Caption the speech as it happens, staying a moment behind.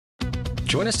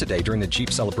Join us today during the Jeep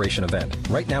Celebration event.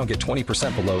 Right now, get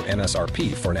 20% below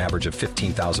MSRP for an average of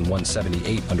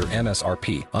 $15,178 under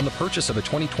MSRP on the purchase of a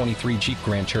 2023 Jeep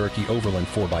Grand Cherokee Overland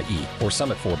 4xE or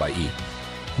Summit 4xE.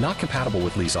 Not compatible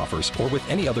with lease offers or with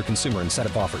any other consumer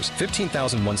incentive offers.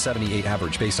 $15,178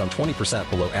 average based on 20%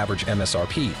 below average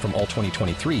MSRP from all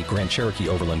 2023 Grand Cherokee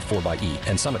Overland 4xE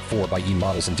and Summit 4xE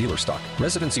models in dealer stock.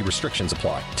 Residency restrictions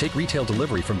apply. Take retail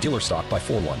delivery from dealer stock by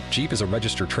 4/1. Jeep is a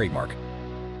registered trademark.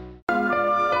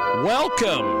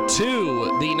 Welcome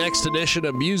to the next edition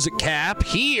of Music Cap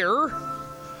here on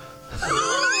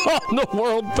the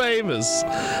world famous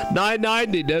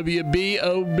 990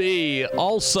 WBOB.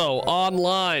 Also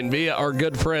online via our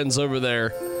good friends over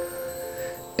there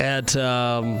at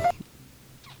The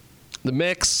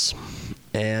Mix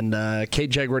and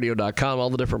kjagradio.com, all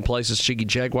the different places,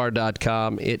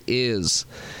 JiggyJaguar.com. It is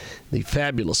the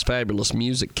fabulous, fabulous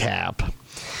Music Cap.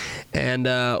 And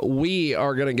we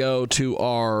are going to go to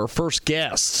our first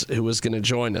guest who is going to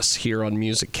join us here on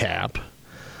Music Cap.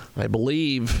 I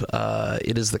believe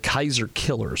it is the Kaiser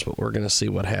Killers, but we're going to see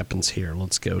what happens here.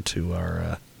 Let's go to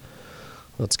our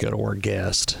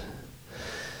guest.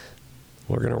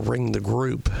 We're going to ring the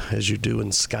group as you do in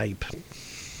Skype.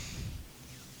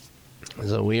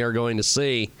 So we are going to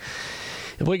see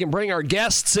if we can bring our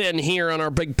guests in here on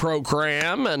our big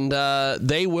program, and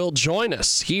they will join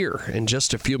us here in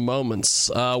just a few moments.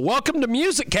 Welcome to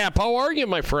Music Cap. How are you,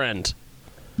 my friend?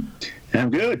 I'm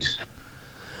good.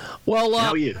 Well,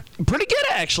 how are you? Pretty good,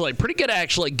 actually.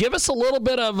 Give us a little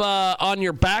bit of on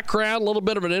your background, a little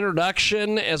bit of an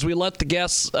introduction as we let the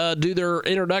guests do their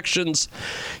introductions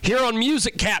here on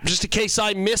Music Cap, just in case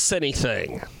I miss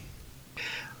anything.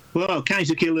 Well,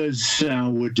 Kaiser Killers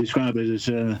would describe it as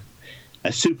a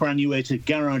superannuated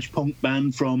garage punk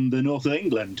band from the north of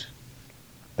England.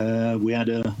 We had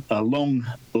a long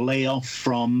layoff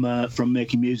from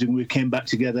making music, and we came back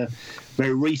together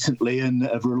very recently and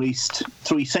have released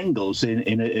 3 singles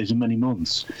in as many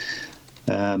months.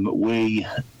 We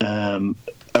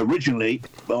originally,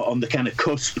 on the kind of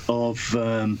cusp of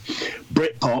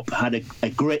Britpop, had a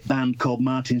great band called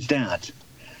Martin's Dad.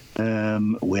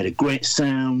 We had a great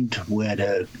sound, we had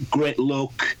a great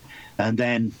look, and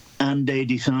then Andy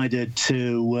decided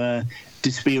to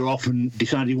disappear off and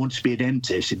decided he wanted to be a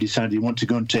dentist. He decided he wanted to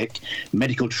go and take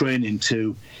medical training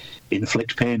to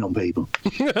inflict pain on people.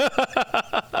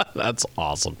 That's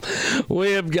awesome.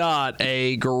 We have got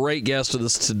a great guest with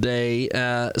us today.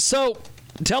 So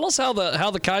tell us how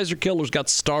the Kaiser Killers got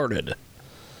started.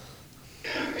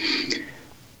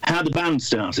 How the band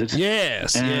started?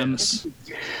 Yes, yes.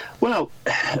 Well,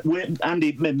 myself and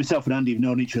Andy have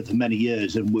known each other for many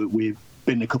years, and we've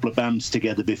been in a couple of bands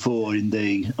together before in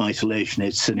the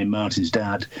Isolationists and in Martin's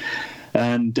Dad,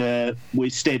 and we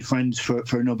stayed friends for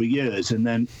a number of years. And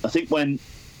then I think when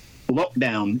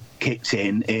lockdown kicked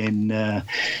in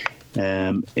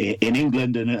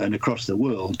England and across the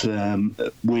world,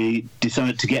 we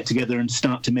decided to get together and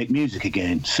start to make music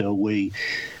again. So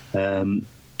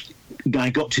I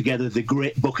got together the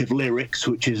Great Book of Lyrics,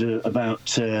 which is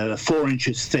about 4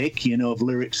 inches thick, of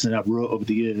lyrics that I've wrote over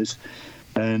the years.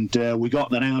 And we got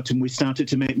that out and we started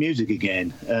to make music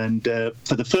again. And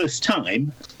for the first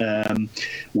time,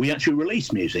 we actually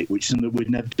released music, which is something that we'd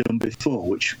never done before,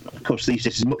 which, of course, these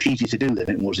days is much easier to do than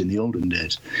it was in the olden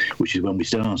days, which is when we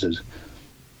started.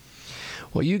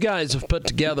 Well, you guys have put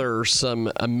together some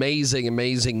amazing,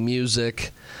 amazing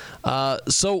music.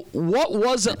 So what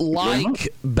was it like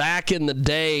back in the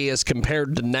day as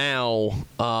compared to now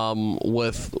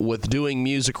with doing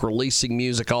music, releasing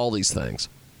music, all these things?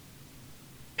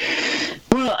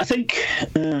 Well, I think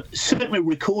certainly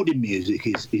recording music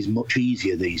is much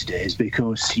easier these days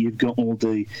because you've got all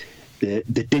the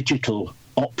digital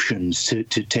options to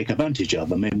take advantage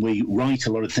of. I mean, we write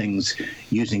a lot of things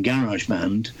using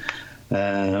GarageBand.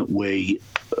 We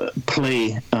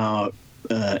play our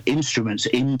instruments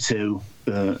into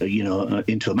a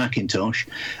Macintosh,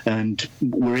 and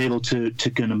we're able to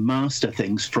kind of master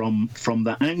things from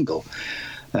that angle.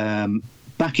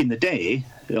 Back in the day,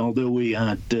 although we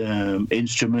had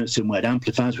instruments and we had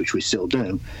amplifiers, which we still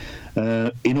do,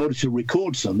 in order to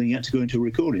record something, you had to go into a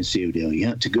recording studio. You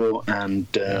had to go and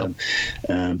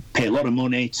pay a lot of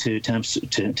money to have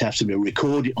somebody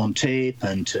record it on tape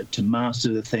and to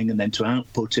master the thing and then to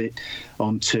output it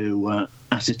onto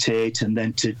acetate and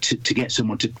then to get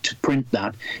someone to print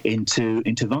that into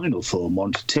vinyl form,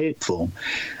 onto tape form.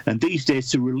 And these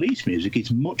days to release music is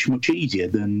much, much easier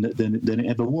than it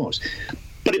ever was.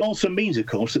 But it also means, of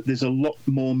course, that there's a lot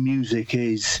more music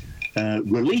is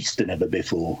released than ever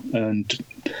before, and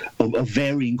of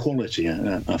varying quality,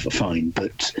 I find.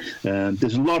 But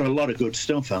there's a lot of good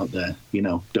stuff out there.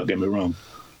 Don't get me wrong.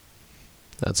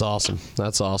 That's awesome.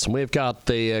 That's awesome. We've got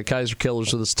the Kaiser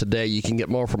Killers with us today. You can get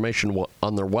more information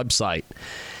on their website,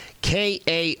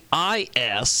 KAISER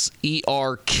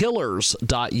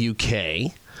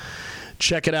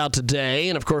Check it out today.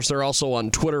 And, of course, they're also on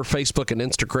Twitter, Facebook, and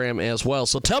Instagram as well.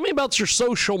 So tell me about your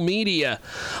social media.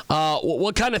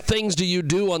 What kind of things do you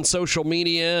do on social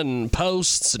media and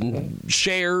posts and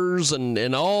shares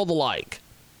and all the like?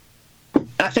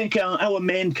 I think our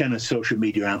main kind of social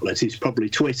media outlet is probably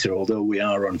Twitter, although we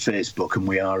are on Facebook and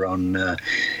we are on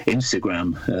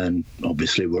Instagram, and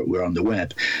obviously we're on the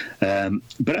web.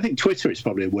 But I think Twitter is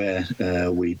probably where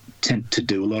we tend to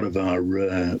do a lot of our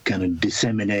kind of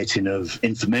disseminating of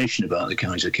information about the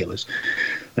Kaiser Killers.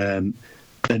 And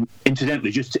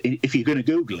incidentally, just if you're going to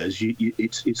Google us,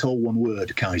 it's all one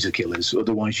word, Kaiser Killers.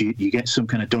 Otherwise, you get some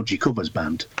kind of dodgy covers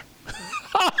band.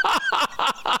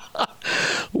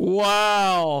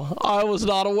 Wow, I was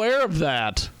not aware of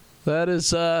that. That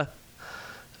is kind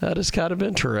of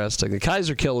interesting. The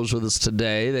Kaiser Killers with us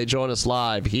today. They join us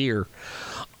live here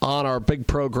on our big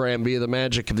program via the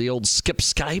magic of the old Skip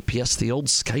Skype. Yes, the old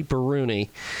Skype-a-rooney.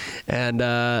 And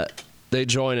they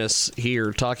join us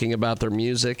here talking about their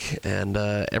music and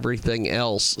everything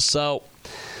else. So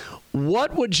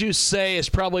what would you say has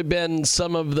probably been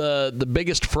some of the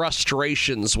biggest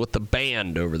frustrations with the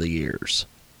band over the years?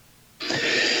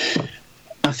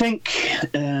 I think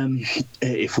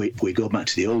if we go back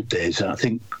to the old days, I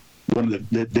think one of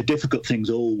the difficult things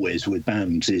always with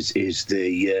bands is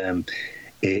the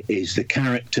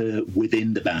character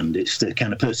within the band. It's the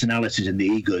kind of personalities and the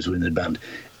egos within the band.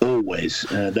 Always.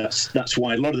 That's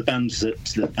why a lot of the bands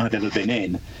that I've ever been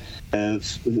in have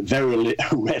very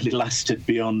rarely lasted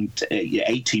beyond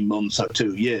 18 months or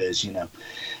 2 years,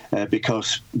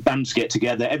 because bands get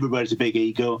together, everybody's a big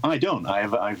ego. I don't. I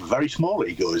have a very small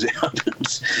ego, as it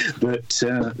happens. But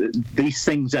these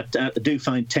things that I do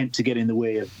find tend to get in the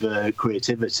way of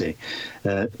creativity.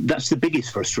 That's the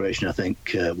biggest frustration, I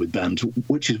think, with bands,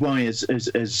 which is why, as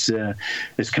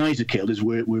Kaiser Killers,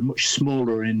 we're much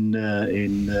smaller in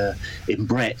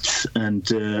breadth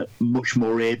and much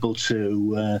more able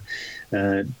to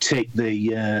take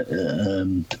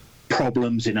the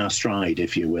problems in our stride,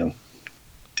 if you will.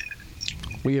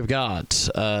 We have got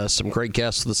some great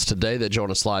guests with us today that join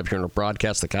us live here in our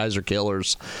broadcast. The Kaiser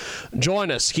Killers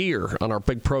join us here on our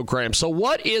big program. So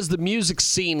what is the music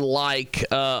scene like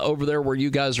over there where you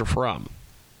guys are from?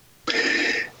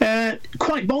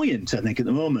 Quite buoyant, I think, at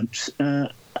the moment.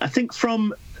 I think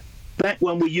from back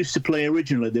when we used to play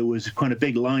originally, there was quite a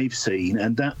big live scene,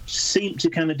 and that seemed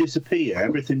to kind of disappear.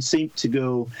 Everything seemed to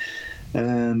go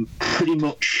pretty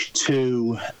much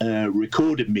to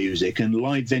recorded music, and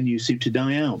live venues seem to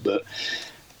die out. But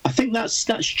I think that's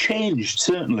changed,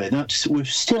 certainly. We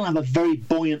still have a very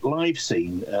buoyant live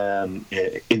scene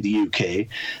in the UK,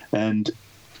 and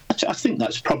I think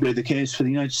that's probably the case for the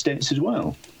United States as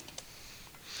well.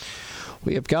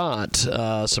 We have got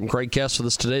some great guests with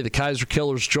us today. The Kaiser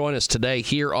Killers join us today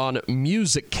here on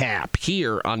Music Cap,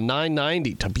 here on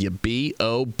 990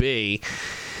 WBOB.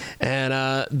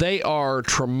 And they are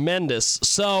tremendous.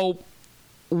 So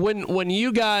when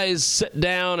you guys sit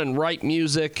down and write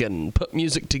music and put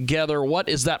music together, what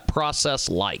is that process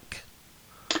like?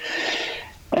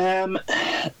 There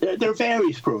are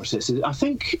various processes. I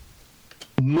think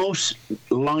most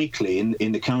likely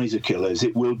in the Kaiser Killers,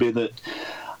 it will be that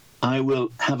I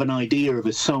will have an idea of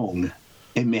a song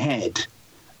in my head,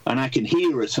 and I can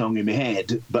hear a song in my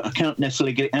head, but I can't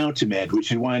necessarily get it out of my head,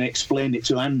 which is why I explained it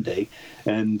to Andy,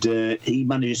 and he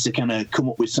manages to kind of come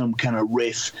up with some kind of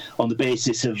riff on the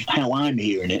basis of how I'm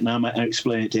hearing it, and I might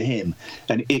explain it to him,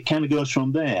 and it kind of goes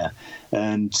from there.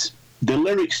 And the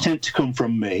lyrics tend to come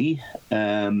from me,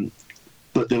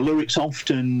 but the lyrics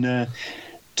often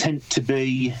tend to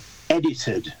be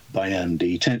edited by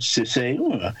Andy. He tends to say,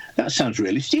 "Oh, that sounds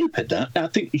really stupid. That I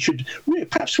think you should.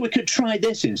 Perhaps we could try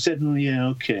this instead." Oh, yeah,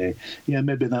 okay, yeah,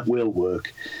 maybe that will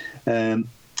work. I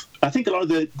think a lot of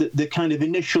the kind of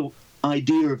initial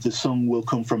idea of the song will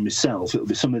come from myself. It'll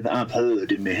be something that I've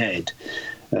heard in my head.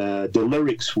 The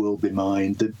lyrics will be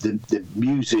mine. The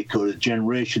music or the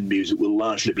generation music will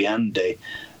largely be Andy.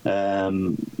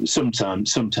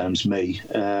 Sometimes me,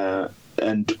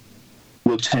 and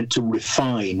we'll tend to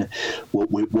refine what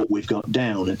we've got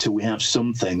down until we have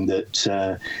something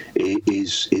that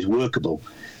is workable,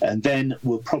 and then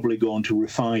we'll probably go on to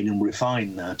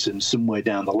refine that, and somewhere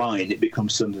down the line it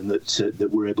becomes something that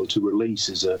we're able to release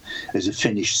as a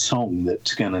finished song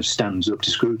that kind of stands up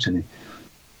to scrutiny.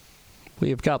 We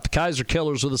have got the Kaiser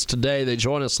Killers with us today. They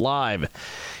join us live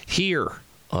here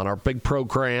on our big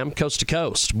program, coast to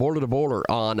coast, border to border,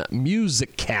 on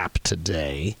Music Cap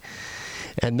today.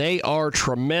 And they are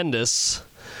tremendous.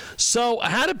 So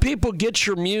how do people get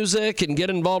your music and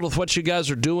get involved with what you guys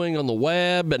are doing on the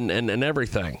web and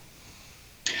everything?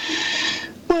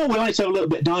 Well, we like to have a little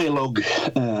bit of dialogue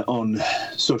on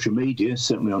social media,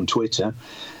 certainly on Twitter.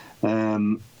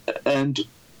 And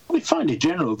we find in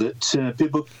general that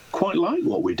people quite like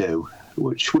what we do,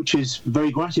 which is very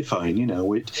gratifying. You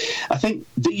know, I think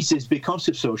these days, because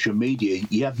of social media,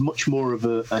 you have much more of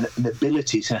an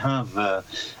ability to have a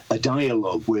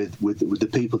dialogue with the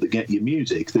people that get your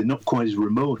music. They're not quite as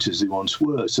remote as they once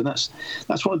were. So that's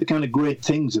one of the kind of great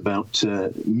things about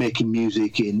making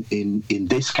music in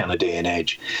this kind of day and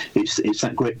age. It's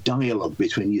that great dialogue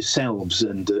between yourselves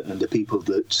and the people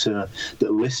that are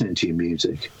listening to your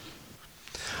music.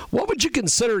 What would you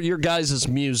consider your guys'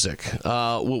 music?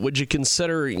 Would you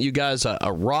consider you guys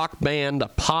a rock band, a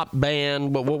pop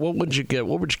band? What would you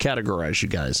categorize you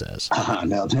guys as?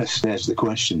 Now there's the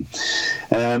question.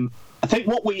 I think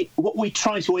what we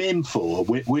try to aim for,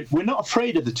 we're not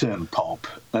afraid of the term pop.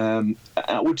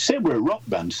 I would say we're a rock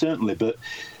band, certainly, but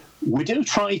we do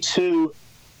try to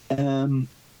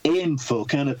aim for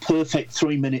kind of perfect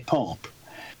 3-minute pop.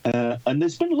 And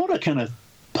there's been a lot of kind of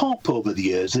pop over the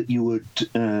years that you would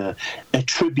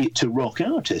attribute to rock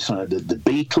artists, like the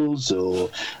Beatles or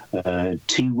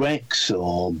T-Rex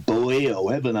or Bowie or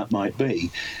whoever that might be.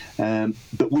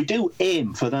 But we do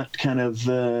aim for that kind of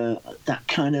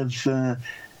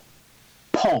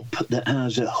pop that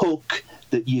has a hook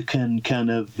that you can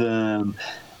kind of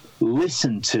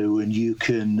listen to, and you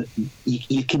can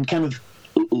kind of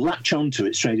latch onto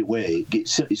it straight away.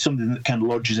 It's something that kind of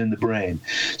lodges in the brain.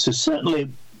 So certainly,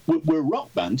 we're a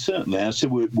rock band, certainly. I say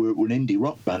we're an indie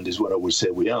rock band is what I would say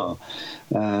we are.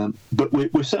 But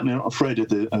we're certainly not afraid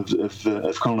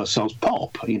of calling ourselves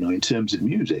pop, you know, in terms of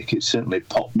music. It's certainly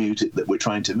pop music that we're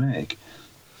trying to make.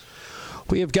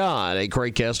 We have got a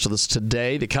great guest with us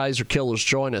today. The Kaiser Killers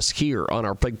join us here on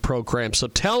our big program. So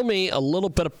tell me a little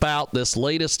bit about this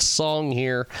latest song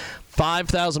here,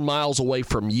 5,000 Miles Away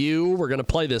From You. We're going to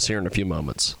play this here in a few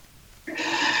moments.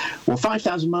 Well,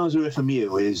 5,000 Miles Away From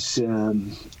You is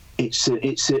it's a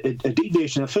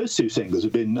deviation. Our first two singles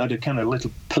had a kind of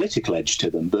little political edge to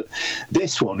them, but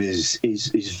this one is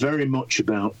very much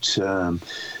about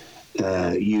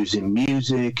using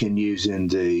music and using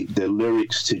the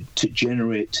lyrics to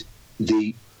generate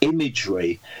the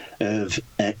imagery of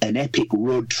an epic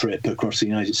road trip across the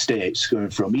United States, going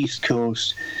from East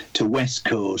Coast to West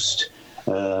Coast,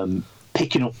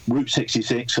 picking up Route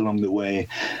 66 along the way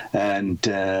and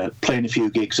playing a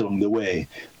few gigs along the way.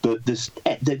 But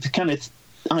the kind of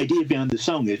idea behind the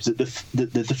song is that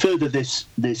the further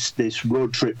this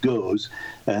road trip goes,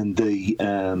 and the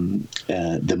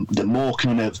more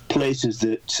kind of places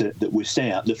that we stay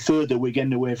at, the further we're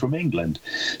getting away from England.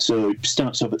 So it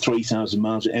starts off at 3,000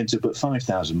 miles, it ends up at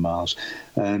 5,000 miles,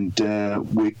 and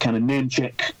we kind of name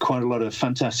check quite a lot of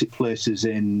fantastic places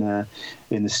in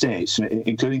the States,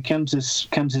 including Kansas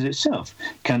itself.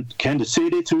 Kansas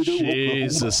City through the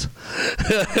Jesus.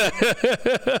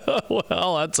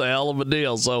 Well, that's a hell of a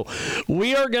deal. So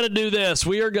we are going to do this.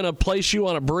 We are going to place you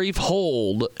on a brief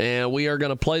hold, and we are going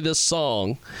to play this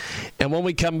song. And when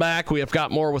we come back, we have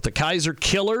got more with the Kaiser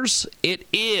Killers. It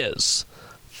is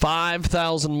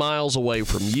 5,000 Miles Away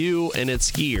From You, and it's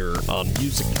here on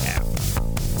Music Cap.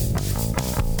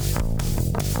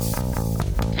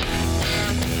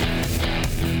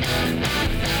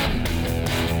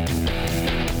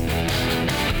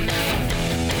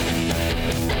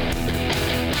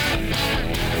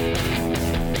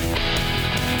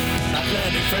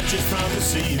 Trenches from the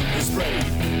sea in the spray,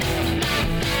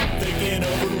 thinking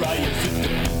over riots and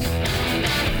days.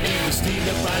 In the steam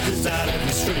that rises out of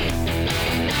the street,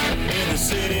 in the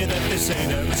city that they say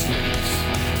never sleeps.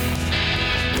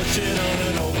 Pushing on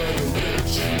and over the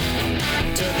ridge,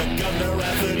 till the governor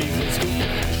Rapid Eagles go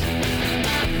rich.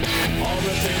 All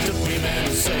the things that we meant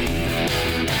to say,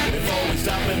 before we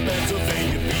stop in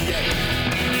Pennsylvania, PA.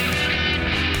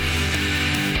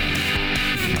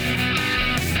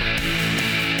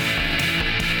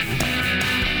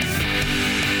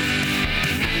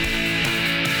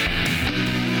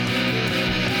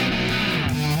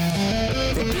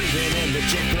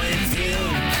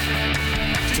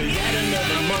 To yet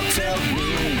another motel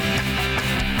room,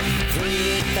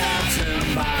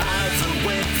 3,000 miles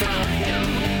away from you.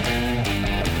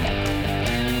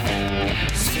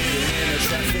 Sitting in a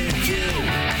traffic queue,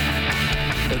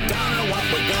 don't know what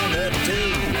we're gonna do.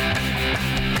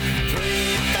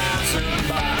 3,000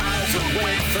 miles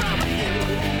away from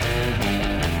you.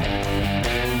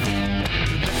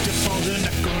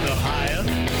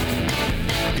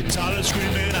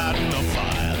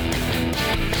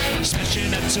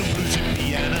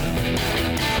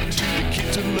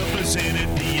 in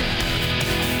Indiana.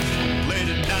 Late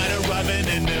at night arriving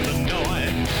in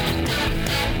Illinois.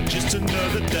 Just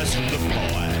another desolate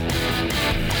boy.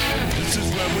 This is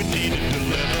where we need to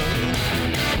deliver.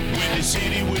 Windy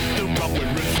City with the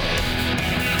Rockwood River.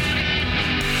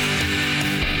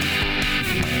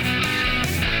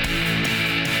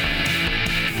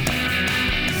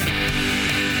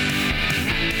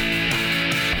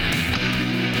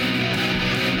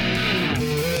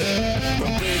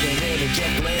 From breathing in the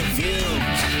jet plane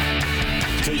fumes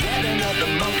to yet another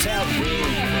motel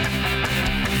room.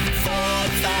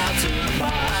 4,000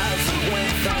 miles away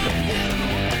from you.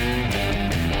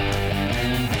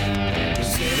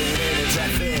 Sitting in a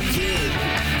traffic queue.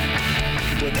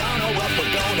 We don't know what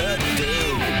we're gonna do.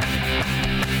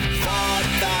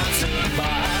 4,000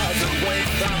 miles away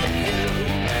from you.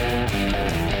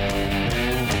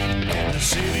 The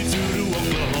city through to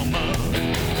Oklahoma.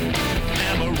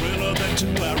 Amarillo then to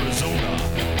Arizona.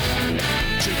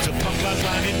 Trips a punk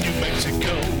line in New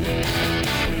Mexico.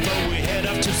 Before we head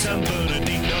up to San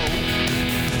Bernardino.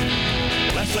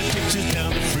 Last flight takes us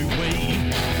down the freeway.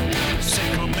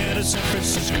 Sacramento, San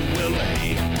Francisco,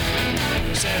 LA.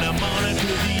 Santa Monica,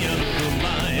 the end of the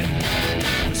line.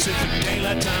 Pacific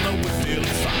Daylight Time, and we're feeling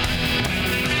fine.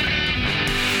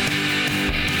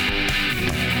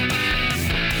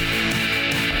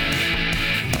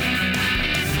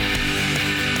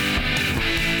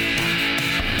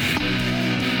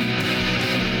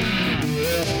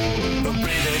 We're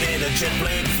breathing in a jet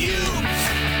plane fumes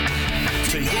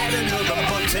to yet another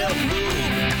hotel room.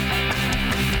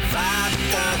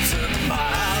 5,000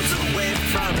 miles away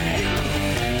from you.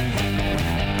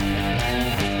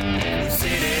 We're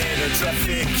sitting in a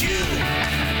traffic queue.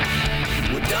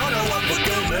 We don't know what we're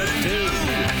gonna do.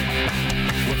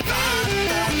 We're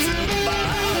 5,000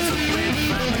 miles away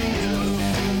from you.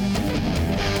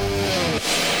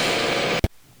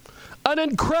 An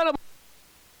incredible.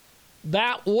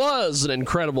 That was an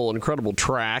incredible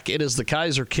track. It is the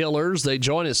Kaiser Killers. They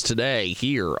join us today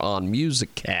here on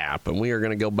Music Cap, and we are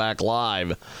going to go back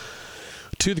live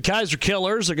to the Kaiser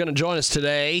Killers. They're going to join us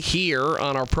today here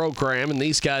on our program, and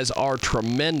these guys are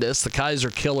tremendous. The Kaiser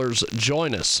Killers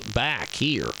join us back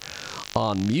here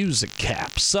on Music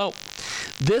Cap. So,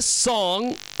 this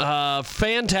song,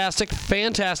 fantastic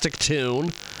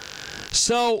tune.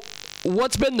 So,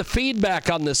 what's been the feedback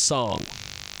on this song?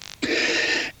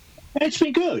 It's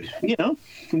been good, you know.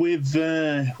 We've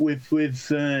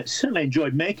certainly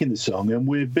enjoyed making the song, and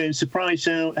we've been surprised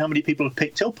how many people have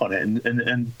picked up on it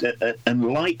and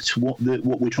liked what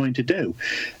we're trying to do.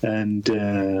 And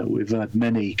we've had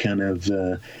many kind of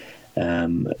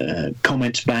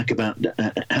comments back about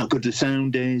how good the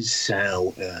sound is,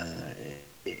 how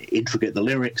intricate the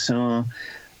lyrics are,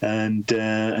 and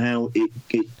how it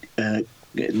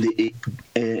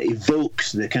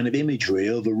evokes the kind of imagery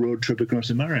of a road trip across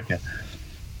America.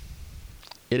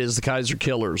 It is the Kaiser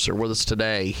Killers. They're with us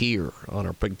today here on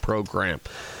our big program.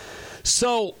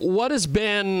 So what has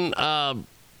been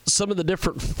some of the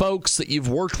different folks that you've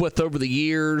worked with over the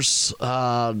years,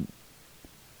 that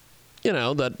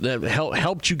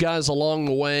helped you guys along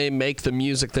the way make the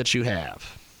music that you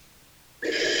have?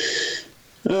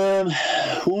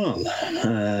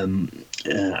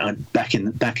 Back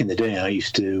in the day, I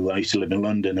used to live in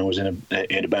London. I was in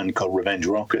a band called Revenge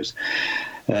Rockers,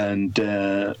 and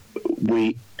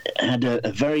we had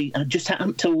I just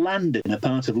happened to land in a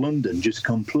part of London just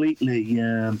completely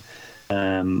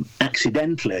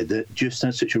accidentally that just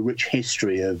had such a rich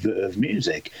history of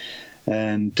music.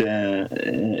 And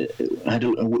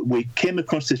we came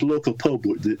across this local pub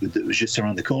that was just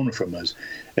around the corner from us,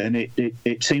 and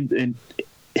it seemed.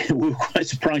 We were quite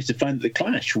surprised to find that the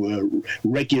Clash were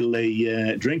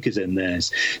regularly drinkers in there.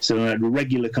 So I had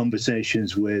regular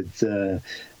conversations with Joe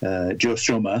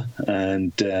Strummer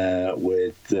and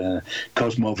with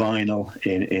Cosmo Vinyl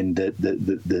in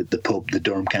the pub, the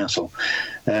Durham Castle.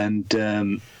 And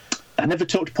I never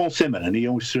talked to Paul Simon, and he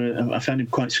always I found him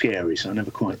quite scary, so I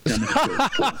never quite.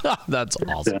 That's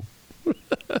awesome.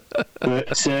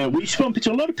 But we used to bump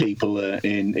into a lot of people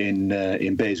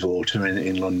in Bayswater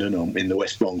in London, or in the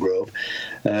Westbourne Grove.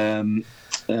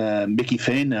 Mickey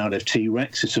Finn out of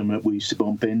T-Rex is someone we used to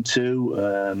bump into.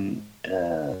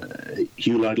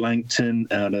 Hugh Lloyd Langton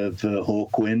out of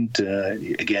Hawkwind,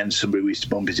 again somebody we used to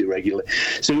bump into regularly.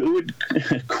 So it would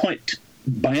quite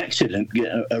by accident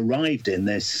arrived in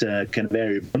this kind of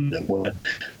area of London where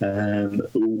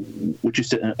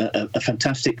just a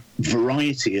fantastic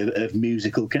variety of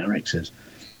musical characters.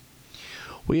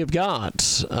 We have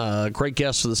got a great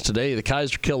guest with us today. The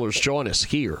Kaiser Killers join us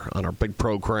here on our big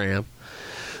program.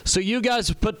 So you guys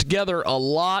have put together a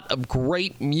lot of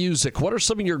great music. What are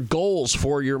some of your goals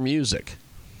for your music?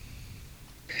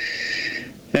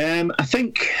 I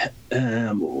think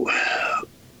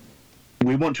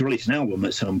we want to release an album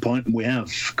at some point. We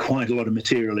have quite a lot of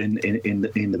material in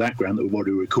the background that we've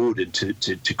already recorded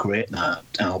to create that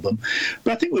album.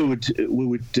 But I think we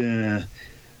would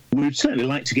certainly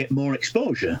like to get more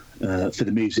exposure for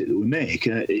the music that we make.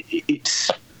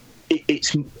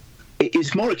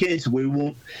 It's more a case of we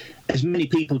want as many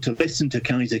people to listen to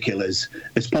Kaiser Killers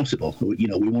as possible. We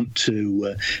want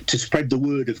to spread the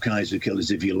word of Kaiser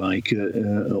Killers, if you like,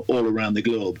 all around the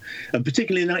globe, and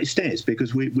particularly the United States,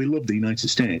 because we love the United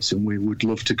States and we would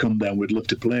love to come down, we'd love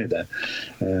to play there.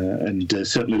 And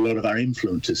certainly a lot of our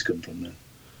influences come from there.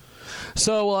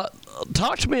 So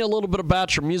talk to me a little bit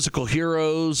about your musical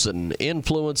heroes and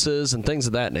influences and things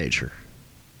of that nature.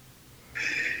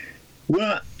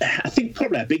 Well, I think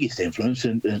probably our biggest influence,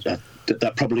 and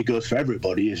that probably goes for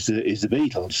everybody, is the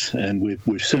Beatles, and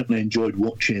we've certainly enjoyed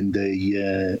watching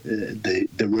the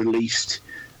released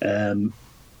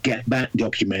Get Back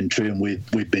documentary, and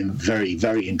we've been very,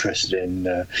 very interested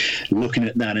in looking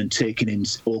at that and taking in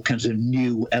all kinds of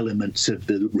new elements of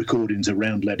the recordings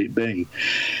around Let It Be.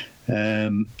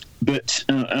 But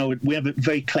we have a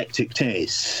very eclectic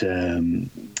taste.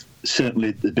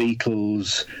 Certainly the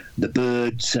Beatles, the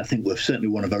Byrds, I think were certainly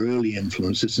one of our early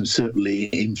influences, and certainly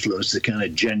influenced the kind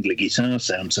of jangly guitar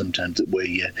sound sometimes that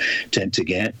we tend to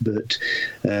get. But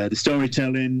the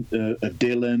storytelling of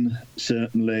Dylan,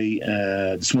 certainly,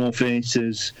 the Small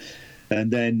Faces, and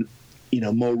then,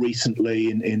 more recently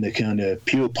in the kind of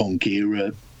pure punk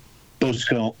era,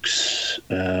 Buzzcocks,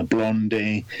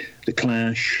 Blondie, The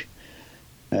Clash,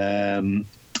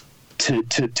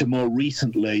 to more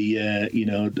recently,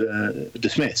 the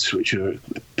Smiths, which are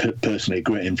personally a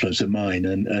great influence of mine,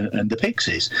 and the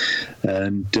Pixies,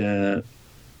 and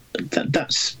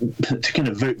that's kind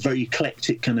of very, very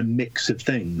eclectic kind of mix of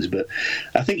things. But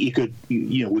I think we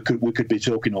could be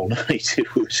talking all night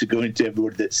if we were to go into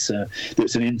everybody that's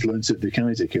an influence of the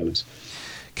Kaiser Killers.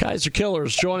 Kaiser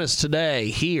Killers join us today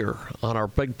here on our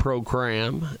big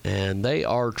program, and they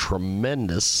are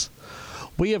tremendous.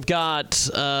 We have got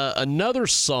another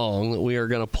song that we are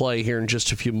going to play here in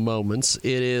just a few moments.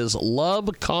 It is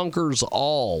Love Conquers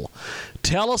All.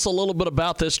 Tell us a little bit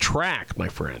about this track, my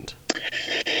friend.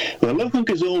 Well, Love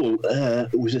Conquers All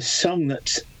was a song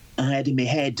that I had in my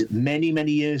head many,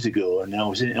 many years ago, and I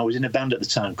was in a band at the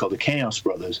time called the Chaos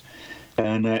Brothers.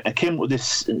 And I came up with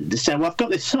this well, I've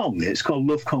got this song, it's called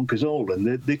Love Conquers All, and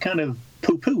they kind of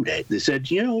poo-pooed it. They said,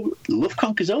 Love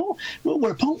Conquers All? Well,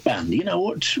 we're a punk band, we're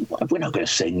not going to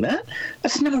sing that. I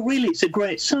said, no, really, it's a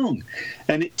great song.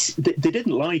 And they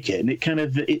didn't like it, and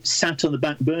it sat on the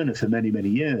back burner for many, many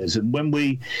years. And when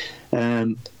we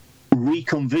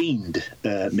reconvened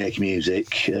making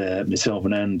music, myself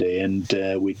and Andy, and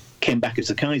we came back as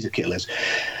the Kaiser Killers,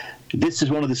 this is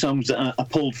one of the songs that I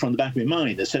pulled from the back of my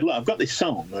mind. I said, look, I've got this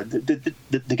song.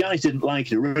 The guys didn't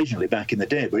like it originally back in the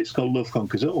day, but it's called Love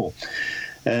Conquers All.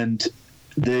 And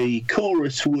the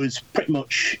chorus was pretty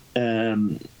much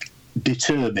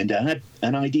determined. I had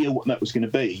an idea what that was going to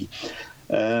be.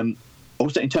 I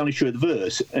wasn't entirely sure of the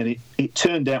verse, and it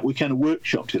turned out we kind of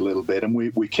workshopped it a little bit, and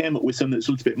we came up with something that's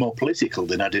a little bit more political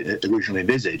than I'd originally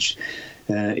envisaged.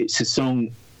 It's a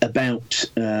song about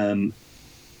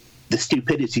the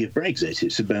stupidity of Brexit.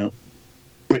 It's about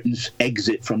Britain's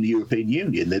exit from the European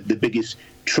Union, the biggest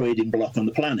trading bloc on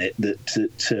the planet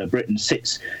that Britain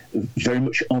sits very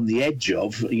much on the edge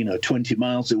of, 20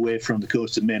 miles away from the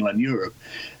coast of mainland Europe.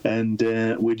 And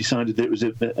we decided that it was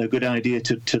a good idea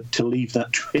to leave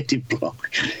that trading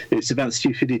bloc. It's about the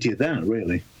stupidity of that,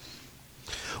 really.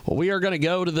 Well, we are going to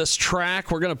go to this track.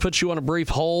 We're going to put you on a brief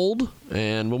hold,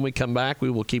 and when we come back,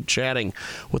 we will keep chatting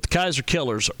with the Kaiser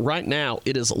Killers. Right now,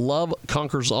 it is Love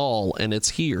Conquers All, and it's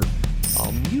here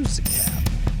on Music Cab.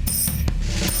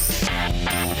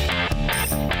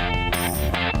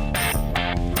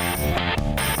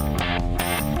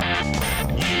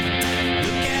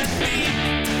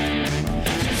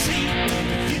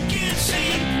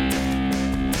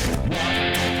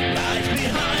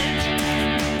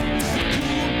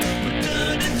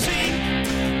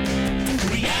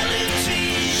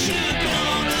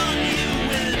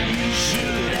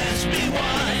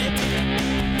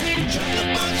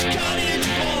 Cottage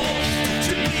walls.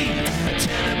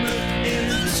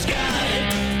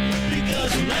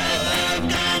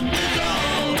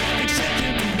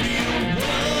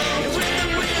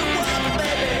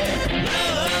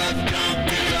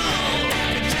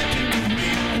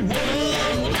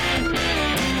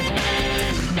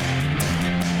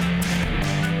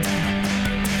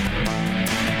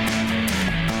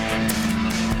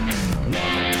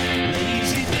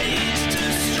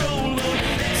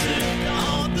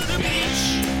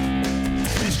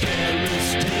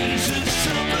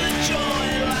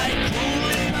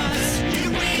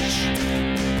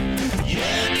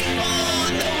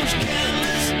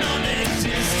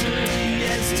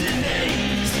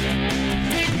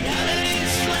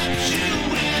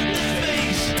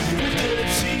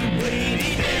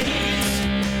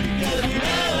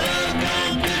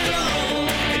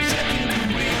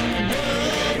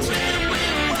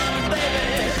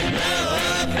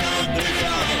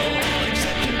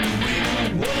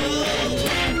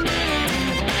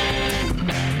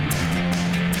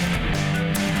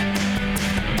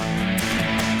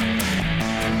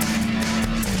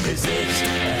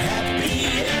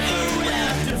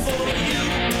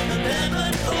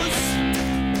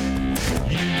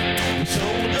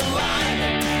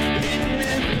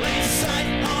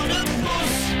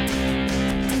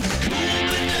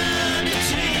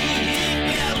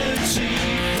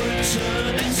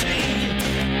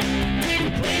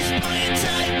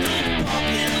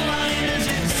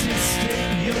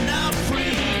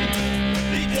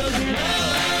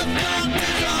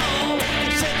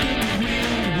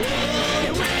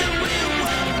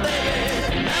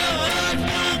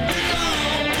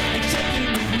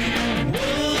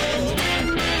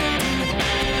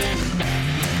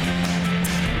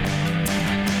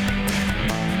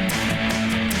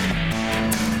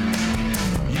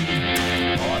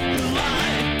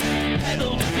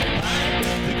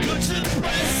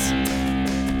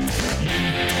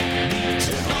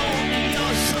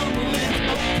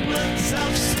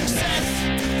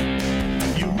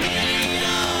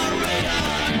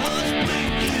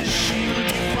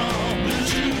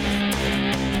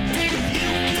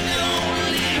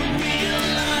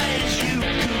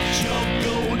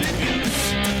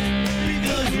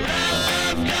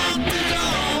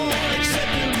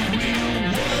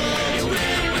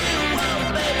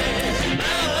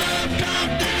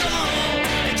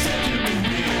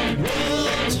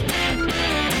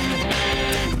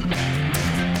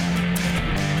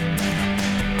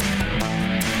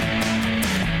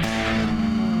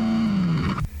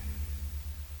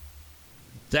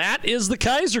 That is the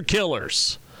Kaiser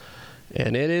Killers.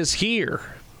 And it is here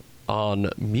on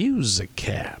Music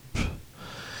Cap.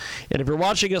 And if you're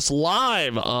watching us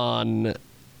live on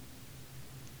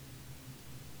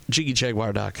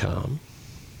JiggyJaguar.com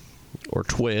or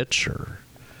Twitch or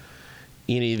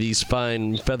any of these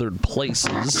fine feathered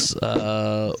places,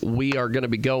 we are going to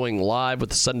be going live with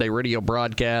the Sunday radio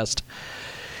broadcast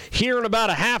here in about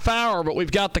a half hour, but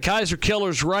we've got the Kaiser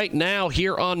Killers right now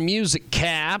here on Music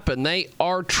Cap, and they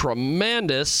are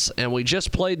tremendous, and we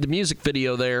just played the music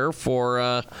video there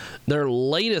for their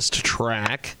latest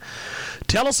track.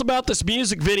 Tell us about this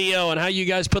music video and how you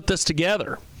guys put this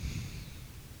together.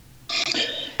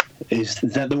 Is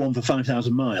that the one for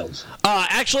 5,000 Miles?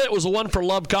 Actually, it was the one for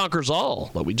Love Conquers All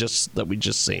that we just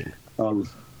seen.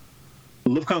 Love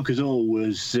Conquers All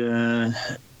was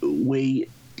we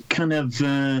kind of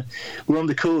we're on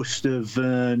the coast of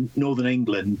northern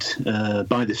England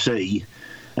by the sea,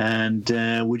 and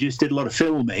we just did a lot of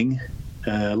filming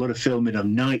of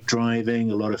night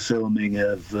driving, a lot of filming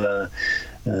of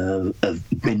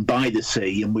being by the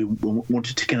sea, and we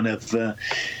wanted to kind of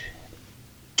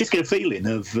just get a feeling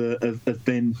of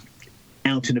being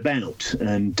out and about,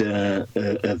 and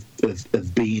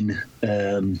of being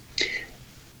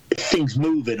things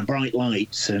moving and bright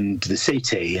lights and the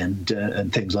city and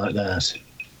things like that.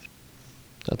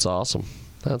 That's awesome.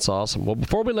 That's awesome. Well,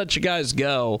 before we let you guys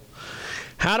go,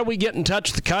 how do we get in touch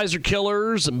with the Kaiser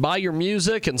Killers and buy your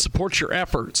music and support your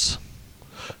efforts?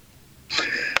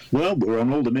 Well, we're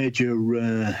on all the major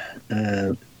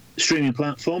streaming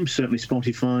platforms, certainly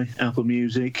Spotify, Apple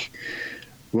Music.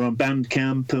 We're on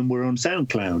Bandcamp and we're on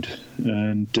SoundCloud.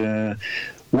 And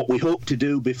what we hope to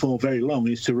do before very long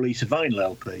is to release a vinyl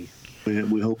LP.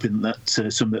 We're hoping that's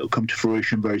something that will come to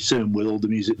fruition very soon with all the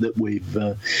music that we've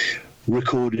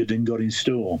recorded and got in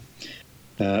store.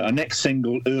 Our next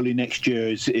single early next year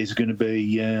is going to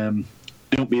be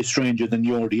Don't Be a Stranger Than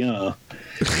You Already Are.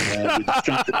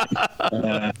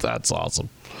 That's awesome.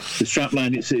 The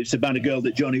strapline, it's about a girl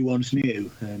that Johnny once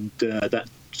knew, and that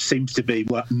seems to be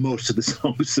what most of the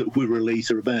songs that we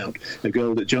release are about, a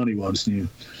girl that Johnny once knew.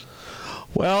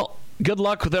 Well, good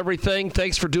luck with everything.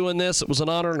 Thanks for doing this. It was an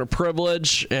honor and a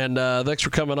privilege, and thanks for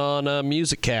coming on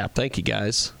Music Cap. Thank you,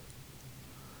 guys.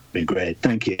 Been great.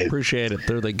 Thank you. Appreciate it.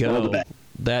 There they go.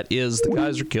 That is the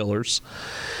Kaiser Killers.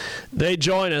 They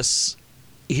join us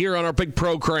here on our big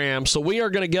program. So we are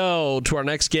going to go to our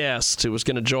next guest who is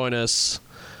going to join us,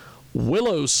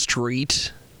 Willow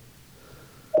Street.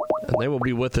 And they will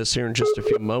be with us here in just a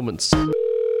few moments.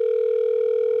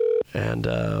 And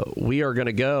we are going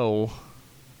to go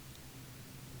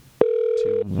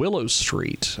to Willow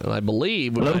Street. And I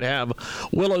believe we might have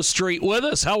Willow Street with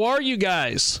us. How are you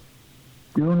guys?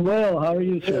 Doing well. How are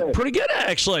you, sir? Pretty good,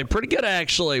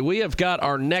 actually. We have got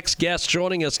our next guest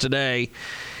joining us today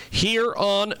here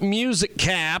on Music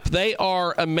Cap. They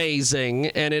are amazing,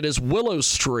 and it is Willow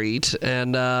Street,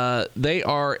 and they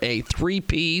are a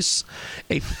three-piece,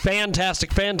 a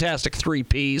fantastic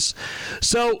three-piece.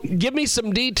 So give me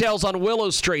some details on Willow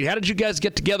Street. How did you guys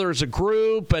get together as a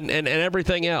group and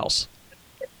everything else?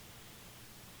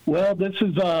 Well, this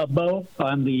is Bo.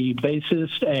 I'm the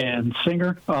bassist and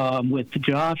singer with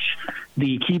Josh,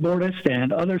 the keyboardist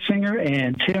and other singer,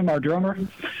 and Tim, our drummer.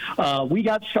 We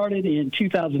got started in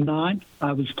 2009.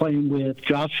 I was playing with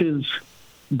Josh's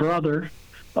brother,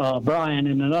 Brian,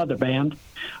 in another band.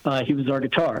 He was our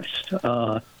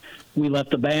guitarist. We left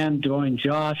the band, joined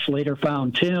Josh, later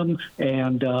found Tim,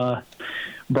 and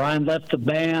Brian left the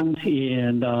band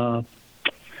in, about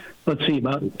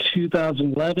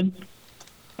 2011.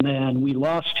 And then we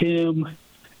lost him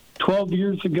 12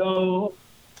 years ago,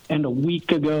 and a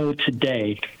week ago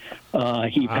today,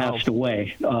 he passed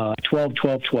away,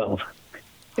 12/12/12.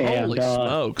 Holy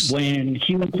smokes. When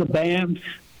he left the band,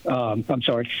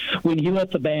 when he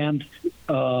left the band,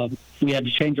 we had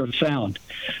to change our sound.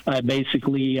 I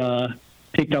basically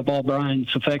picked up all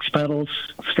Brian's effects pedals,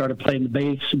 started playing the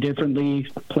bass differently,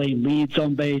 playing leads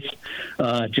on bass.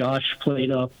 Josh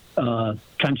played up, kind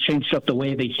of changed up the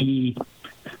way that he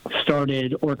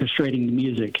started orchestrating the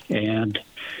music, and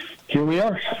here we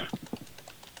are.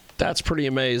 That's pretty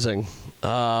amazing.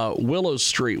 Willow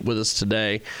Street with us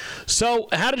today. So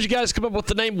how did you guys come up with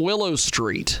the name Willow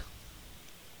Street?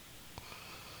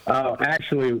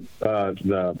 Actually,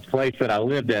 the place that I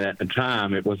lived at the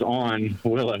time, it was on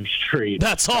Willow Street.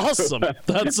 That's awesome.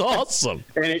 That's awesome.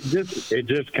 And it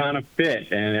just kind of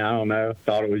fit, and I don't know,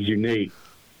 thought it was unique.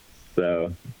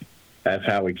 So that's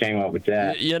how we came up with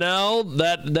that. You know,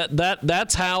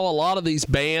 that's how a lot of these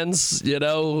bands, you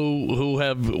know, who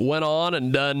have went on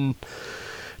and done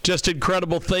just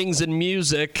incredible things in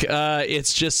music.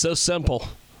 It's just so simple.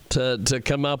 to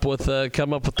come up with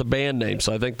the band name.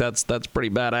 So I think that's pretty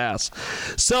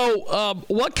badass. So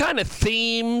what kind of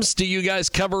themes do you guys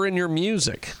cover in your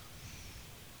music?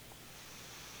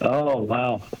 Oh,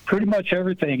 wow. Pretty much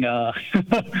everything. A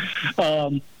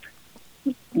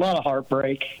lot of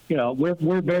heartbreak. You know,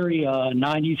 we're very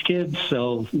 90s kids,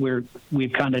 so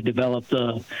we've kind of developed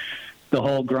the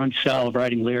whole grunge style of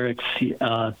writing lyrics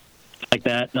like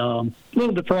that. A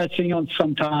little depressing on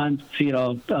sometimes, you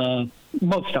know,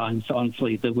 most times,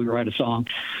 honestly, that we write a song.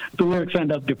 The lyrics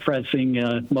end up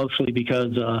depressing mostly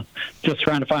because just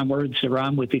trying to find words to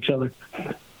rhyme with each other.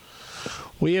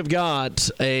 We have got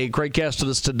a great guest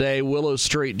with us today. Willow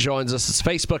Street joins us. It's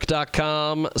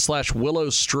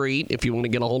facebook.com/Willow Street if you want to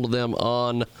get a hold of them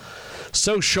on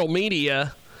social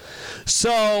media.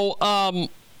 So,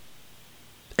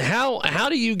 how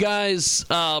do you guys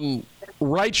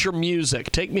write your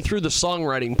music? Take me through the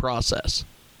songwriting process.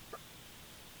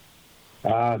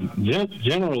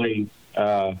 Generally,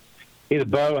 either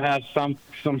Bo has some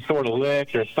sort of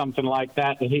lick or something like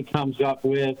that he comes up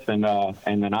with, and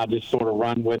then I just sort of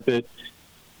run with it.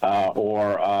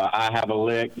 Or I have a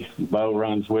lick, Bo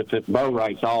runs with it. Bo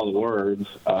writes all the words.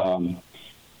 I'm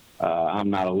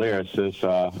not a lyricist.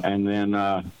 And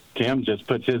then Tim just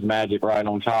puts his magic right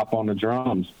on top on the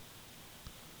drums.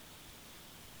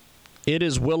 It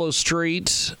is Willow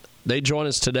Street. They join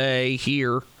us today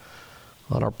here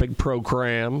on our big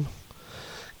program,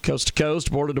 coast to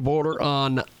coast, border to border,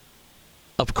 on,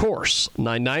 of course,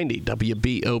 990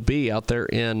 WBOB out there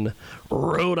in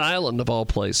Rhode Island, of all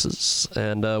places,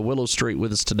 and Willow Street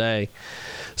with us today.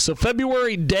 So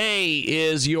February Day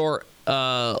is your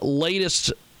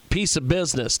latest piece of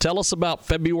business. Tell us about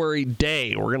February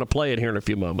Day. We're going to play it here in a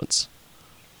few moments.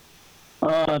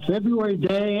 February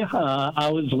Day, I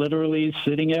was literally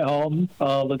sitting at home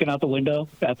looking out the window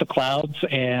at the clouds,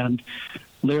 and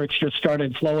lyrics just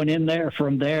started flowing in there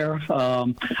from there.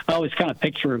 I always kind of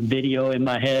picture a video in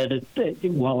my head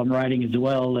while I'm writing as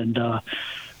well, and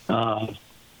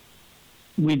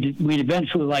we'd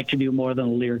eventually like to do more than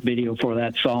a lyric video for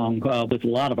that song with a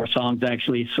lot of our songs,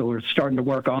 actually, so we're starting to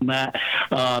work on that.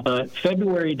 But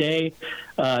February Day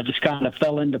just kind of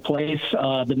fell into place.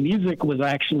 The music was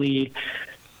actually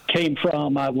came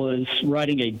from, I was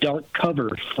writing a dark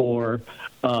cover for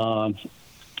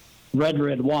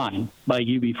Red Wine by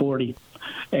UB40,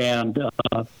 and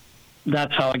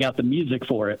that's how I got the music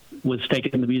for it, was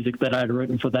taking the music that I'd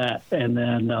written for that. And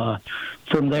then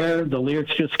from there, the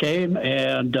lyrics just came,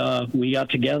 and we got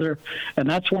together. And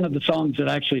that's one of the songs that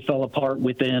actually fell apart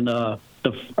within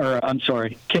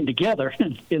came together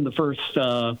in the first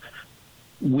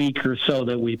week or so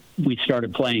that we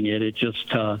started playing it. It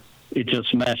just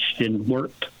meshed and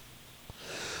worked.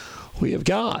 We have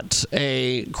got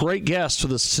a great guest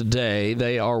with us today.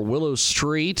 They are Willow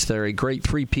Street. They're a great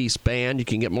three-piece band. You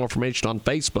can get more information on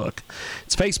Facebook.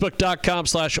 It's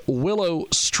facebook.com/Willow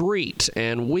Street.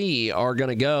 And we are going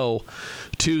to go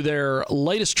to their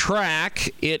latest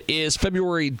track. It is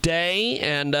February Day,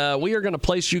 and we are going to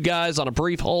place you guys on a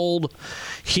brief hold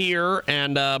here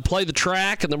and play the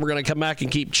track, and then we're going to come back and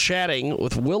keep chatting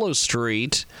with Willow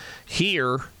Street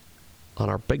here on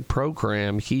our big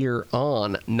program here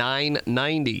on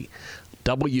 990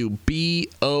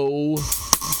 WBOB.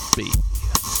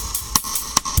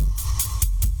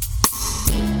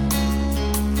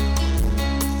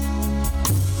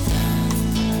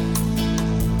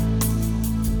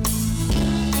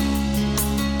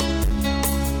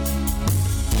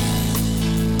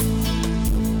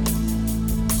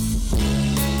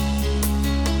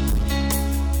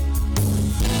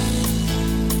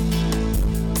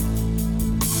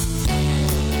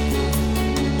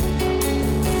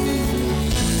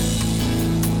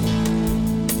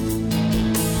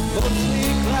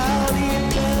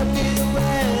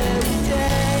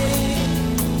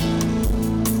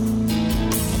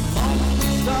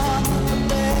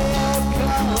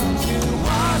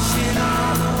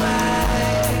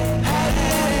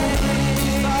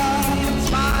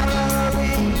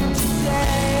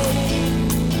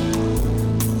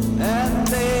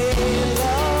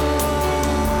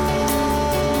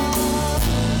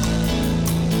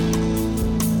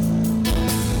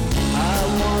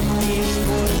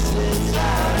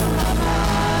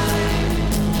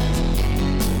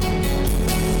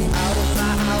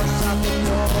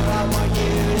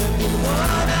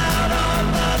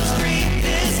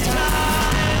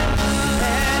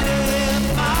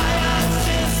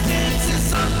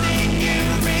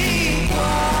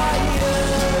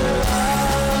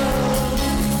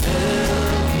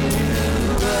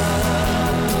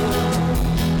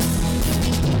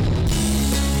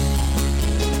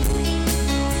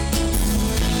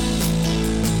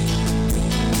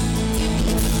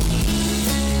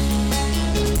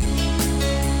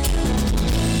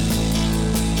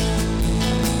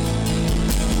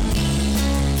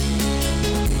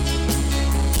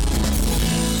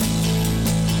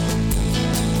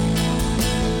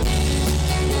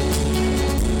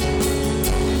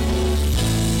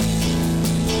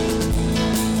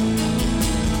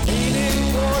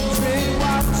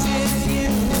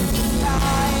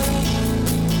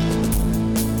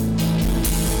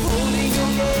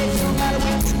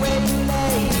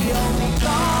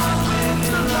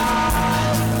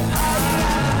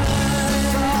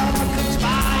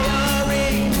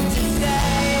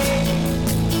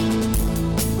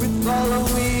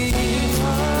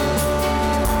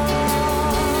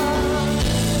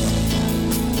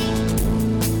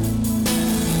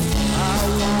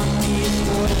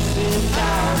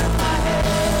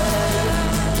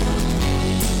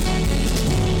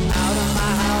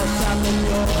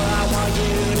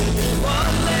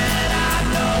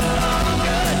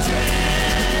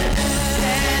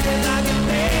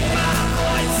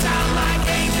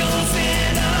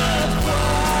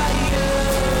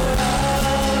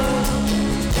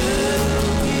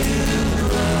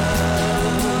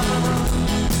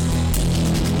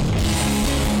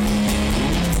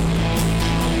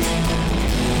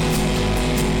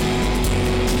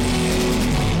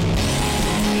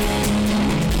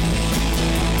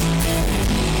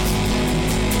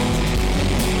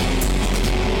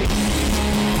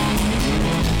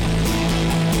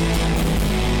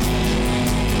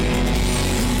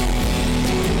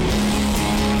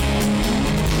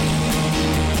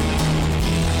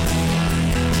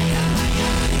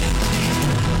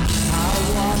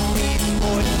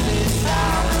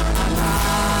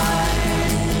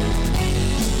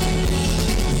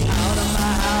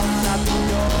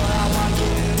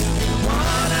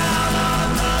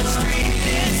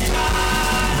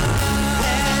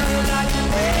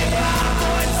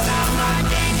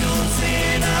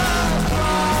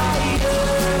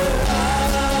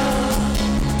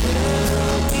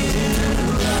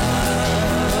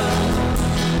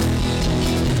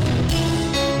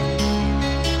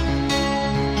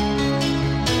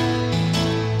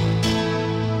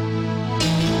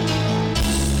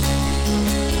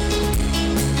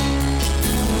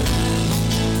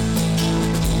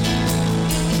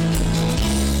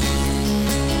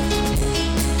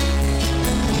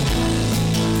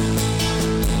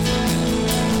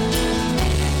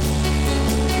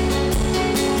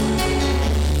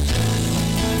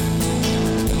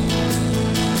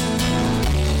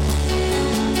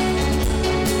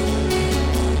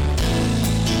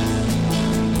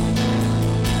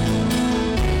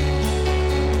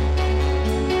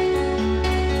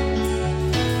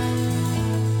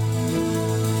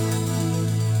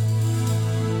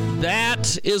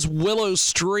 That is Willow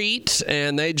Street,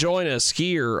 and they join us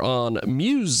here on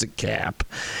Music Cap.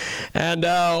 And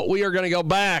we are going to go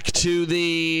back to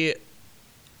the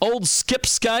old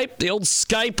Skype, the old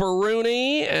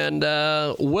Skype-a-rooney, and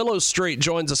Willow Street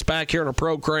joins us back here in our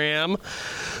program.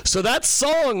 So that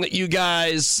song that you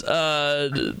guys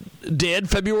did,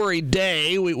 February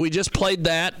Day, we just played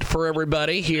that for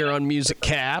everybody here on Music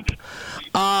Cap.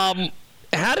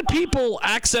 How do people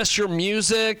access your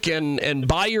music and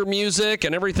buy your music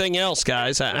and everything else,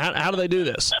 guys? How do they do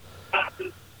this?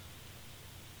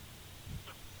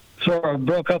 Sorry, I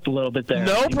broke up a little bit there.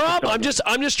 No problem.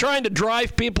 I'm just trying to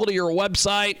drive people to your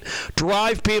website,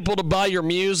 drive people to buy your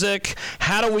music.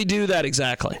 How do we do that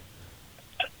exactly?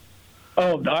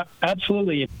 Oh,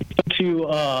 absolutely.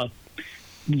 You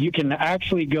can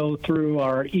actually go through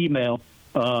our email,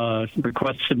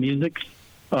 request to music.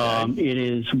 It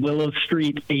is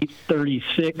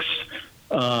willowstreet836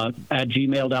 at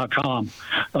gmail.com.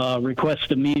 Request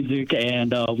the music,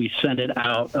 and we send it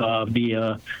out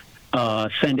via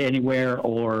send anywhere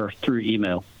or through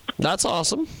email. That's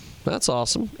awesome. That's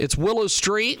awesome. It's Willow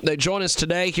Street. They join us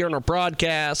today here on our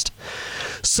broadcast.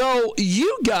 So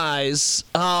you guys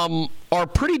are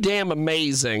pretty damn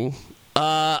amazing.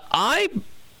 I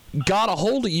got a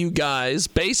hold of you guys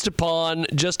based upon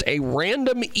just a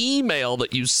random email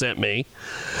that you sent me,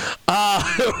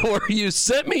 where you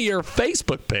sent me your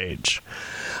Facebook page.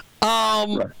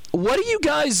 Right. What do you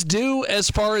guys do as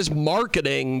far as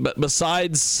marketing, but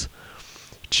besides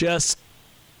just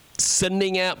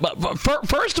sending out? But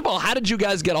first of all, how did you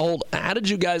guys get a hold? How did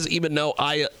you guys even know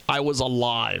I was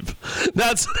alive?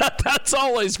 That's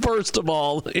always, first of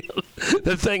all,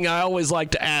 the thing I always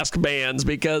like to ask bands,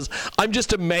 because I'm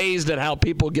just amazed at how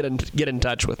people get in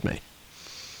touch with me.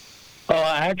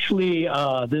 Actually,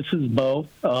 this is Bo.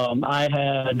 I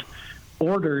had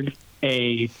ordered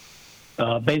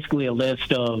basically a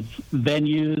list of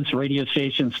venues, radio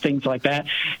stations, things like that.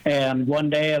 And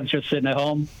one day I was just sitting at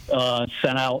home,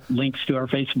 sent out links to our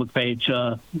Facebook page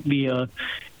via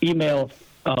email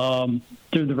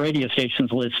through the radio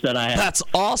stations list that I have. That's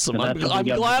awesome. I'm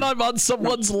glad I'm on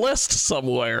someone's list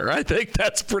somewhere. I think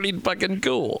that's pretty fucking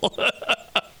cool.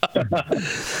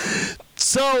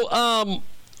 So,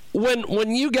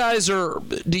 when you guys do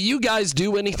you guys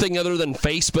do anything other than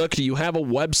Facebook? Do you have a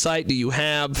website? Do you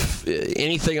have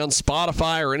anything on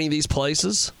Spotify or any of these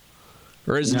places?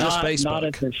 Or is it just Facebook? Not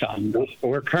at this time.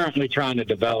 We're currently trying to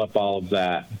develop all of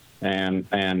that and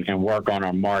work on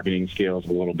our marketing skills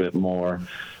a little bit more.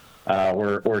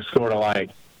 We're sort of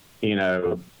like, in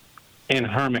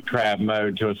hermit crab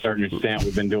mode to a certain extent.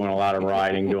 We've been doing a lot of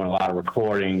writing, doing a lot of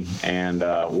recording, and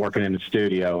working in the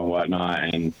studio and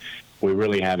whatnot, and we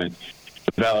really haven't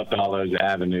developed all those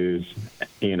avenues.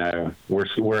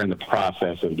 We're in the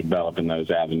process of developing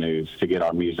those avenues to get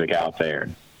our music out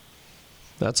there.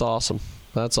 That's awesome.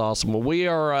 That's awesome. Well, we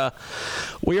are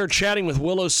chatting with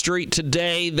Willow Street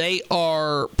today. They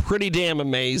are pretty damn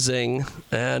amazing.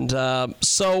 And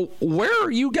so, where are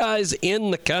you guys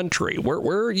in the country?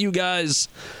 Where are you guys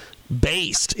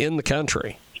based in the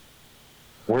country?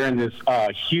 We're in this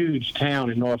huge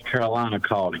town in North Carolina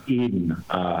called Eden.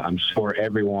 I'm sure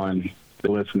everyone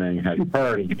listening has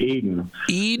heard of Eden.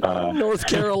 Eden, North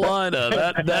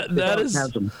Carolina. That is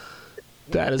awesome.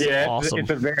 It's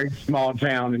a very small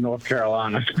town in North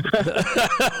Carolina.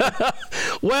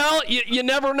 Well, you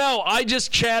never know. I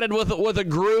just chatted with a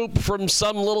group from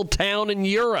some little town in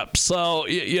Europe, so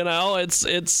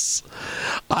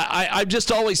I'm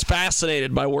just always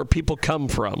fascinated by where people come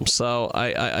from. So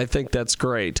I think that's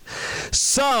great.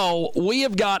 So we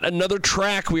have got another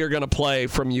track we are going to play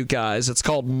from you guys. It's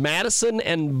called Madison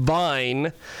and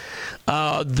Vine.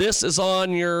 This is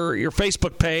on your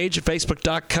Facebook page at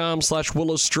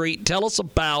facebook.com/Willow Street. Tell us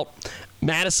about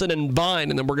Madison and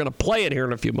Vine, and then we're going to play it here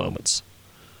in a few moments.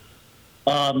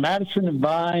 Madison and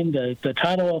Vine, the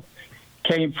title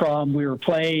came from, we were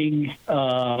playing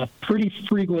pretty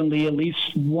frequently, at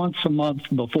least once a month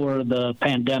before the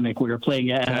pandemic. We were playing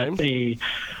at a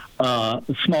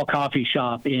small coffee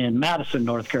shop in Madison,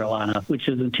 North Carolina, which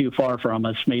isn't too far from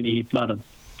us, maybe about a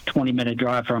 20-minute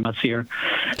drive from us here.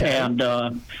 Okay.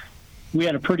 And we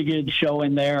had a pretty good show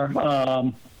in there.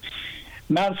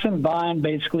 Madison Vine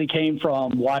basically came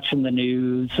from watching the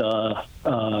news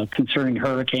concerning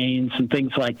hurricanes and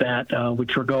things like that,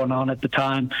 which were going on at the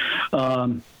time.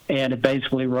 And it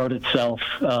basically wrote itself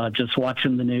just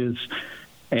watching the news.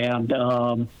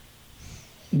 And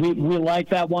we like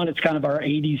that one. It's kind of our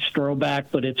 80s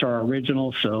throwback, but it's our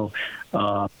original. So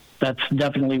that's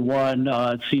definitely one.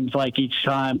 It seems like each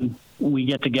time we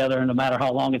get together, and no matter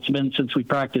how long it's been since we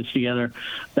practiced together,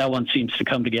 that one seems to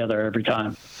come together every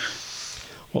time.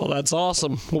 Well, that's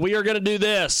awesome. Well, we are going to do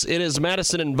this. It is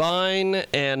Madison and Vine,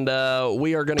 and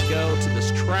we are going to go to this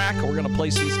track. We're going to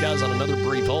place these guys on another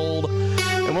brief hold.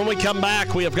 And when we come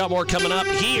back, we have got more coming up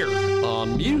here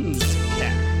on Music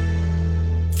Cat.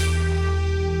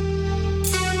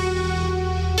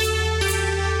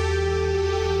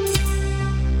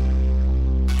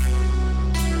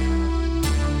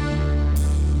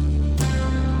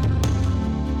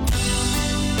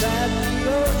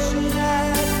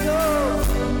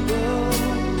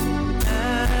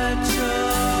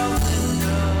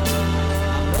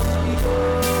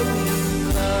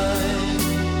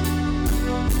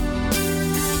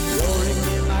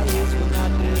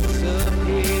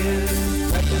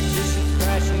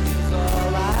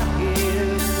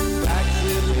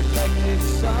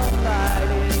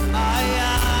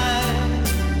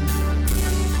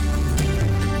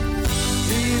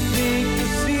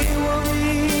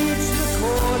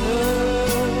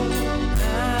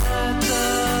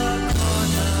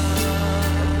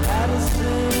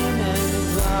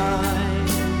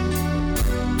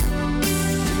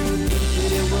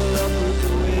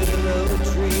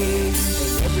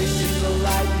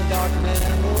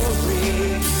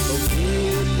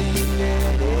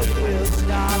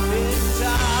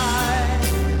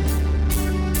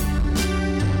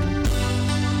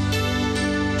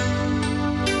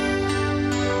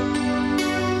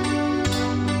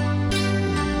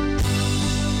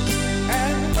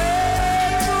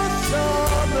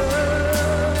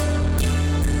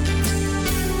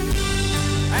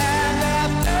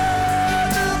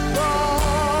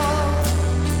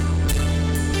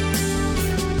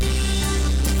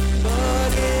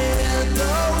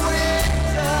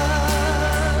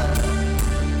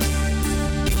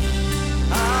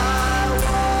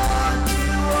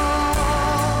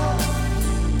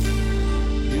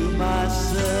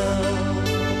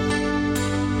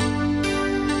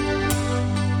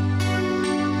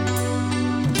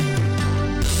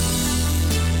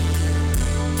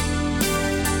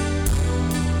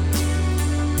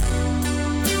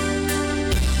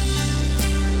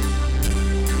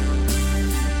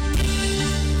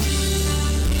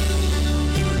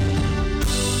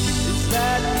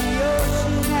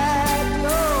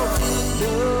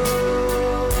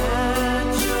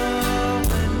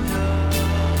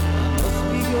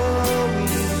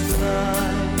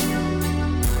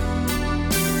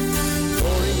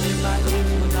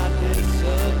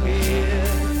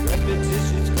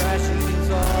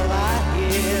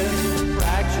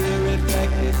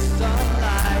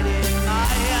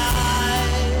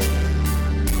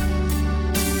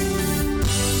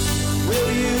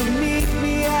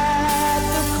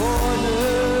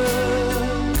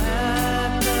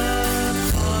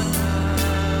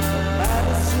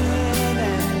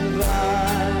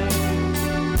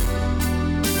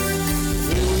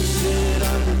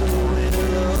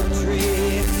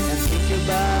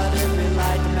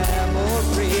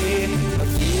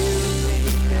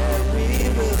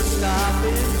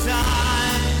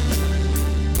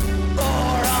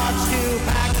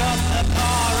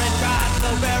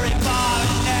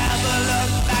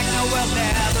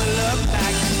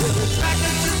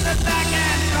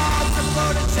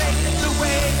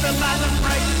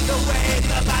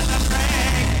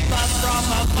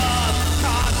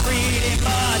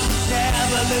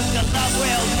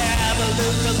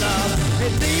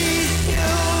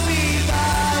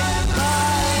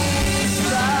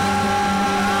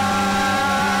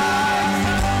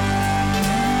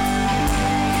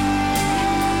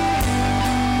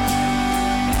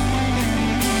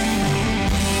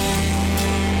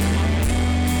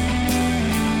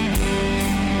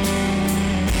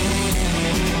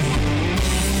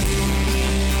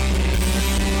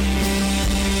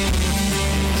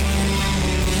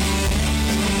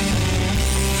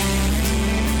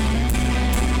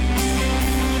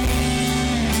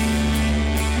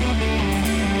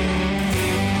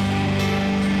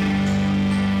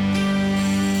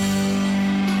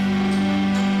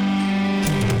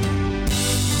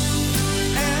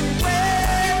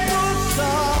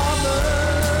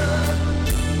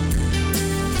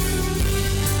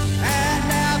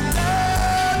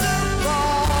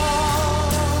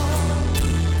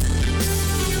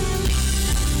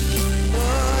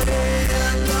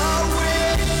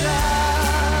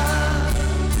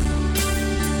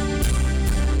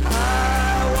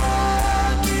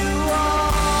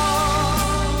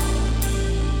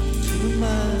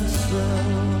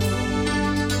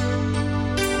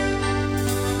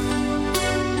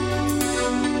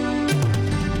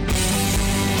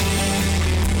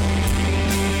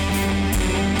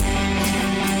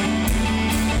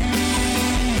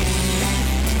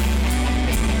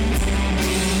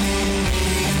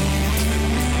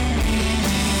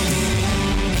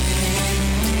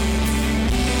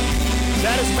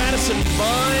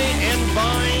 and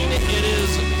Vine. It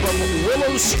is from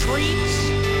Willow Street.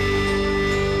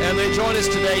 And they join us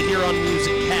today here on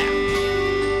Music Cap.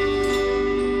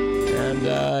 And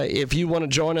if you want to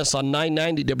join us on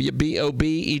 990 WBOB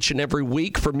each and every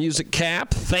week for Music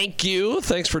Cap, thank you.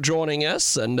 Thanks for joining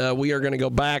us. And we are going to go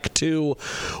back to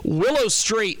Willow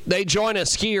Street. They join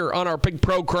us here on our big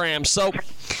program. So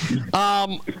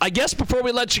I guess before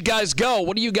we let you guys go,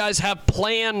 what do you guys have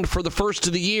planned for the first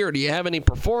of the year? Do you have any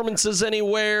performances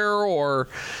anywhere or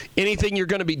anything you're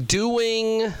going to be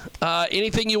doing?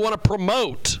 Anything you want to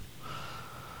promote?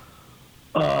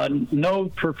 No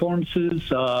performances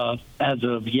as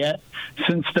of yet.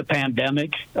 Since the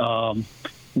pandemic,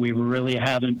 we really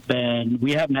haven't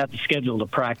had the schedule to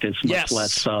practice, much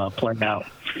less play out.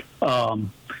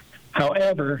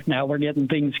 However, now we're getting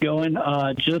things going.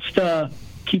 Just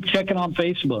keep checking on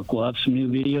Facebook. We'll have some new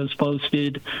videos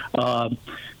posted, some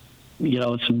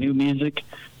new music,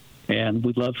 and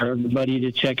we'd love for everybody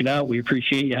to check it out. We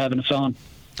appreciate you having us on.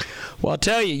 Well, I'll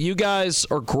tell you, you guys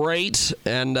are great,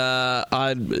 and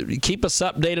I'd keep us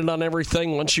updated on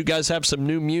everything. Once you guys have some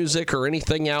new music or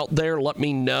anything out there, let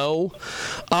me know.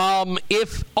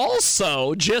 If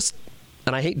also,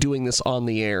 and I hate doing this on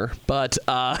the air, but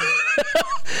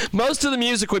most of the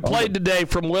music we played today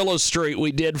from Willow Street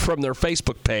we did from their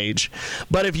Facebook page.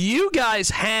 But if you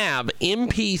guys have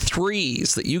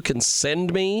MP3s that you can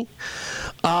send me,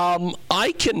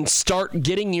 I can start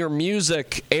getting your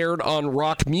music aired on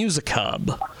Rock Music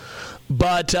Hub.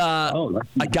 But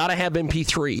I got to have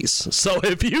MP3s. So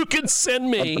if you can send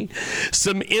me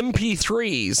some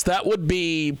MP3s, that would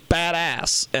be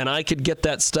badass. And I could get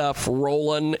that stuff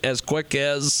rolling as quick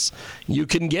as you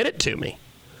can get it to me.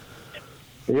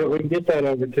 Yeah, we can get that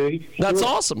over to you. That's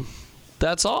awesome.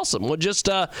 That's awesome. Well, just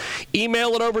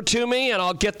email it over to me, and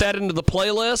I'll get that into the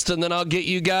playlist, and then I'll get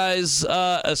you guys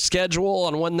a schedule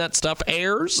on when that stuff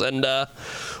airs, and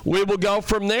we will go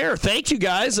from there. Thank you,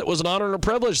 guys. It was an honor and a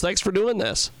privilege. Thanks for doing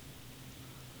this.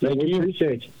 Thank you.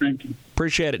 Appreciate you. Thank you.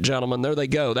 Appreciate it, gentlemen. There they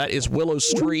go. That is Willow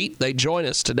Street. They join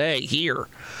us today here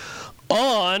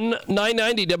on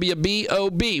 990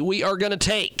 WBOB. We are going to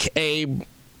take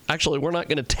Actually, we're not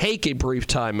going to take a brief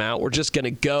time out. We're just going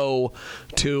to go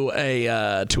to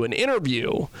an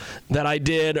interview that I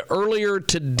did earlier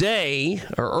today,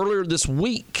 or earlier this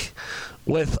week,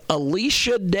 with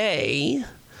Alicia Day.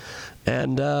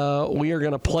 And we are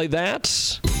going to play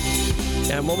that.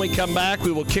 And when we come back,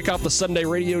 we will kick off the Sunday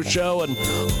radio show. And,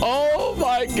 oh,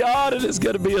 my God, it is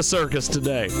going to be a circus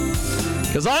today.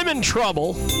 Because I'm in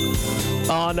trouble with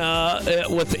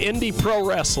indie pro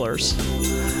wrestlers.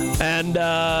 And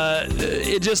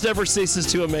it just never ceases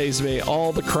to amaze me,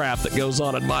 all the crap that goes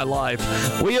on in my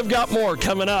life. We have got more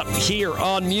coming up here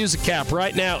on Music Cap.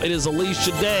 Right now, it is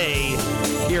Alicia Day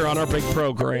here on our big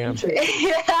program.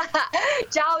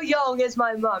 Zhao Yong is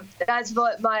my mom. That's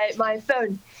what my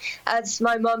phone. That's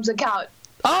my mom's account.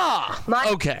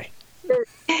 Okay.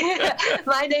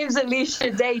 My name's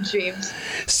Alicia Daydreams.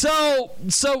 So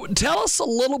tell us a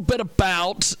little bit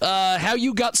about how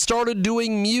you got started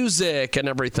doing music and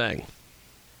everything.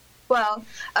 Well,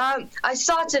 I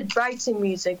started writing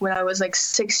music when I was like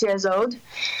 6 years old.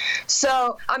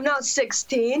 So I'm now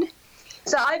 16.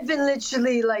 So I've been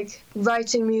literally like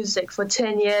writing music for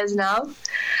 10 years now.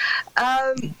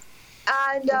 And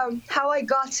how I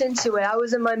got into it, I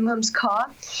was in my mum's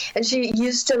car, and she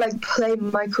used to like play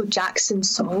Michael Jackson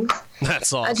songs.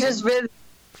 That's awesome. I just really,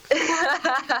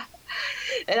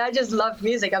 and I just loved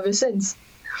music ever since.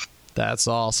 That's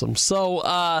awesome.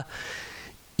 So,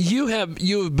 you have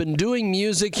been doing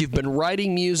music, you've been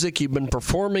writing music, you've been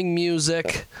performing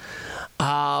music.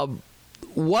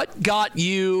 What got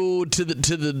you to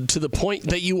the point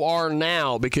that you are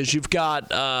now? Because you've got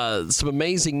some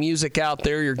amazing music out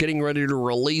there. You're getting ready to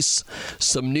release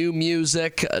some new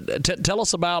music. Tell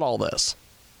us about all this.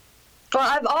 Well,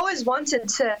 I've always wanted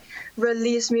to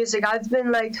release music. I've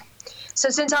been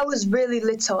since I was really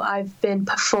little, I've been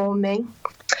performing.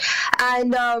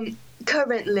 And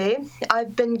currently,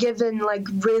 I've been given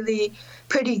really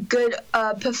pretty good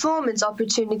performance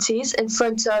opportunities in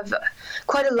front of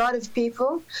quite a lot of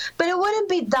people, but it wouldn't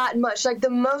be that much. The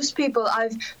most people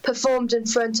I've performed in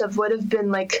front of would have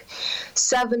been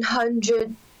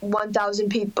 700, 1,000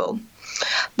 people.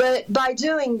 But by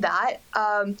doing that,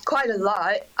 quite a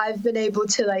lot, I've been able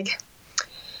to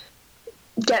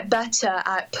get better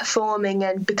at performing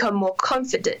and become more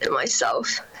confident in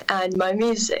myself and my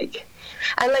music.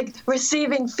 And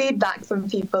receiving feedback from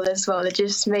people as well. It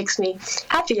just makes me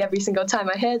happy every single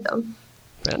time I hear them.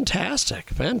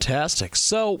 Fantastic.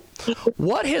 So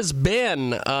what has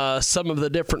been some of the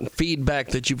different feedback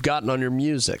that you've gotten on your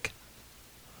music?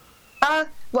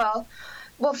 Well,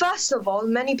 first of all,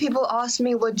 many people ask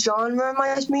me what genre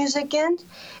my music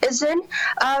is in.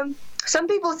 Some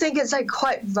people think it's like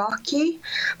quite rocky.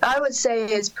 I would say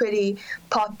it's pretty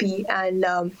poppy and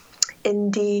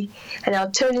indie and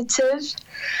alternative.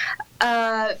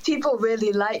 People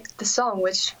really like the song,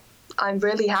 which I'm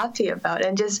really happy about,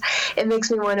 and just it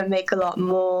makes me want to make a lot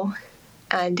more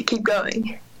and keep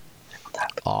going.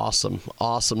 Awesome.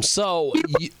 So,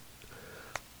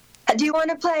 do you want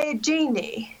to play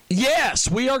Genie?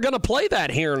 Yes, we are going to play that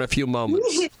here in a few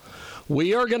moments.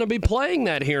 We are going to be playing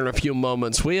that here in a few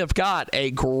moments. We have got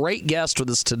a great guest with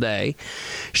us today.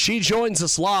 She joins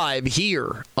us live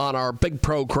here on our big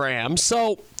program.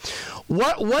 So,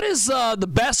 what is the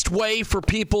best way for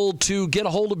people to get a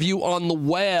hold of you on the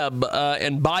web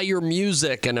and buy your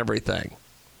music and everything?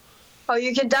 Oh,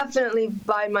 you can definitely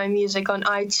buy my music on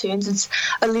iTunes. It's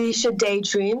Alicia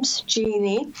Daydreams,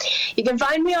 Genie. You can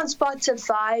find me on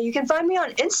Spotify. You can find me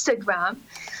on Instagram.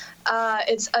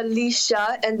 It's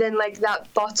Alicia, and then like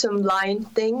that bottom line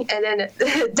thing, and then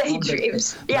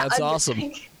Daydreams. Yeah, that's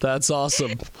awesome. That's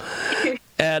awesome.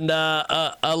 And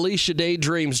Alicia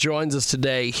Daydreams joins us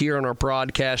today here on our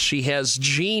broadcast. She has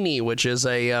Genie, which is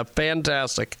a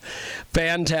fantastic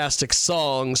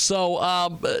song.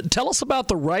 So tell us about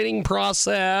the writing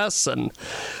process and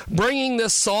bringing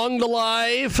this song to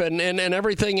life and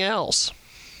everything else.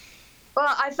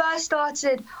 Well, I first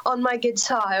started on my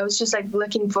guitar. I was just like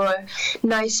looking for a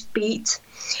nice beat.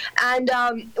 And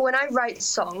when I write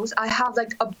songs, I have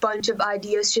like a bunch of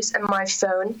ideas just in my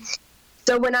phone.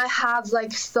 So when I have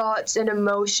like thoughts and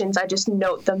emotions, I just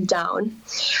note them down.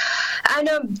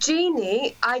 And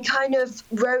Genie, I kind of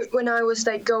wrote when I was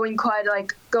like going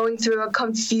through a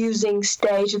confusing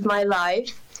stage of my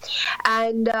life.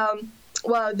 And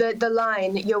the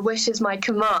line, "Your wish is my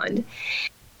command,"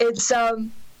 it's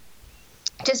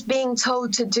just being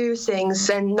told to do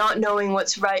things and not knowing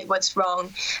what's right, what's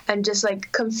wrong, and just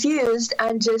like confused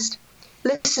and just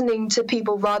listening to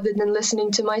people rather than listening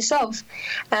to myself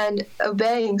and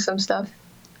obeying some stuff.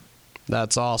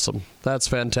 That's awesome. That's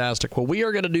fantastic. Well, we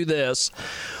are going to do this.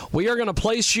 We are going to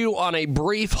place you on a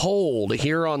brief hold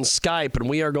here on Skype, and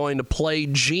we are going to play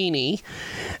Genie.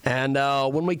 And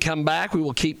when we come back, we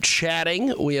will keep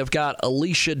chatting. We have got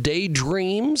Alicia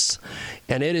Daydreams,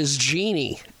 and it is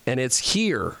Genie, and it's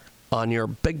here on your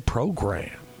big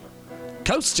program.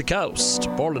 Coast to coast,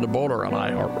 border to border on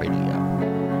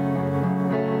iHeartRadio.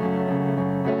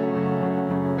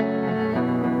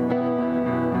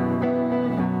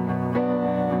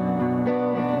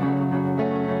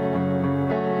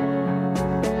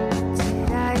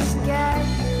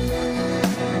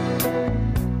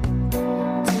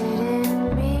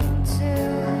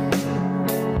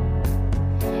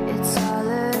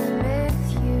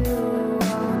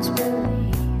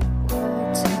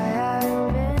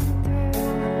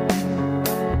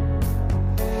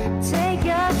 Take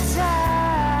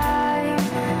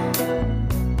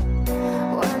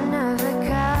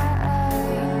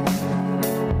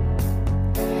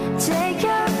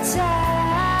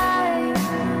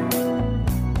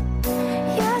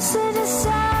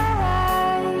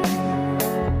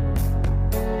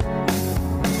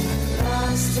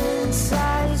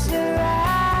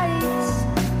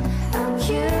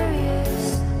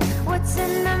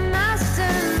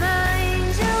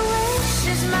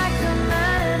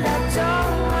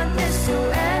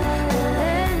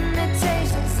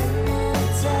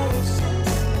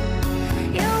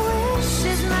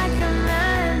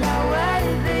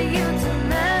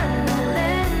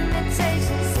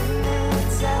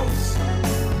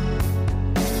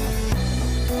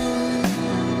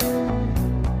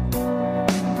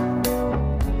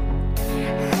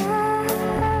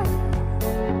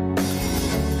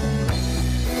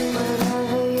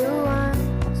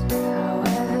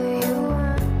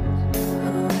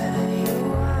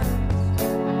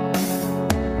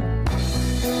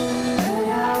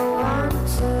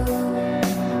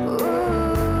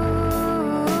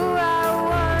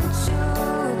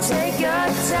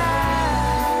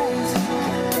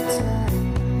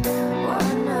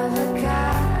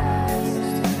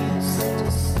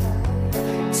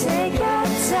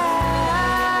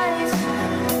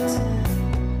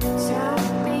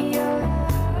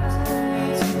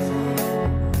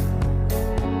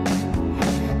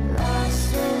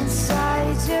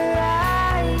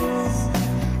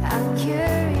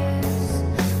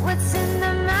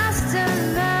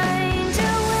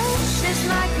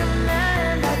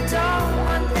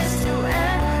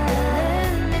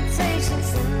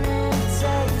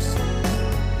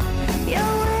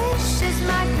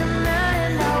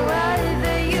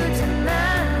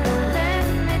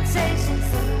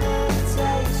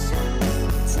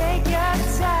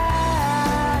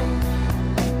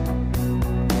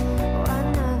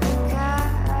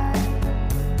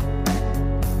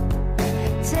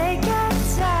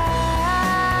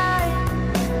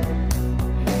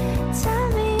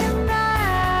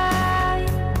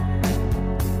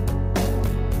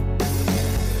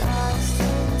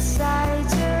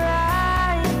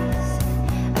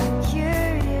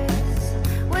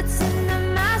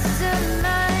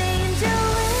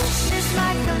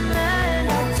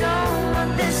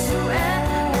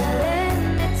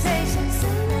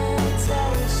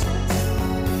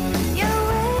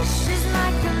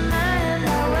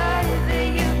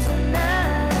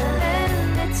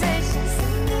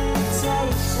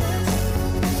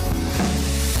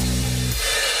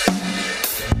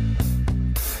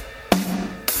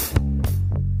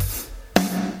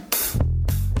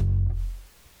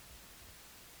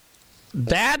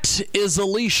That is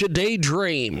Alicia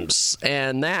Daydreams,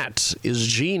 and that is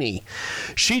Jeannie.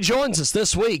 She joins us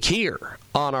this week here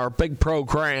on our big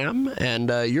program,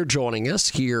 and you're joining us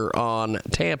here on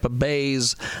Tampa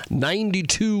Bay's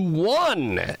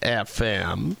 92.1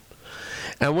 FM.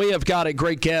 And we have got a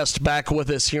great guest back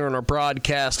with us here on our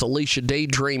broadcast. Alicia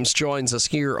Daydreams joins us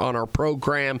here on our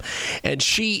program, and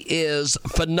she is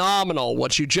phenomenal.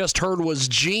 What you just heard was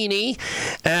Jeannie.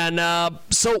 And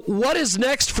so what is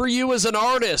next for you as an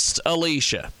artist,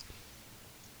 Alicia?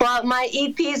 Well, my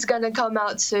EP is going to come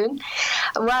out soon.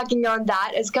 I'm working on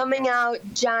that. It's coming out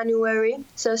January,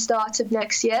 so start of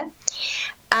next year.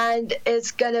 And it's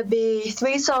going to be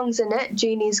 3 songs in it.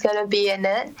 Jeannie's going to be in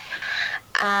it.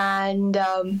 And,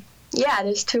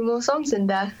 there's 2 more songs in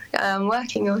there I'm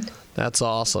working on. That's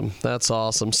awesome. That's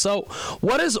awesome. So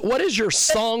what is your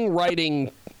songwriting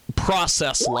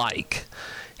process like?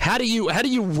 How do you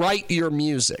write your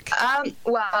music?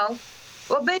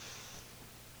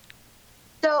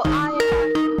 So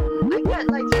I get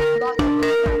like lots of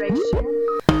inspiration,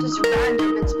 just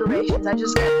random inspirations. I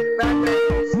just get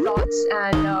random thoughts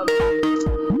and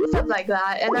stuff like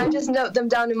that, and I just note them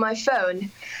down in my phone.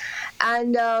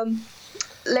 And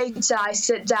later I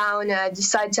sit down and I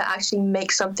decide to actually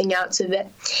make something out of it.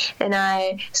 And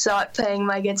I start playing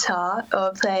my guitar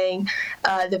or playing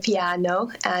the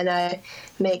piano, and I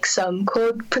make some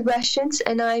chord progressions,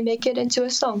 and I make it into a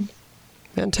song.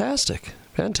 Fantastic.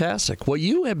 Fantastic. Well,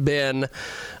 you have been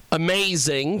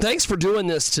amazing. Thanks for doing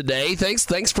this today.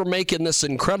 Thanks for making this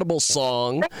incredible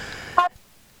song.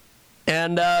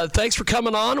 And thanks for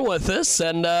coming on with us,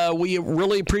 and we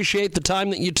really appreciate the time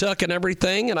that you took and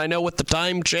everything. And I know with the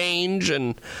time change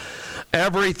and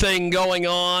everything going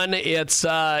on, it's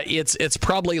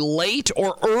probably late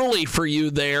or early for you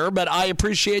there, but I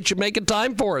appreciate you making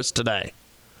time for us today.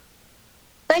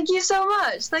 Thank you so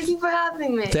much. Thank you for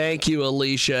having me. Thank you,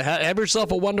 Alicia. Have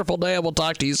yourself a wonderful day, and we'll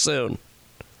talk to you soon.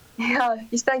 Yeah,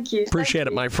 thank you. Appreciate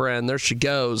it, my friend. There she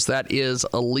goes. That is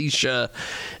Alicia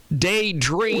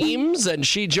Daydreams, and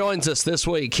she joins us this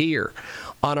week here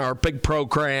on our big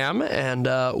program. And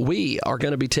we are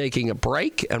going to be taking a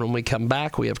break, and when we come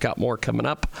back, we have got more coming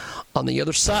up on the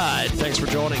other side. Thanks for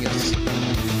joining us.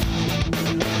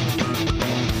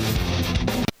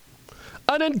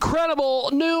 An incredible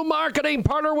new marketing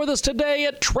partner with us today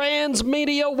at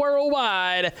Transmedia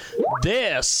Worldwide.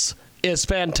 This is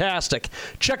fantastic.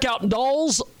 Check out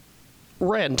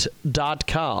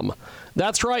dollsrent.com.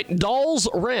 That's right,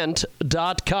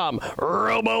 dollsrent.com.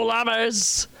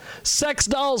 Robo-lovers. Sex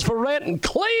dolls for rent in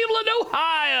Cleveland,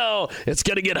 Ohio. It's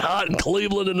going to get hot in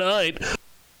Cleveland tonight.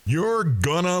 You're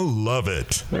gonna love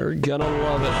it. They're gonna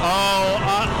love it.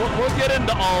 Oh, we'll get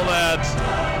into all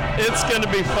that. It's gonna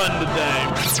be fun today.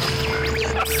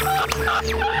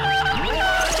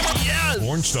 Yes!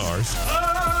 Porn stars,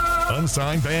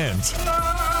 unsigned bands,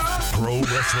 pro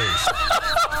wrestlers.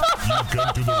 You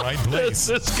come to the right place.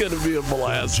 It's gonna be a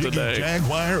blast Jiggy today.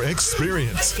 Jaguar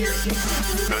experience.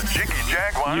 The Jiggy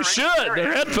Jaguar. You should.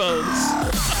 They're headphones.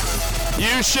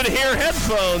 You should hear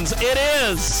headphones. It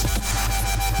is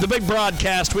the big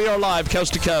broadcast. We are live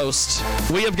coast to coast.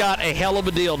 We have got a hell of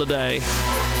a deal today.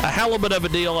 A halibut of a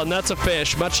deal, and that's a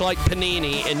fish, much like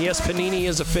panini. And yes, panini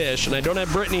is a fish, and I don't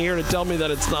have Brittany here to tell me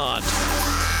that it's not.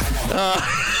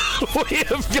 We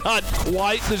have got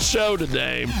quite the show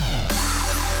today.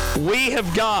 We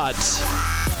have got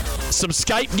some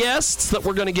Skype guests that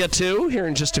we're going to get to here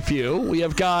in just a few. We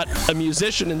have got a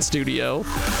musician in studio.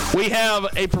 We have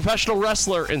a professional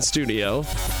wrestler in studio.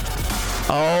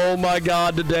 Oh my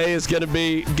God! Today is gonna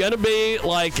be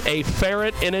like a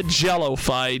ferret in a Jello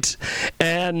fight.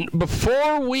 And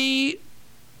before we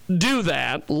do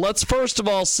that, let's first of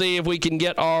all see if we can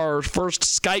get our first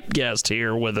Skype guest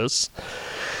here with us.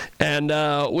 And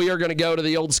we are going to go to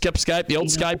the old Skype, the old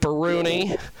Skyper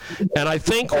Rooney. And I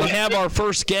think we have our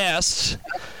first guest.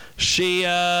 She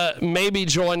may be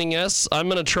joining us. I'm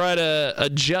going to try to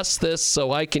adjust this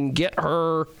so I can get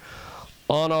her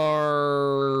on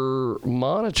our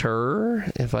monitor,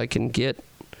 if I can get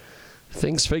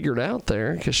things figured out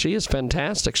there, because she is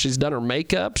fantastic. She's done her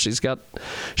makeup. She's got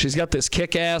this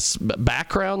kick-ass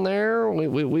background there.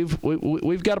 We've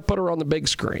got to put her on the big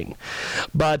screen.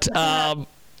 But Thank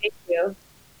you.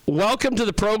 Welcome to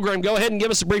the program. Go ahead and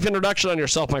give us a brief introduction on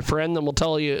yourself, my friend. Then we'll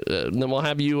tell you. Then we'll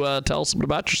have you tell us a bit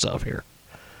about yourself here.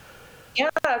 Yeah,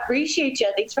 I appreciate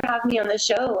you. Thanks for having me on the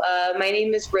show. My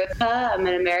name is Rivka. I'm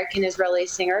an American Israeli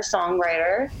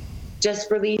singer-songwriter.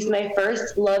 Just released my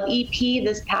first Love EP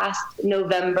this past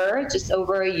November, just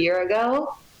over a year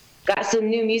ago. Got some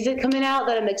new music coming out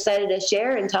that I'm excited to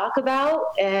share and talk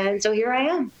about, and so here I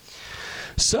am.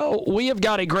 So we have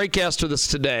got a great guest with us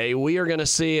today. We are going to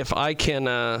see if I can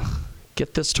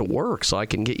get this to work so I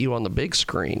can get you on the big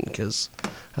screen, because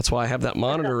that's why I have that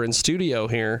monitor in studio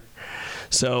here.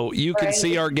 So you can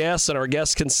see our guests and our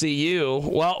guests can see you.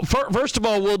 Well, first of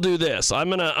all, we'll do this. I'm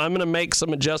gonna make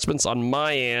some adjustments on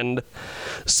my end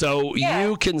so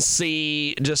you can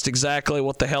see just exactly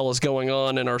what the hell is going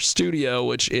on in our studio,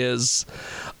 which is,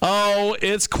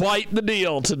 it's quite the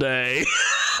deal today.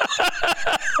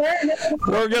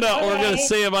 We're gonna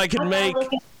see if I can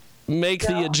make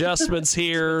the adjustments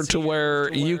here to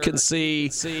where you can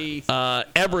see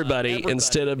everybody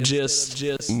instead of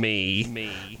just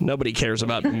me. Nobody cares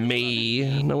about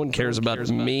me. No one cares about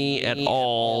me at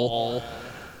all.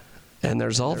 And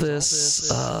there's all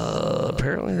this.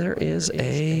 Apparently there is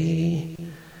a...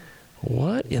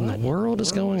 What in the world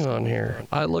is going on here?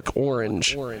 I look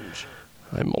orange.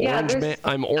 I'm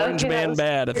orange man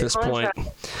bad at this point.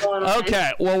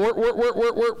 Okay, well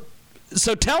we're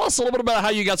so tell us a little bit about how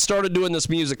you got started doing this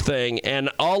music thing, and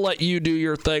I'll let you do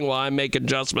your thing while I make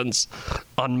adjustments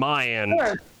on my end.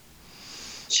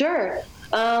 Sure.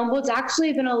 Well, it's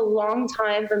actually been a long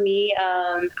time for me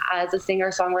as a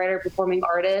singer-songwriter, performing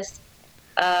artist.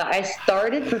 I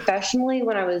started professionally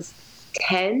when I was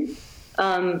 10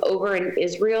 over in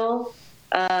Israel.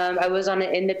 I was on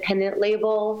an independent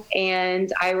label,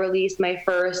 and I released my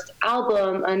first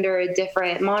album under a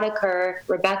different moniker,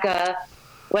 Rebecca,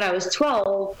 when I was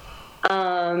 12,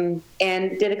 and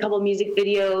did a couple of music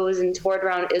videos and toured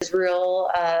around Israel.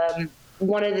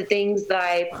 One of the things that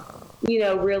I,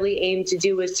 really aimed to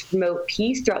do was to promote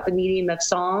peace throughout the medium of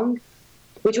song,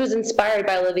 which was inspired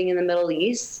by living in the Middle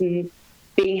East and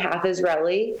being half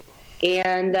Israeli.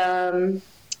 And,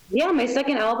 my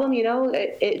second album,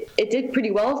 it did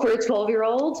pretty well for a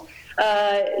 12-year-old,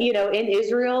 in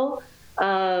Israel.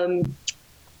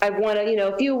 I've won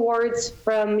a few awards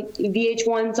from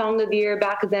VH1 Song of the Year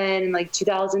back then in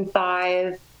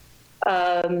 2005.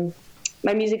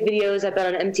 My music videos I've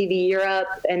been on MTV Europe,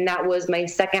 and that was my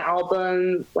second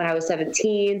album when I was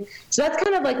 17. So that's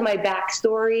kind of my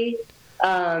backstory.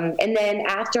 And then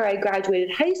after I graduated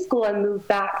high school, I moved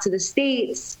back to the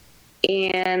States,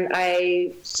 and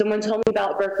someone told me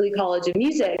about Berklee College of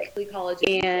Music,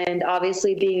 and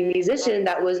obviously being a musician,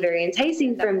 that was very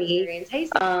enticing for me.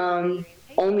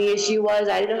 Only issue was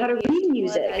I didn't know how to read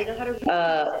music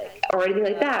or anything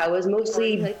like that. I was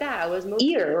mostly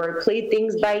ear, or played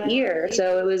things by ear.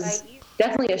 So it was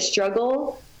definitely a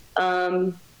struggle.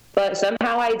 But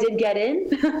somehow I did get in.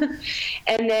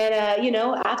 And then,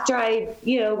 after I,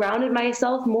 rounded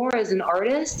myself more as an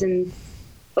artist and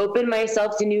opened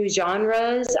myself to new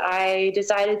genres, I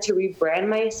decided to rebrand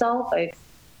myself. I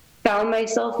found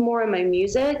myself more in my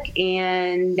music,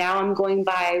 and now I'm going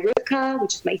by Rivka,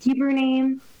 which is my Hebrew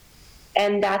name,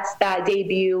 and that's that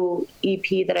debut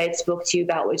EP that I spoke to you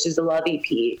about, which is the Love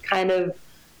EP, kind of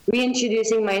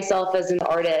reintroducing myself as an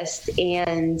artist.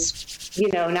 And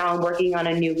now I'm working on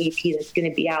a new EP that's going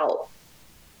to be out.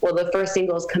 Well, the first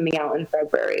single is coming out in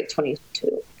February of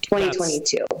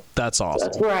 2022. That's awesome. So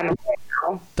that's where I'm at right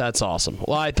now. That's awesome.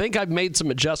 Well, I think I've made some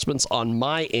adjustments on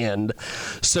my end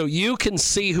so you can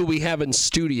see who we have in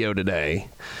studio today.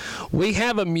 We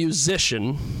have a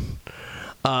musician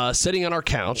sitting on our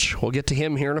couch. We'll get to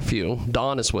him here in a few.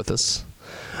 Don is with us.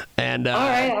 And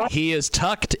he is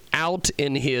tucked out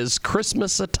in his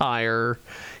Christmas attire.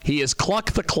 He is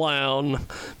Kluck the Clown.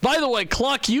 By the way,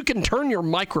 Kluck, you can turn your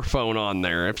microphone on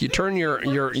there. If you turn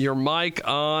your mic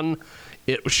on,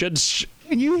 it should...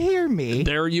 Can you hear me?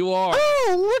 There you are.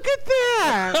 Oh, look at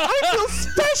that. I feel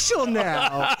special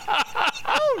now.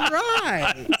 All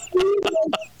right.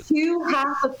 Two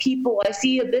half of people. I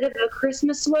see a bit of a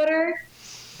Christmas sweater,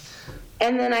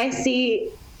 and then I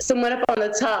see someone up on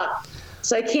the top.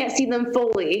 So I can't see them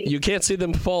fully. You can't see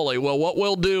them fully. Well, what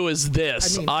we'll do is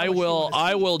this. I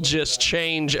will just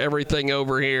change everything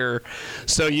over here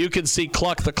so you can see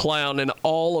Kluck the Clown in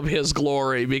all of his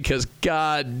glory, because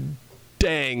God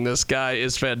dang, this guy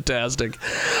is fantastic.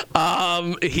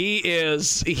 He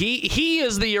is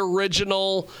the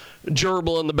original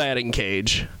gerbil in the batting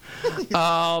cage.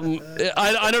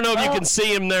 I don't know if you can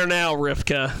see him there now,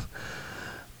 Rivka.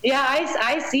 Yeah,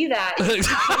 I see that.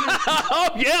 Oh,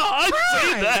 yeah, I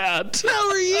see that. How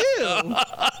are you?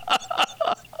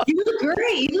 You look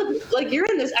great. You look like you're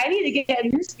in this. I need to get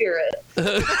in your spirit.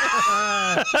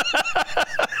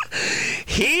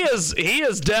 He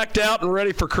is decked out and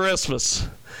ready for Christmas.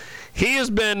 He has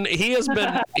been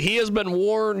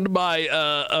warned by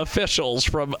officials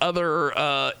from other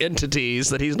entities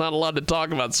that he's not allowed to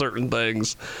talk about certain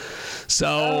things.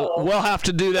 So we'll have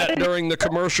to do that during the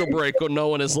commercial break when no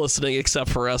one is listening except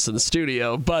for us in the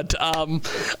studio. But so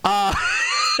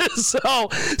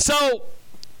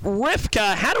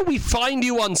Rivka, how do we find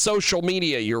you on social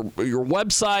media? Your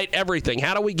website, everything.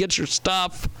 How do we get your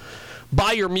stuff,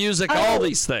 buy your music, all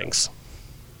these things?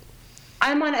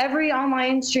 I'm on every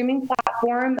online streaming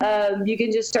platform. You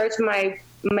can just search my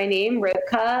name,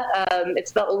 Rivka. It's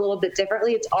spelled a little bit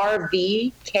differently. It's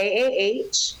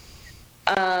RVKAH.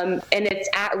 And it's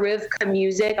at Rivka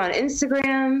Music on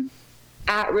Instagram,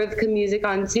 at Rivka Music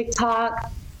on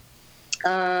TikTok,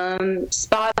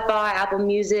 Spotify, Apple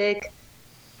Music,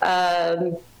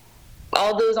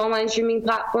 all those online streaming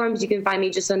platforms. You can find me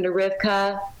just under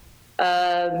Rivka,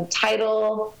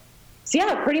 Tidal. So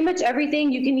yeah, pretty much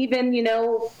everything. You can even,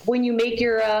 when you make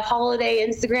your holiday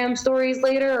Instagram stories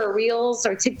later, or Reels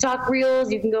or TikTok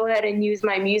Reels, you can go ahead and use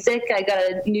my music. I got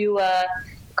a new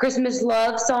Christmas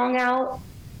love song out.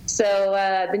 So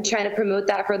I've been trying to promote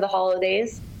that for the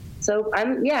holidays. So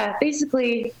I'm,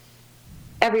 basically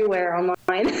everywhere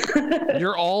online.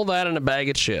 You're all that in a bag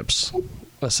of chips,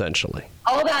 essentially.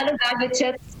 All that in a bag of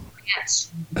chips.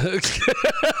 Yes.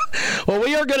 Well,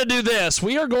 we are going to do this.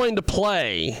 We are going to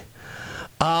play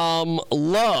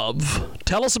Love.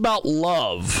 Tell us about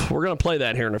Love. We're going to play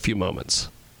that here in a few moments.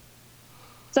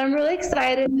 So I'm really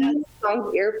excited that the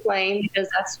song you're playing, because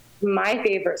that's my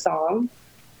favorite song.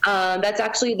 That's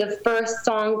actually the first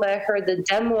song that I heard the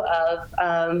demo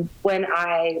of when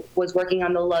I was working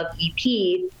on the Love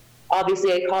EP.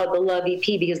 Obviously, I call it the Love EP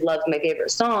because Love's my favorite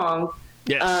song.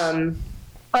 Yes.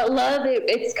 But Love,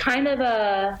 it's kind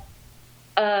of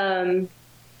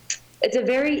it's a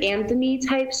very anthem-y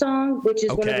type song, which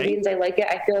is one of the reasons I like it.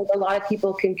 I feel like a lot of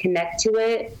people can connect to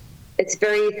it. It's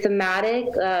very thematic,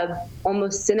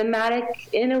 almost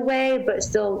cinematic in a way, but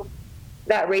still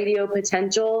that radio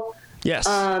potential. Yes.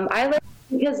 I like it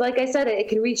because, like I said, it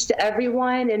can reach to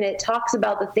everyone, and it talks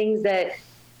about the things that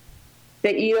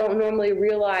you don't normally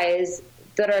realize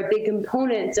that are big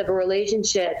components of a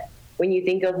relationship when you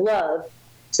think of love.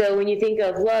 So when you think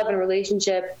of love and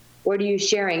relationship, what are you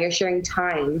sharing? You're sharing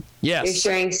time. Yes. You're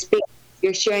sharing space.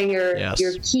 You're sharing your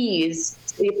keys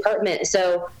to the apartment.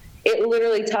 So it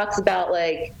literally talks about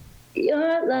like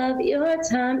your love, your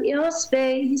time, your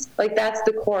space. Like that's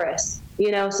the chorus,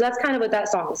 So that's kind of what that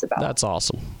song is about. That's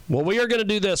awesome. Well, we are going to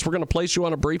do this. We're going to place you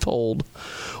on a brief hold.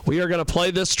 We are going to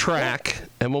play this track,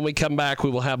 and when we come back,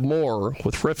 we will have more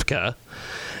with Rivka,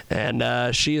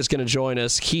 and she is going to join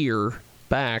us here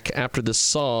back after this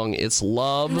song. It's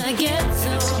Love. It's here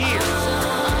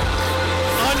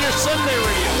on your Sunday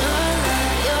radio.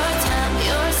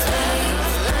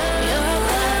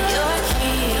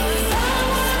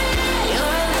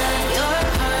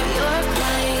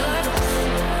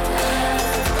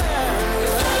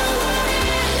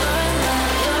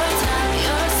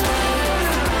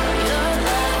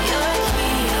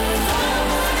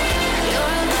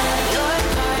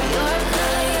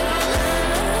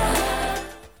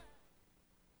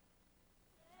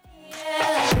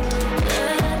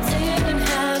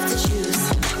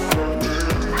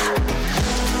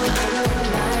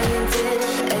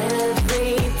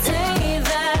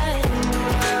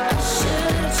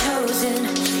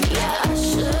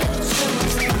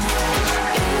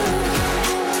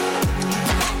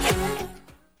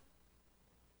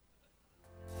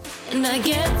 And I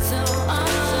get so on.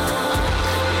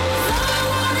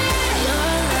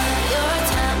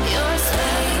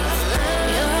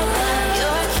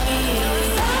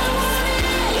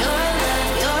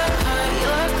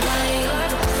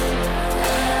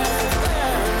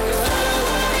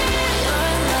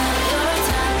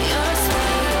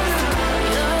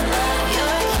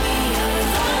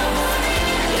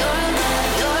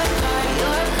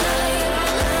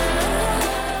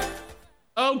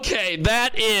 Okay,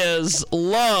 that is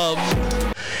Love,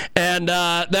 and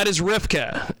that is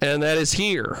Rivka, and that is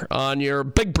here on your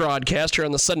big broadcast here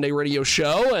on the Sunday Radio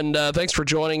Show, and thanks for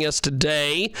joining us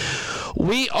today.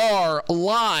 We are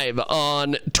live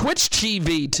on Twitch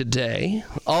TV today,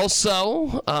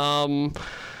 also on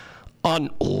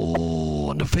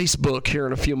the Facebook here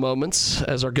in a few moments,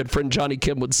 as our good friend Johnny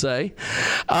Kim would say.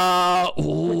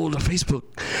 The Facebook.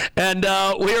 And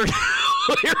we're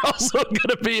also going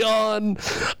to be on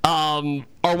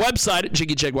our website at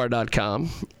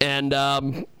JiggyJaguar.com.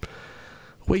 And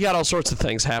we got all sorts of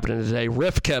things happening today.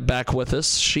 Rivka back with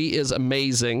us. She is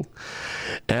amazing.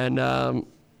 And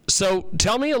so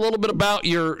tell me a little bit about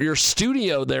your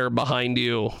studio there behind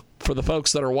you for the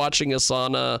folks that are watching us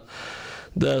on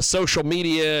the social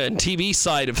media and TV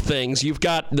side of things. You've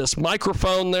got this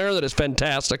microphone there that is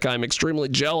fantastic. I'm extremely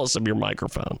jealous of your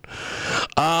microphone.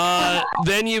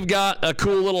 Then you've got a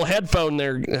cool little headphone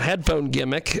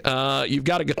gimmick. You've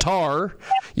got a guitar.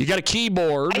 You've got a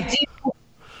keyboard.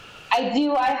 I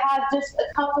do. I have just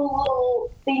a couple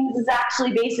little things. Is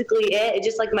actually basically it. It's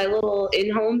just like my little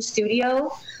in-home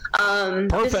studio.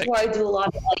 Perfect. This is where I do a lot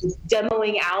of like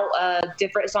demoing out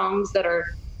different songs that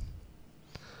are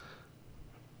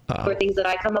or things that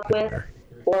I come up with,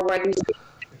 or where I can just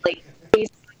like.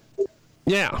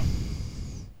 Yeah.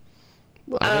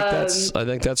 I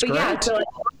think that's great. Yeah, so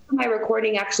my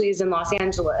recording actually is in Los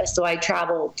Angeles, so I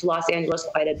travel to Los Angeles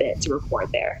quite a bit to record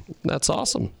there. That's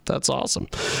awesome. That's awesome.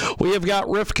 We have got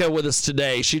Rivka with us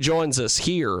today. She joins us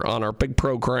here on our big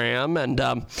program, and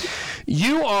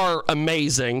you are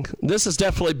amazing. This has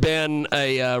definitely been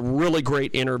a really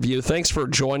great interview. Thanks for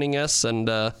joining us and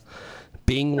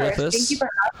being with us. Thank you for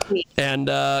having me. And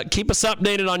keep us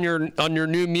updated on your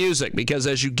new music, because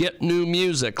as you get new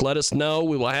music, let us know.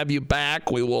 We will have you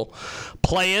back. We will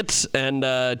play it and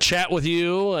chat with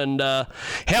you. And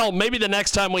hell, maybe the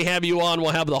next time we have you on,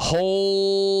 we'll have the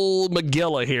whole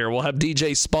Megillah here. We'll have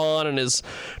DJ Spawn and his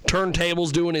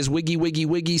turntables doing his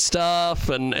wiggy stuff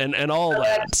and all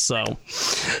that. So,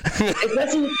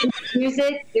 especially with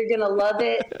music, you're gonna love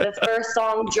it. The first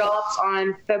song drops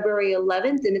on February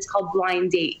 11th, and it's called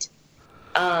Blind Date.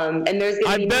 And there's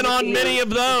gonna be I've been on many of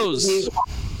those.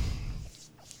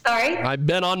 Sorry? I've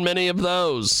been on many of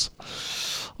those.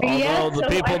 Although the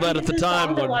people that at the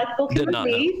time did not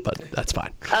know, but that's fine.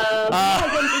 Again,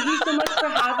 thank you so much for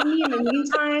having me. In the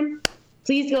meantime,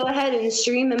 please go ahead and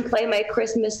stream and play my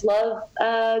Christmas Love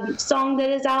song that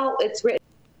is out. It's written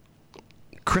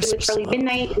Christmas with Charlie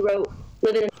Midnight, who wrote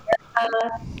Living in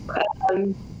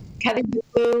America. Kevin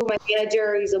JooBoo, my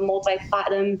manager, he's a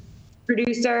multi-platinum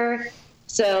producer.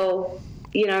 So,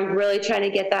 I'm really trying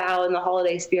to get that out in the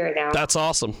holiday spirit now. That's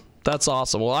awesome. That's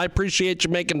awesome. Well, I appreciate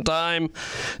you making time.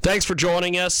 Thanks for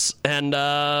joining us, and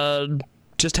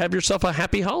just have yourself a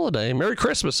happy holiday. Merry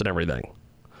Christmas and everything.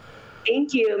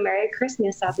 Thank you. Merry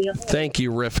Christmas. Happy holidays. Thank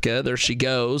you, Rivka. There she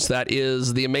goes. That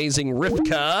is the amazing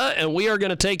Rivka, and we are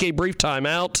going to take a brief time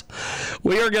out.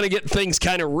 We are going to get things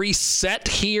kind of reset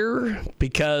here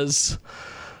because...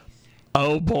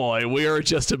 oh boy, we are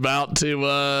just about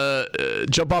to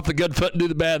jump off the good foot and do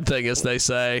the bad thing, as they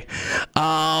say.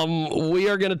 We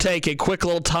are going to take a quick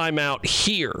little time out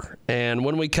here, and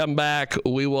when we come back,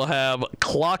 we will have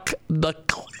Kluck the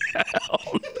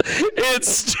Clown in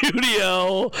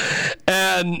studio,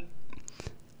 and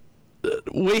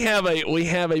we have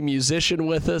a musician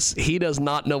with us. He does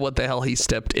not know what the hell he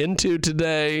stepped into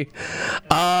today. We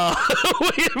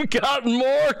have got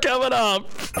more coming up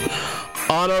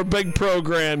on our big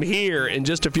program here in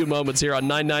just a few moments here on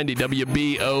 990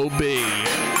 WBOB.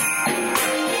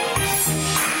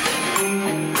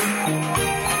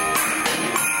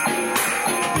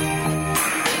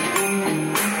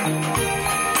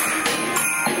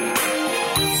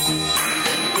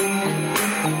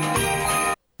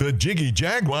 The Jiggy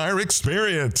Jaguar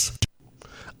Experience.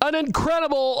 An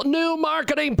incredible new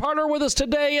marketing partner with us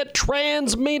today at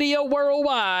Transmedia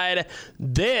Worldwide.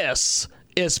 This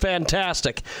is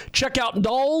fantastic. Check out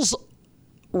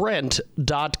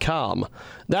dollsrent.com.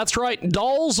 That's right,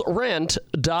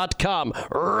 dollsrent.com.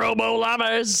 Robo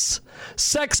lovers,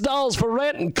 sex dolls for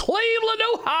rent in Cleveland,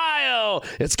 Ohio.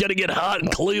 It's going to get hot in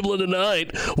Cleveland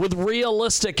tonight with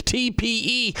realistic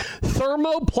TPE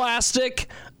thermoplastic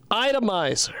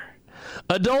itomizer.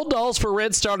 Adult dolls for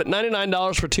rent start at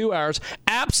 $99 for 2 hours.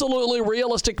 Absolutely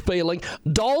realistic feeling.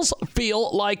 Dolls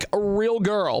feel like a real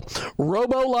girl.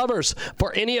 Robo lovers,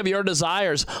 for any of your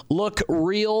desires. Look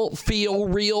real, feel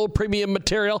real, premium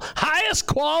material, highest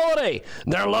quality.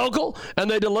 They're local,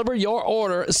 and they deliver your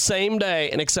order same day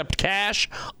and accept cash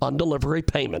on delivery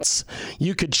payments.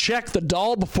 You could check the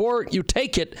doll before you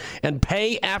take it and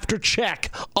pay after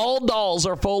check. All dolls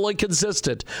are fully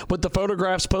consistent with the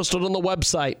photographs posted on the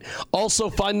website. Also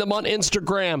find them on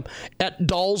Instagram at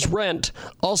Dolls Rent.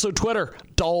 Also Twitter,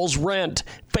 Dolls Rent.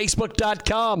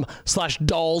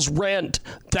 Facebook.com/Dolls Rent.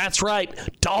 That's right,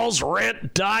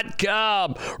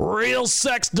 DollsRent.com. Real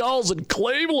sex dolls in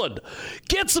Cleveland.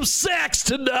 Get some sex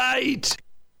tonight.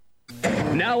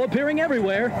 Now appearing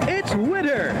everywhere, it's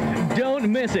winter. Don't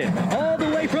miss it. All the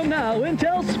way from now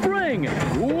until spring.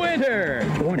 Winter.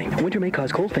 Warning, winter may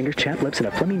cause cold fingers, chapped lips, and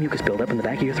a phlegmy mucus buildup in the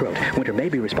back of your throat. Winter may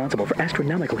be responsible for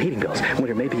astronomical heating bills.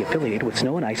 Winter may be affiliated with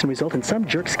snow and ice and result in some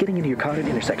jerk skidding into your car at an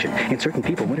intersection. In certain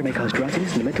people, winter may cause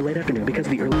drowsiness in the mid to late afternoon because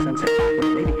of the early sunset.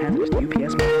 Winter may be hazardous to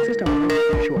UPS, system on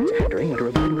shorts. During winter,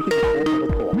 avoid leaking the cold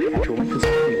metal pole. Actual length is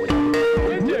winter.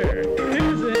 Winter.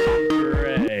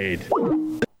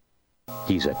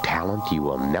 He's a talent you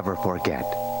will never forget.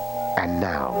 And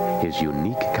now, his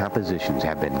unique compositions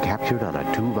have been captured on a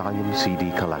 2-volume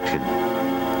CD collection.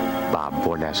 Bob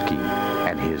Fornesky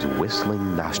and his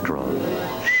Whistling Nostril.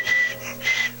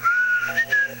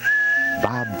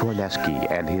 Bob Fornesky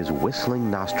and his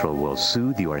Whistling Nostril will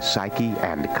soothe your psyche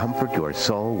and comfort your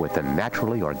soul with the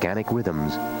naturally organic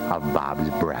rhythms of Bob's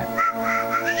breath.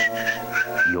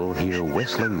 You'll hear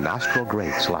whistling nostril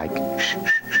greats like...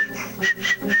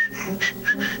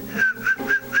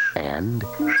 and...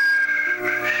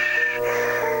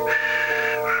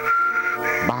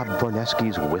 Bob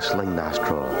Fornesky's Whistling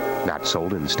Nostril, not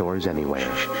sold in stores anywhere.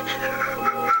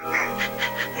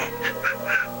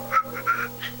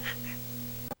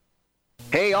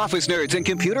 Hey, office nerds and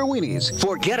computer weenies,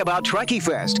 forget about Trekkie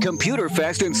Fest, Computer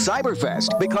Fest, and Cyber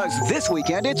Fest, because this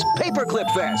weekend it's Paperclip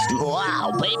Fest.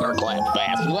 Wow, Paperclip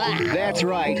Fest. Wow. That's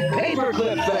right,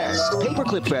 Paperclip Fest.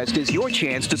 Paperclip Fest is your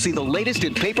chance to see the latest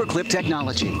in paperclip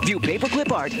technology, view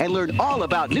paperclip art, and learn all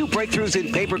about new breakthroughs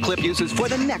in paperclip uses for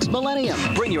the next millennium.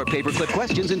 Bring your paperclip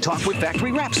questions and talk with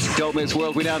factory reps. Don't miss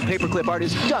world-renowned paperclip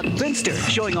artist Doug Finster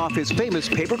showing off his famous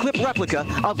paperclip replica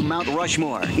of Mount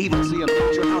Rushmore. Even see a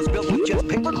miniature house built with just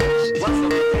paperclips. Plus, there'll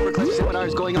be paperclip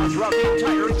seminars going on throughout the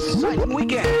entire exciting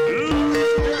weekend.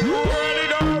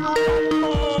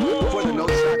 For the No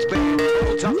Stocks Band,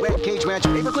 Tough Man Cage Match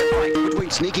paperclip fight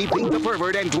between Sneaky Pete the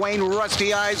Pervert and Dwayne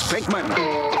Rusty Eyes Pinkman.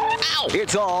 Ow!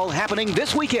 It's all happening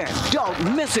this weekend.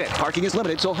 Don't miss it. Parking is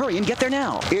limited, so hurry and get there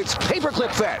now. It's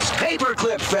Paperclip Fest.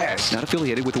 Paperclip Fest. Not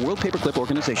affiliated with the World Paperclip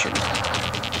Organization.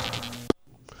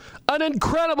 An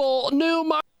incredible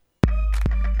new...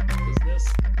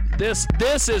 This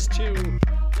is too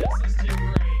great.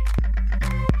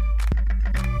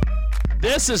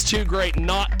 This is too great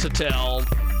not to tell.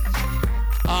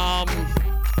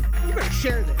 You better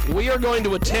share this. We are going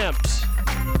to attempt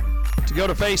to go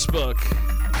to Facebook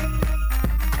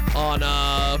on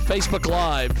Facebook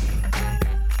Live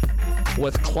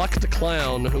with Kluck the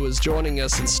Clown, who is joining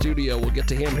us in studio. We'll get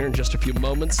to him here in just a few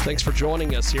moments. Thanks for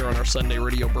joining us here on our Sunday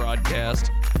radio broadcast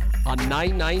on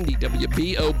 990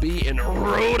 WBOB in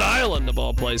Rhode Island, of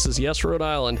all places. Yes, Rhode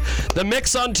Island. The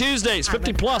Mix on Tuesdays,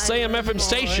 50-plus AM/FM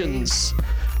stations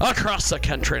across the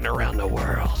country and around the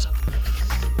world.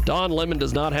 Don Lemon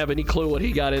does not have any clue what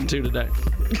he got into today.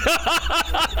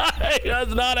 He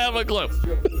does not have a clue.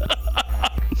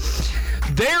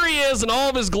 There he is in all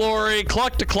of his glory,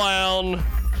 Kluck the Clown.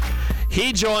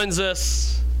 He joins us.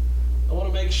 I want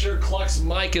to make sure Kluck's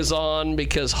mic is on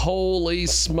because holy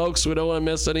smokes, we don't want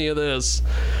to miss any of this.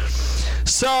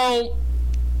 So,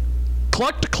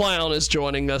 Kluck the Clown is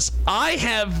joining us. I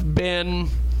have been,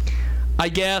 I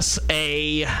guess,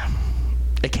 a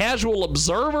casual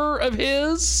observer of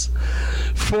his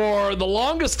for the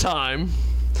longest time.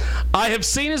 I have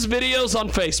seen his videos on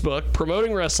Facebook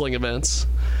promoting wrestling events.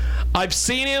 I've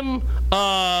seen him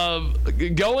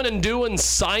going and doing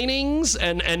signings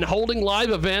and holding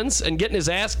live events and getting his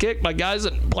ass kicked by guys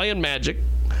that playing Magic.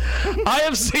 I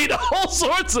have seen all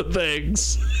sorts of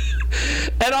things.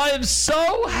 And I am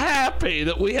so happy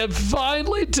that we have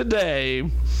finally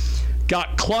today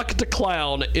got Kluck the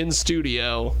Clown in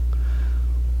studio.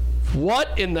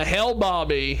 What in the hell,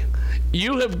 Bobby?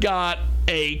 You have got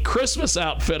a Christmas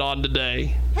outfit on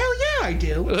today. Hell yeah, I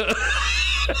do.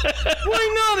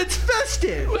 Why not? It's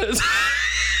festive.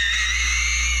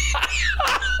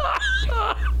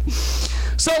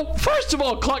 So, first of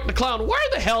all, Kluck the Clown, where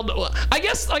the hell I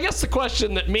guess the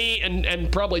question that me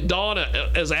and probably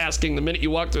Donna is asking the minute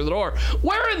you walk through the door,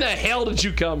 where in the hell did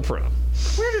you come from?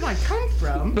 Where did I come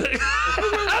from?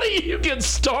 How do you get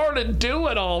started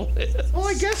doing all this? Well,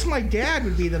 I guess my dad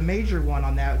would be the major one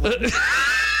on that one.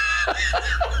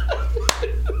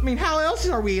 I mean, how else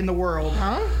are we in the world,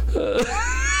 huh?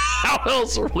 How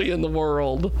else are we in the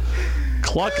world?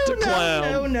 Kluck the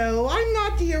Clown. No, I'm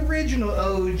not the original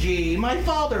OG. My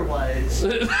father was.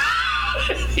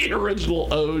 The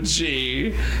original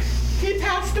OG. He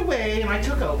passed away, and I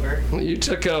took over. You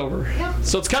took over. Yep.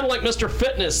 So it's kind of like Mr.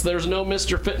 Fitness. There's no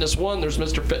Mr. Fitness 1, there's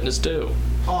Mr. Fitness 2.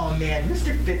 Oh, man,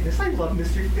 Mr. Fitness. I love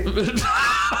Mr. Fitness.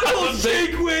 Oh,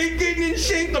 shake weight, getting in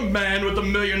shape, the man with the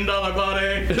 $1 million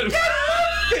body.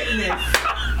 Fitness.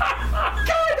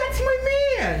 God, that's my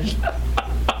man.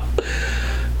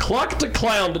 Kluck the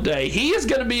Clown today. He is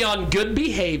going to be on good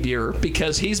behavior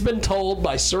because he's been told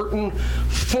by certain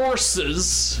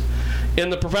forces in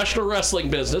the professional wrestling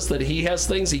business that he has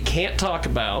things he can't talk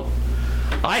about.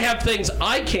 I have things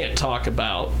I can't talk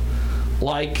about,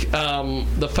 like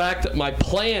the fact that my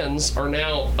plans are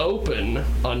now open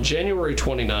on January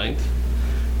 29th. It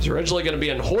was originally going to be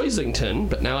in Hoisington,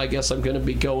 but now I guess I'm going to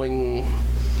be going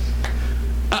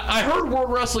I heard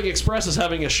World Wrestling Express is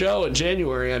having a show in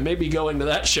January. I may be going to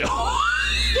that show.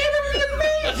 That would be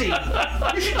amazing.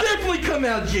 You should definitely come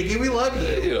out, Jiggy. We love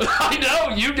you. I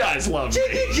know you guys love me.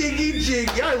 Jiggy.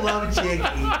 I love Jiggy.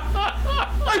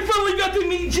 I finally got to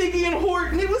meet Jiggy and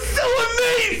Horton. It was so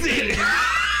amazing.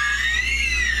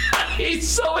 He's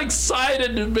so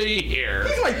excited to be here.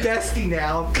 He's my bestie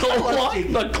now. Kluck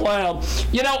the Clown.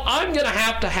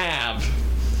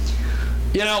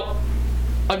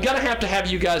 I'm going to have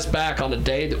you guys back on a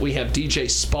day that we have DJ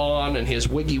Spawn and his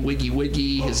Wiggy,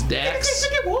 his decks.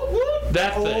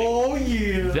 That thing. Oh,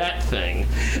 yeah. That thing.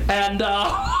 And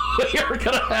we are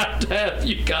going to have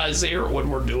you guys here when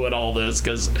we're doing all this,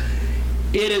 because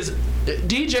it is...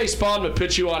 DJ Spawn would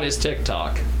put you on his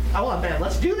TikTok. Oh, man,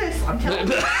 let's do this. I'm telling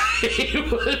you.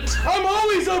 I'm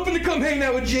always open to come hang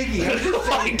out with Jiggy. Oh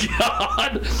my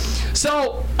God.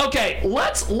 So, okay,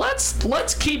 let's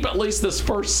keep at least this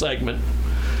first segment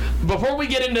before we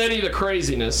get into any of the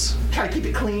craziness. Try to keep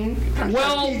it clean.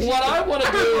 Well, what I want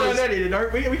to do is...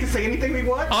 we can say anything we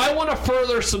want. I want to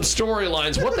further some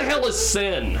storylines. What the hell is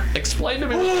sin? Explain to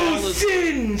me what the hell is...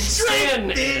 sin!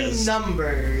 Sin is...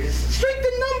 numbers. Strength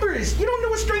in numbers. You don't know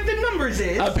what strength in numbers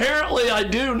is. Apparently I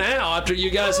do now, after you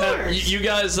guys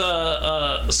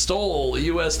stole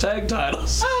U.S. tag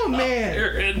titles. Oh,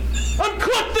 man. I'm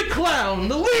Kluck the Clown,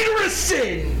 the leader of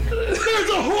sin. There's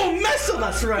a whole mess of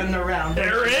us running around.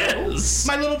 There is.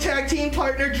 My little tag team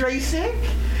partner, Drasik.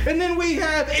 And then we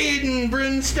have Aiden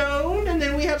Brimstone. And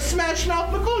then we have Smash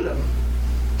Mouth McCollum.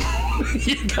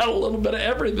 You got a little bit of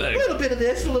everything. A little bit of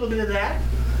this, a little bit of that.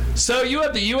 So you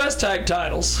have the U.S. tag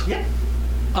titles. Yeah.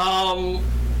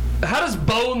 How does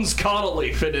Bones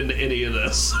Connolly fit into any of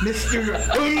this? Mr.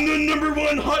 I'm the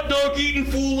 #1 hot dog eating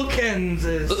fool of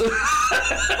Kansas.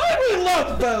 We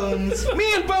love Bones.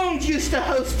 Me and Bones used to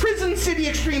host Prison City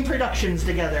Extreme Productions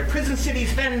together. Prison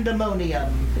City's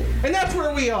Fandemonium. And that's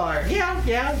where we are. Yeah.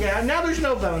 Now there's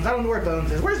no Bones. I don't know where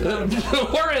Bones is. Where's Bones?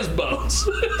 Where is Bones?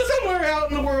 Somewhere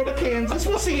out in the world of Kansas.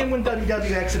 We'll see him when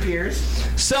WWX appears.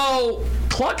 So,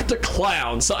 Kluck the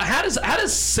Clown. So how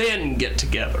does Sin get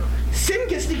together? Sin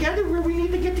gets together where we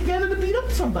need to get together to beat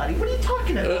up somebody. What are you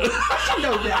talking about? I should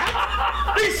know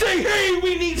that. They say, hey,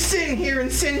 we need Sin here, and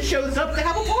Sin shows up to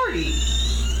have a party.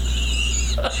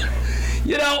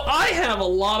 I have a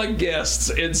lot of guests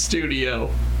in studio.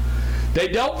 They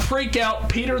don't freak out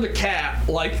Peter the Cat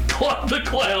like Kluck the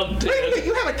Clown did. Wait a minute,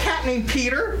 you have a cat named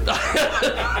Peter?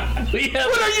 What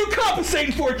are you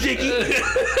compensating for, Jiggy?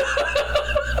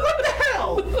 What the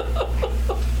hell?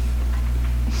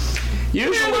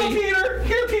 Usually... Peter.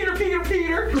 Here, Peter.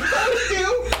 How do you?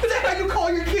 Is that how you call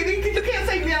your kitty? Because you can't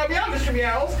say meow, meow, Mr.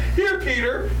 Meows. Here,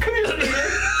 Peter. Come here, Peter.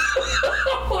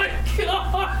 Oh, my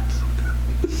God.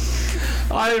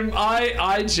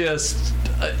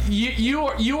 You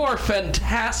are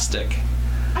fantastic.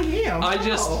 I am. And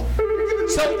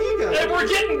we're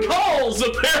getting calls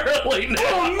apparently now.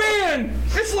 Oh man,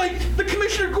 it's like the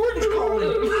Commissioner Gordon's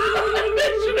calling.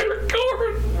 Commissioner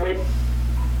Gordon.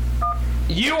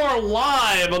 You are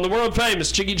live on the world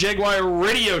famous Jiggy Jaguar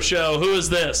radio show. Who is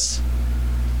this?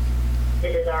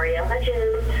 This is Ariel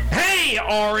Hutchins. Hey,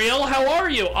 Ariel, how are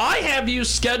you? I have you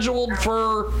scheduled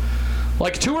for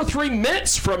like 2 or 3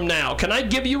 minutes from now. Can I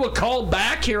give you a call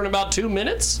back here in about 2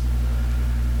 minutes?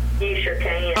 You sure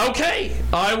can. Okay,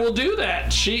 I will do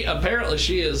that. She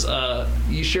is,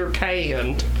 you sure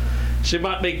can. She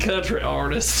might be a country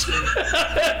artist.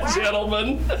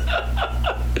 Gentlemen.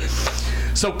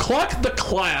 So, Kluck the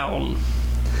Clown.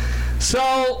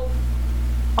 So,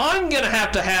 I'm going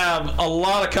to have a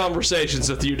lot of conversations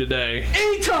with you today.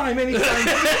 Anytime. I'm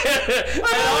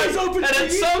always open to you. And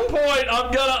at some point,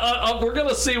 we're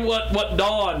gonna see what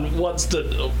Dawn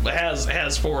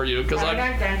has for you, because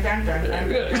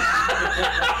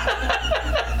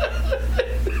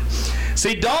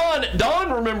See,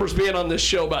 Dawn remembers being on this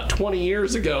show about 20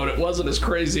 years ago, and it wasn't as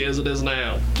crazy as it is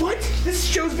now. What? This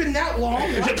show's been that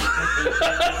long?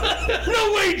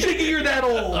 No way, Jiggy, you're that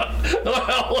old.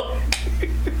 Well,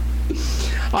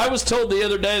 I was told the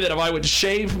other day that if I would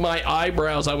shave my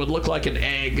eyebrows, I would look like an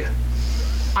egg.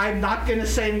 I'm not going to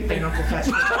say anything, Uncle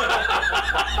Fester.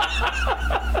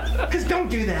 Because don't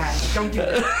do that. Don't do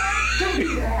that.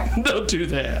 Don't do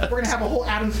that. We're going to have a whole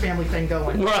Addams Family thing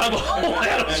going.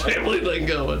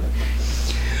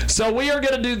 So we are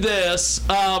going to do this.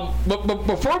 But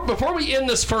before we end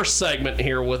this first segment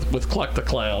here with Kluck the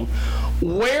Clown,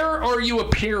 where are you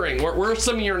appearing? Where are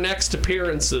some of your next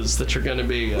appearances that you're going to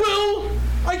be? Well,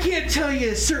 I can't tell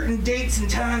you certain dates and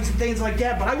times and things like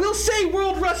that, but I will say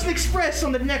World Wrestling Express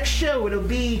on the next show. It'll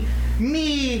be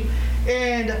me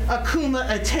and Akuma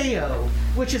Ateo,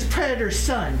 which is Predator's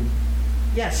son.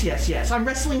 Yes. I'm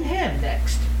wrestling him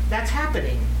next. That's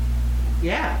happening.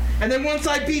 Yeah. And then once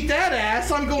I beat that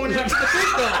ass, I'm going after the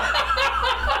big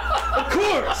dog. Of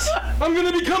course. I'm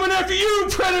going to be coming after you,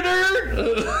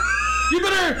 Predator. You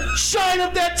better shine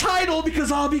up that title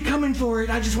because I'll be coming for it.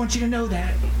 I just want you to know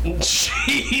that.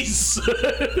 Jesus.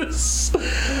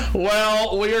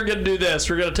 Well, we are going to do this.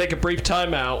 We're going to take a brief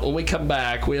timeout. When we come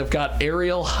back, we have got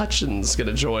Ariel Hutchins going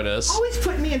to join us. Always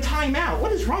putting me in timeout.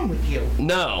 What is wrong with you?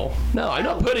 No, I'm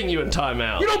not putting you in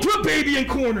timeout. You don't put baby in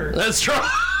corner. That's right.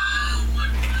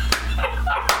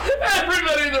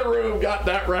 Everybody in the room got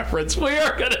that reference. We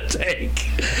are going to take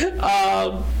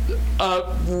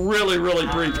a really, really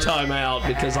brief timeout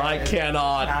because I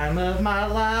cannot. Time of my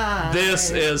life. This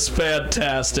is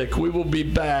fantastic. We will be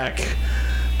back.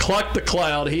 Kluck the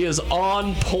Clown. He is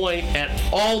on point at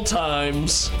all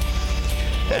times.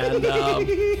 And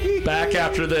back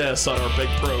after this on our big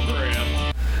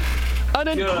program. An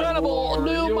incredible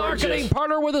new marketing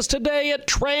partner with us today at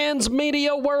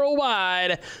Transmedia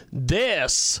Worldwide.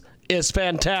 This is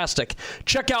fantastic.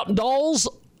 Check out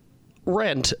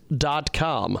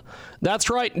dollsrent.com. That's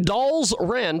right,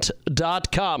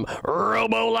 dollsrent.com.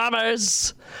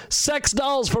 Robo-lovers. Sex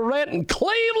dolls for rent in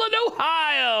Cleveland,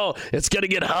 Ohio. It's going to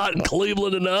get hot in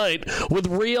Cleveland tonight with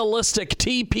realistic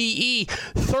TPE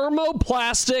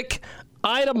thermoplastic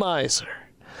itomizer.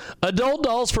 Adult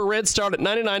dolls for rent start at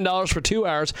 $99 for 2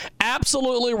 hours.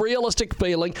 Absolutely realistic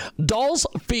feeling. Dolls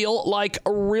feel like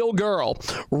a real girl.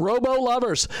 Robo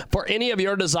lovers, for any of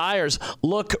your desires.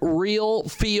 Look real,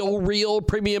 feel real,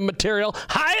 premium material,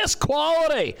 highest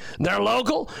quality. They're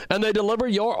local and they deliver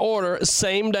your order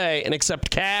same day and accept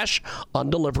cash on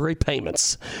delivery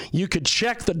payments. You could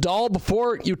check the doll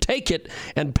before you take it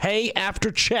and pay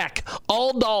after check.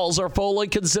 All dolls are fully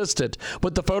consistent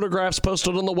with the photographs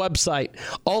posted on the website.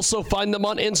 Also find them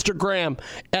on Instagram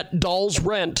at Dolls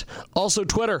Rent. Also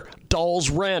Twitter, Dolls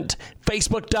Rent.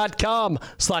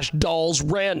 Facebook.com/Dolls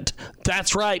Rent.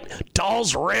 That's right,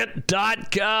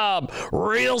 DollsRent.com.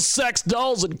 Real sex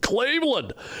dolls in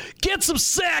Cleveland. Get some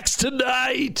sex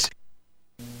tonight.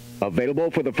 Available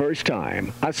for the first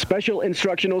time, a special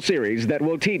instructional series that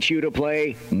will teach you to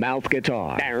play mouth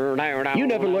guitar. You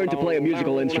never learned to play a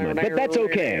musical instrument, but that's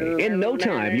okay. In no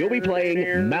time, you'll be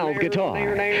playing mouth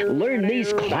guitar. Learn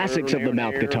these classics of the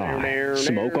mouth guitar.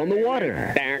 Smoke on the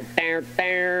Water.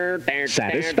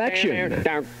 Satisfaction. And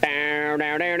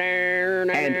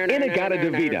Inagata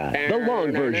Davida, the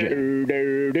long version.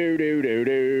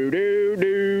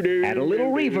 Add a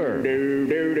little reverb.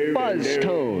 Buzz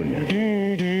tone.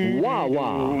 Wah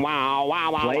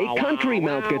wah. Play country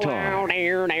mouth guitar.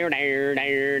 Order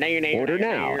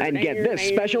now and get this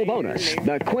special bonus,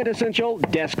 the quintessential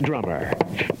desk drummer.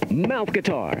 Mouth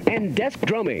guitar and desk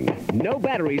drumming. No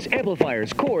batteries,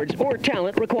 amplifiers, cords, or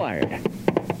talent required.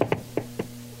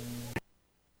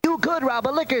 You could rob a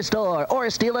liquor store, or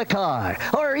steal a car,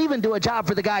 or even do a job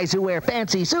for the guys who wear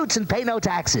fancy suits and pay no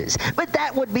taxes. But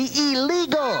that would be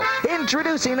illegal.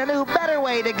 Introducing a new, better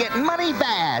way to get money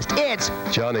fast. It's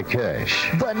Johnny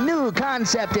Cash. The new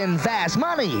concept in fast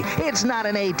money. It's not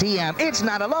an ATM. It's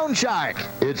not a loan shark.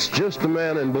 It's just a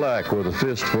man in black with a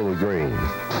fistful of green.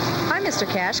 Hi, Mr.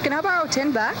 Cash. Can I borrow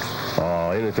 $10?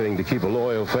 Oh, anything to keep a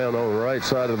loyal fan on the right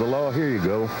side of the law. Here you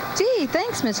go. Gee,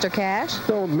 thanks, Mr. Cash.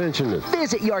 Don't mention it.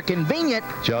 Visit your convenient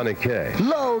Johnny Cash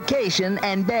location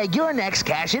and beg your next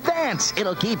cash advance.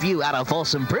 It'll keep you out of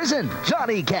Folsom Prison.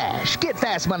 Johnny Cash. Get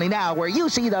fast money now where you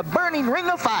see the burning ring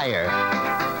of fire.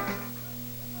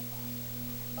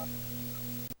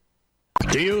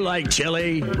 Do you like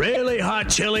chili? Really hot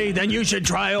chili? Then you should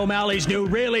try O'Malley's new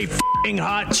really f***ing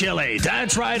hot chili.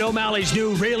 That's right, O'Malley's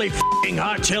new really f***ing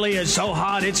hot chili is so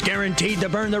hot it's guaranteed to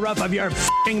burn the roof of your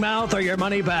f***ing mouth or your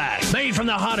money back. Made from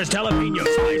the hottest jalapeno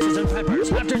spices and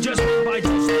peppers. After just 1 bite,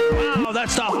 wow,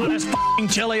 that's the hottest f***ing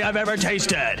chili I've ever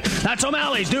tasted. That's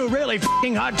O'Malley's new really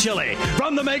f***ing hot chili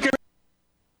from the maker.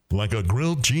 Like a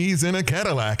grilled cheese in a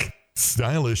Cadillac.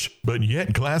 Stylish, but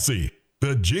yet classy.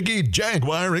 The Jiggy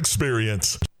Jaguar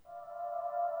Experience.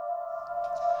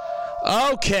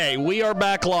 Okay, we are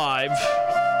back live.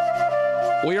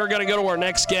 We are going to go to our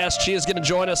next guest. She is going to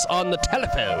join us on the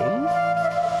telephone.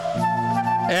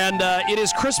 And it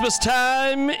is Christmas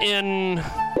time in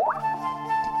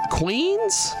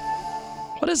Queens?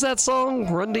 What is that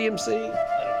song? Run DMC?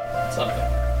 Something.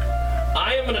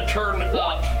 I am going to turn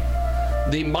up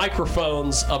the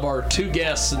microphones of our two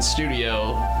guests in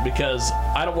studio because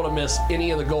I don't want to miss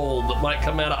any of the gold that might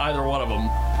come out of either one of them.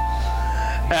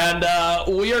 And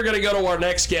we are going to go to our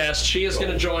next guest. She is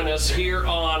going to join us here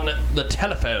on the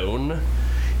telephone.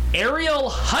 Ariel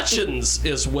Hutchins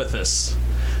is with us.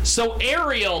 So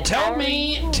Ariel, tell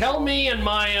me, and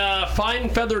my fine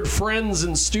feathered friends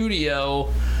in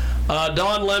studio,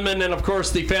 Don Lemon, and of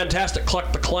course the fantastic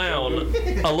Kluck the Clown,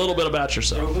 a little bit about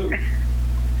yourself.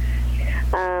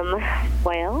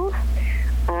 Well,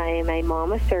 I am a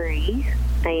mom of 3,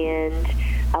 and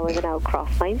I live in Oak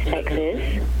Cross Plains,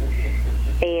 Texas.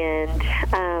 And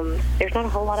there's not a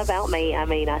whole lot about me. I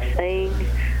mean, I sing,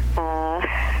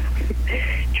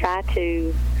 try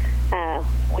to,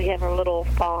 we have a little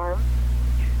farm.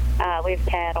 We have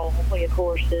cattle, we have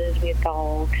horses, we have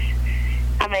dogs.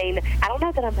 I mean, I don't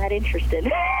know that I'm that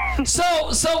interested.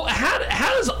 So how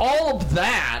does all of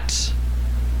that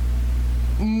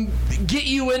get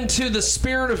you into the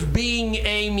spirit of being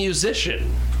a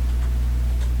musician?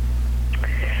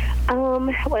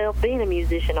 Well, being a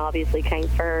musician obviously came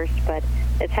first, but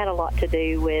it's had a lot to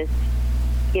do with,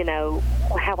 you know,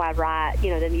 how I write,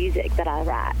 you know, the music that I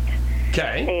write.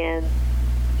 Okay. And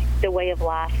the way of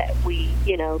life that we,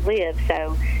 you know, live.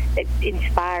 So it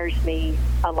inspires me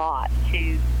a lot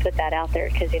to put that out there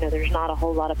because, you know, there's not a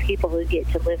whole lot of people who get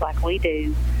to live like we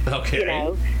do. Okay. You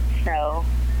know, so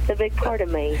it's a big part of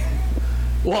me.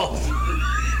 Well,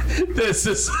 this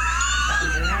is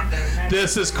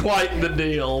quite the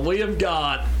deal. We have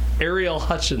got Ariel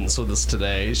Hutchins with us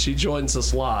today. She joins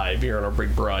us live here on our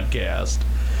big broadcast.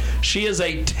 She is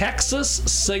a Texas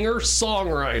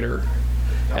singer-songwriter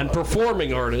and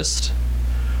performing artist.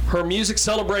 Her music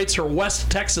celebrates her West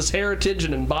Texas heritage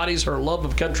and embodies her love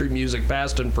of country music,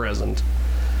 past and present.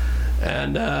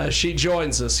 And she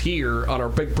joins us here on our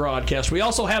big broadcast. We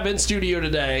also have in studio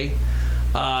today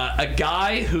a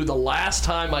guy who the last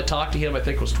time I talked to him, I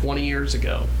think, was 20 years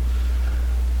ago.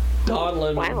 Don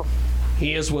Lemon. Wow.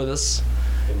 He is with us.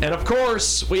 And, of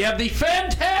course, we have the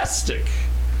fantastic,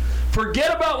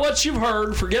 forget about what you've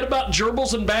heard, forget about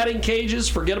gerbils and batting cages,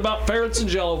 forget about ferrets and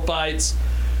jello fights,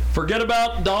 forget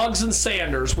about dogs and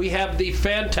Sanders. We have the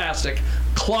fantastic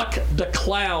Kluck the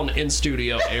Clown in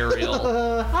studio,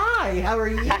 Ariel. Hi, how are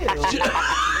you?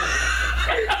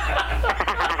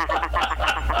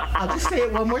 I'll just say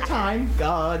it one more time.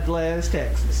 God bless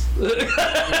Texas.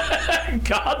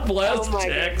 God bless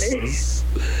Texas.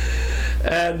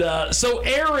 And so,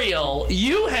 Ariel,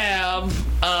 you have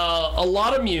a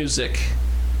lot of music.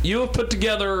 You have put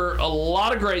together a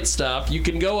lot of great stuff. You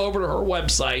can go over to her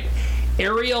website,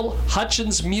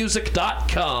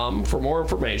 arielhutchinsmusic.com, for more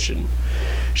information.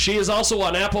 She is also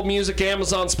on Apple Music,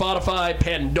 Amazon, Spotify,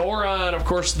 Pandora, and, of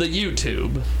course, the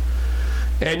YouTube.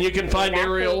 And you can find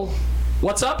Ariel.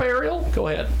 What's up, Ariel? Go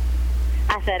ahead.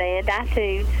 I said, and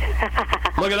iTunes.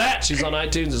 Look at that. She's on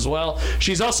iTunes as well.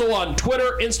 She's also on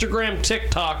Twitter, Instagram,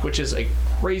 TikTok, which is a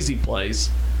crazy place.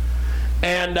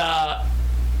 And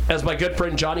as my good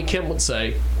friend Johnny Kim would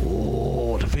say,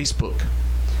 oh, to Facebook.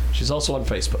 She's also on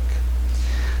Facebook.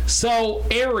 So,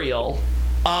 Ariel,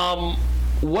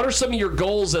 what are some of your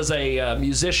goals as a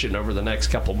musician over the next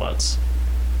couple months?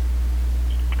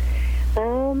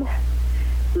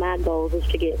 My goal is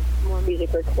to get more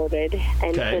music recorded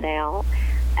and put out,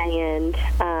 and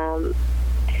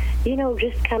you know,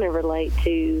 just kind of relate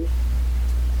to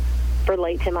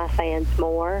my fans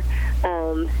more.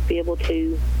 Be able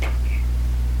to,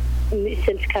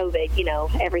 since COVID, you know,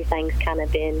 everything's kind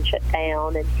of been shut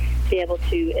down, and be able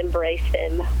to embrace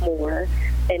them more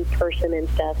in person and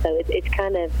stuff. So it's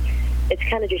kind of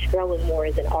just growing more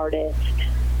as an artist.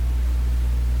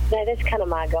 That's kind of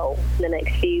my goal in the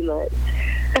next few months.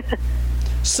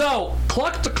 So,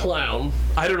 Kluck the Clown,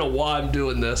 I don't know why I'm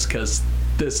doing this, because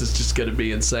this is just going to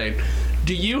be insane.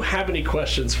 Do you have any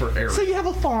questions for Ariel? So you have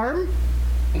a farm?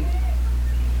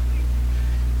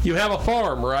 You have a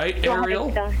farm, right, Ariel?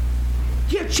 Do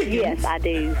you have chickens? Yes, I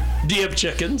do. Do you have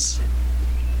chickens?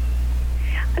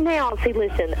 Now, see,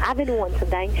 listen, I've been wanting some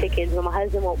dang chickens, but my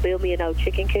husband won't build me a no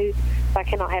chicken coop, so I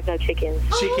cannot have no chickens.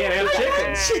 She can't have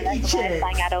chickens. That's the last thing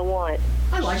I don't want.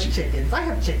 I like chickens. I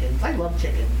have chickens. I love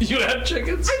chickens. You have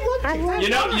chickens? I love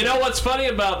chickens. You know what's funny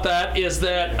about that is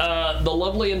that the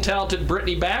lovely and talented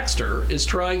Brittany Baxter is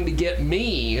trying to get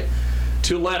me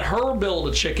to let her build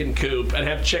a chicken coop and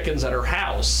have chickens at her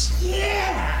house.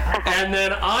 Yeah! And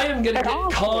then I am going to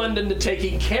get conned into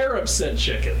taking care of said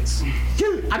chickens.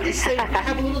 Dude, I'm just saying, I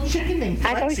have a little chicken named Flexi.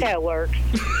 I know how it works.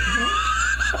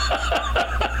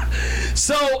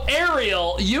 So,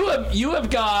 Ariel, you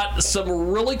have got some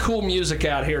really cool music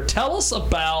out here. Tell us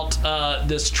about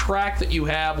this track that you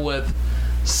have with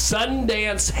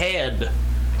Sundance Head.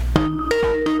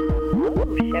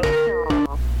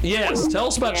 Showtime. Yes, tell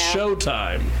us about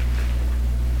Showtime.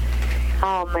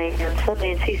 Oh, man.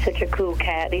 Sundance, he's such a cool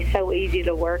cat. He's so easy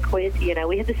to work with. You know,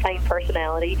 we have the same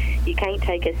personality. You can't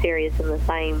take us serious in the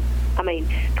same. I mean,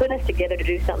 putting us together to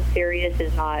do something serious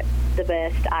is not the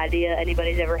best idea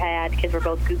anybody's ever had because we're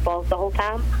both goofballs the whole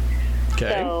time.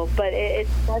 Okay. So, but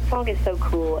that song is so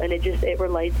cool, and it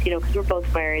relates, you know, because we're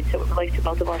both married, so it relates to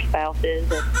both of our spouses,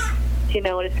 and, you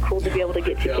know, and it's cool to be able to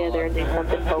get together and do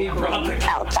something vocal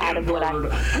outside of what I,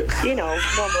 you know,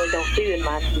 normally don't do in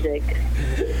my music.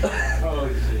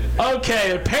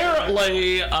 Okay,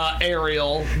 apparently,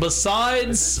 Ariel,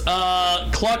 besides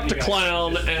Kluck the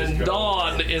Clown and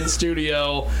Dawn in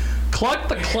studio, Kluck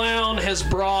the Clown has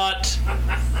brought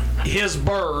his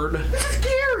bird.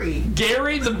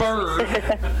 Gary the bird.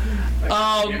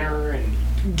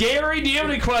 Gary, do you have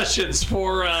any questions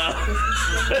for Ariel?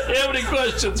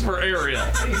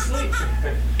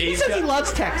 He says he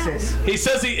loves Texas. He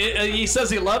says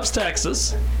he loves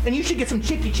Texas. And you should get some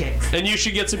chicky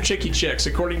chicks.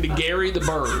 According to Gary the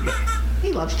bird.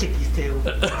 He loves chickies too.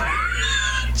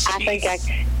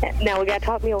 Now we got to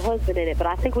talk to your husband in it, but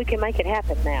I think we can make it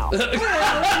happen now. We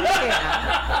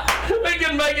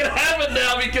can make it happen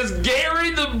now because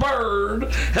Gary the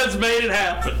bird has made it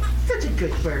happen. Such a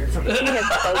good bird. He has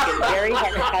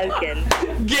spoken.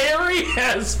 Gary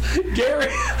has spoken.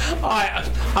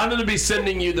 I'm going to be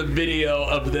sending you the video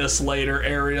of this later,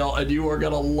 Ariel, and you are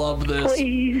going to love this.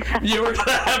 Please. You are going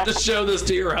to have to show this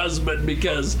to your husband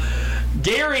because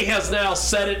Gary has now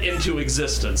set it into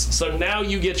existence. So now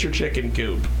you get your chicken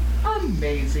coop.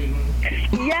 Amazing.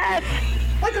 Yes.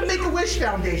 Like a Make-A-Wish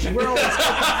Foundation. We're always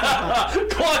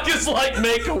Kluck is like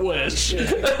Make-A-Wish.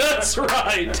 That's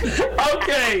right.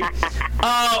 Okay.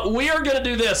 We are going to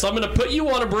do this. I'm going to put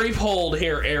you on a brief hold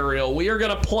here, Ariel. We are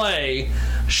going to play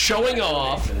Showing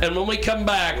Off, and when we come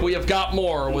back, we have got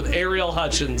more with Ariel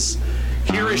Hutchins.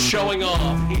 Here is Showing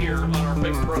Off here on our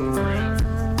big program.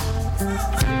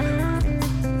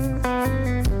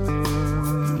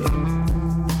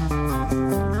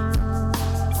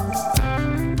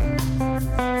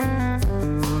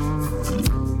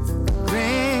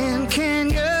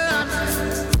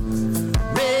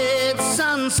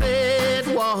 Sunset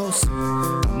walls,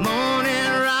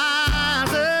 morning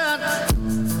rising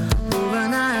over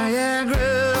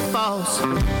Niagara Falls.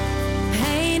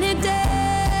 Painted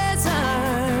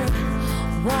desert,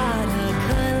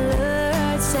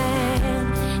 watercolored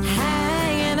sand,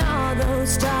 hanging all those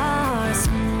stars,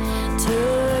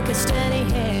 took a steady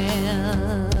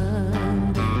hand.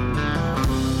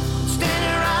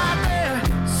 Standing right there,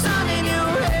 sun in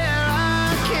your hair,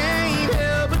 I can't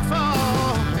help but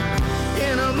fall.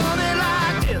 In a moment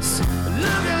like this,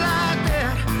 looking like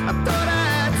that, I thought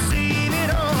I'd seen it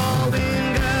all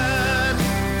when God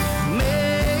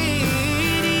made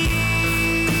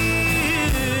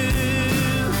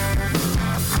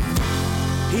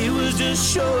you. He was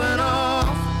just showing off.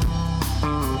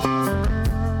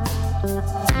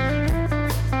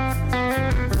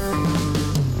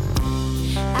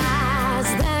 Eyes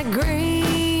that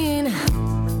green,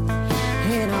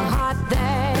 in a heart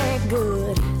that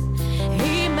good.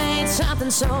 He made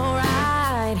something so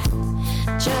right,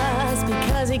 just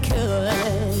because he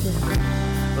could.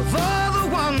 Of all the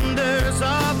wonders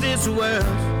of this world,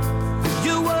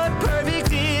 you're what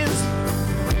perfect is.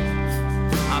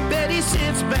 I bet he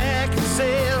sits back and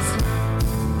says,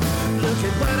 look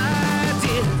at what I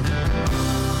did.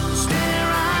 Standing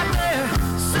right there,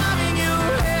 sun in your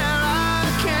hair, I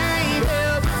can't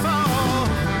help but fall.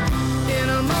 In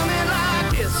a moment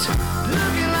like this,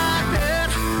 looking like that,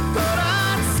 thought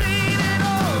I'd seen it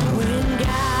all. When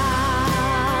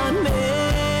God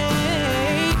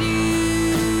made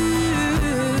you,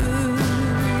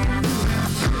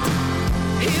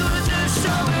 He was just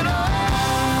showing off.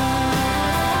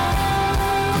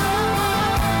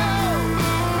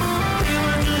 He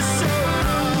was just showing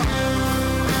off.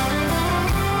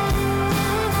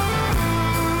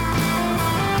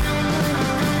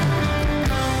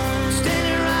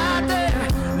 Standing right there,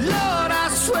 Lord, I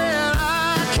swear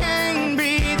I can't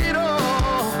breathe it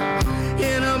all.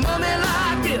 In a moment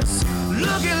like this,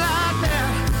 looking like that,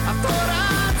 I thought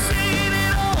I'd seen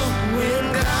it all.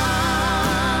 When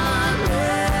God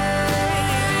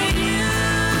made you,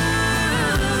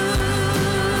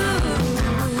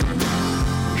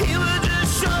 He was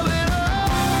just showing off.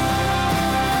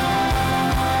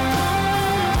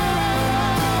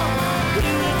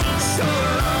 He was just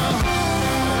showing off.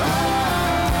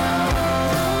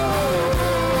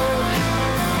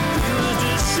 He was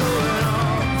just showing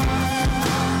off.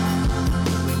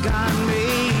 When God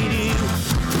made you,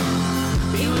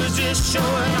 He was just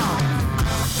showing off.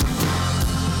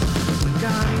 When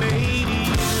God made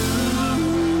you.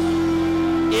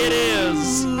 It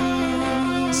is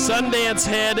Sundance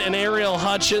Head and Ariel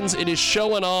Hutchins. It is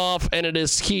showing off, and it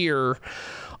is here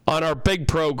on our big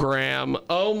program.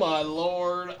 Oh, my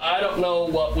Lord. I don't know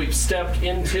what we've stepped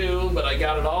into, but I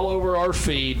got it all over our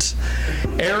feet.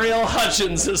 Ariel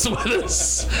Hutchins is with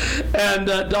us, and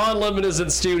Don Lemon is in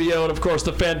studio, and, of course,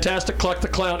 the fantastic Kluck the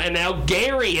Clown, and now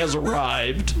Gary has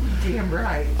arrived. Damn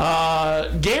right.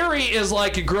 Gary is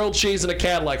like a grilled cheese in a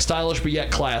Cadillac, stylish but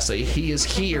yet classy. He is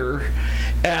here.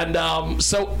 And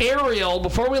so, Ariel,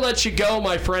 before we let you go,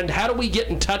 my friend, how do we get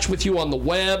in touch with you on the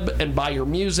web and buy your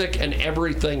music and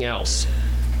everything else?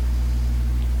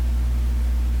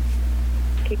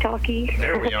 Talkie.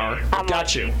 There we are. I'm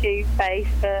Got you. YouTube,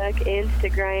 Facebook,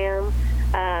 Instagram,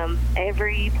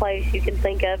 every place you can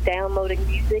think of downloading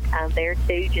music. I'm there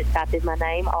too. Just type in my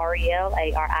name, Ariel,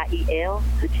 Ariel,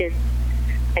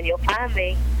 and you'll find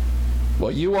me.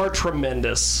 Well, you are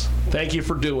tremendous. Thank you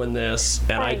for doing this,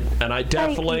 and I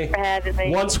definitely, thank you for having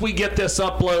me. Once we get this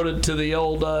uploaded to the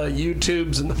old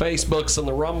YouTubes and the Facebooks and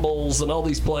the Rumbles and all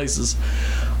these places,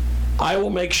 I will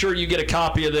make sure you get a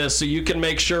copy of this so you can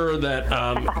make sure that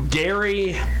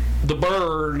Gary the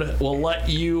bird will let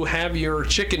you have your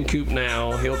chicken coop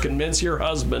now. He'll convince your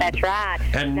husband. That's right.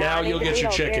 And now you'll get your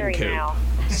chicken coop. Now.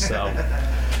 So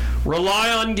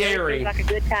rely on Gary. Seems like a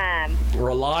good time.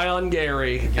 Rely on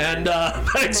Gary. And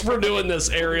thanks for doing this,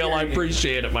 Ariel. I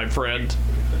appreciate it, my friend.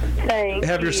 Thank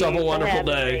Have yourself a wonderful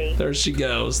for having day. me. There she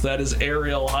goes. That is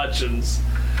Ariel Hutchins.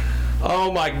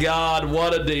 Oh my God,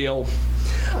 what a deal.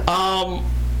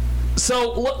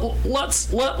 So let's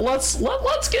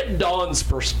get Dawn's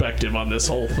perspective on this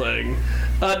whole thing.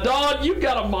 Dawn, you've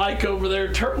got a mic over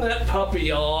there. Turn that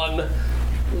puppy on.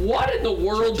 What in the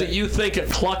world do you think of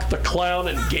Kluck the Clown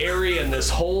and Gary and this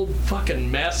whole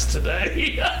fucking mess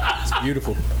today? It's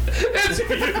beautiful. It's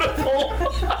beautiful.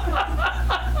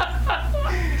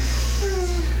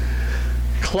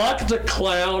 Kluck the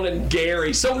Clown and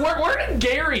Gary. So where did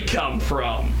Gary come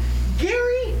from?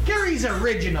 Gary's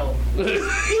original.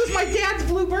 He's my dad's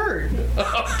blue bird.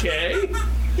 Okay.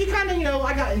 He kind of,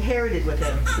 I got inherited with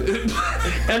him.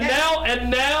 and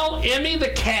now Emmy the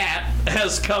cat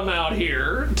has come out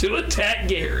here to attack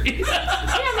Gary.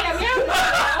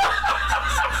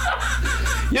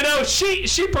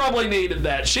 She probably needed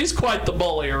that. She's quite the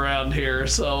bully around here.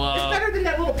 So it's better than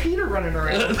that little Peter running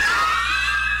around.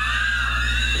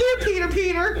 Here,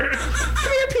 Peter.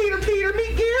 Come here, Peter.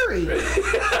 Meet Gary.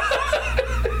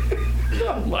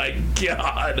 Oh my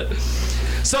God.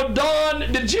 So,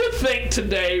 Dawn, did you think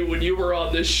today when you were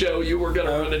on this show you were going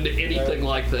to run into anything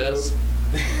like this?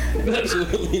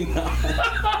 Absolutely not.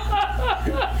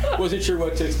 Wasn't sure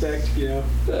what to expect,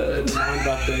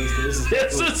 about things.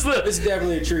 But this is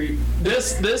definitely a treat.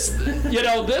 This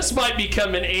might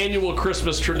become an annual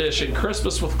Christmas tradition.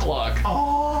 Christmas with Kluck.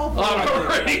 Oh, on a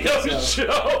radio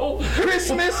show.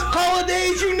 Christmas,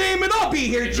 holidays, you name it, I'll be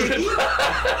here, Jiggy.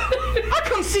 I'll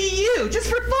come see you just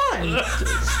for fun.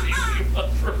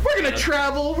 We're gonna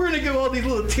travel. We're gonna go all these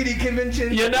little titty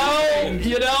conventions.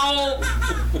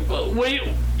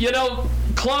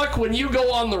 Kluck, when you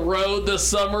go on the road this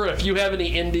summer, if you have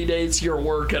any indie dates you're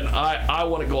working, I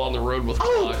want to go on the road with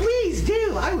Kluck. Oh, please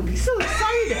do. I would be so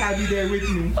excited to have you there with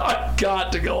me. I've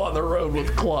got to go on the road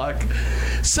with Kluck.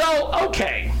 So,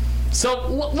 okay. So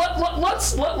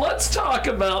let's talk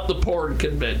about the porn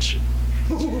convention.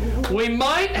 We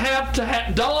might have to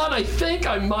have Dawn. I think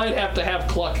I might have to have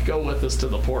Kluck go with us to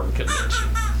the porn convention.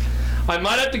 I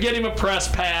might have to get him a press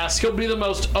pass. He'll be the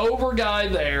most over guy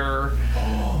there.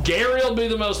 Gary will be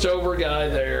the most over guy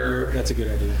there. That's a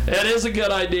good idea. It is a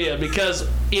good idea because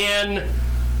let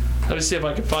me see if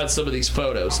I can find some of these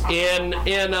photos.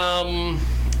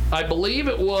 I believe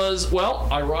it was,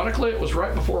 ironically, it was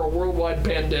right before a worldwide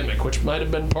pandemic, which might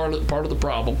have been part of the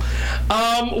problem.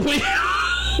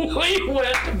 We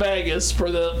went to Vegas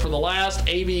for the last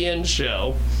AVN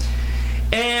show,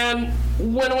 and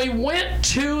when we went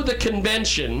to the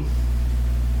convention,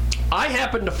 I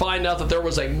happened to find out that there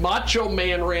was a Macho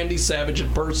Man Randy Savage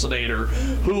impersonator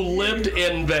who lived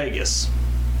in Vegas.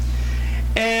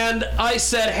 And I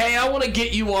said, hey, I want to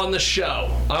get you on the show.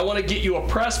 I want to get you a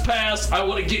press pass. I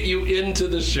want to get you into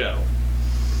the show.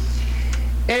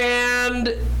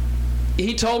 And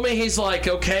he told me, he's like,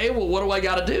 okay, well, what do I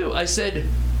got to do? I said,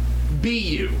 be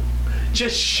you.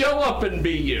 Just show up and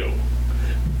be you.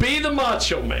 Be the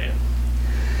Macho Man.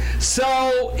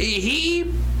 So he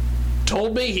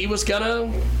told me he was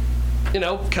going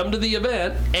to, come to the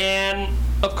event. And,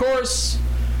 of course,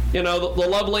 the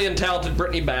lovely and talented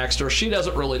Brittany Baxter, she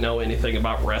doesn't really know anything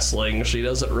about wrestling. She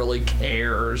doesn't really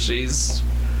care. She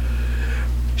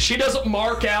doesn't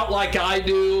mark out like I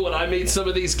do when I meet some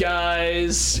of these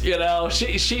guys.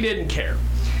 She didn't care.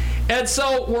 And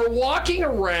so we're walking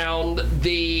around I'm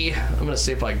going to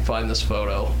see if I can find this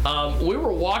photo. We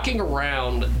were walking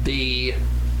around the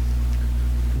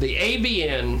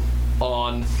ABN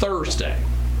on Thursday.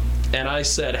 And I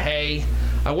said, hey,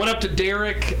 I went up to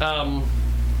Derek. No,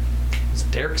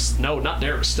 not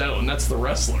Derek Stone. That's the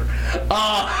wrestler.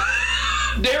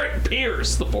 Derek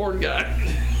Pierce, the porn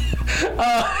guy.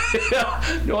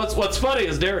 What's funny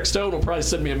is Derek Stone will probably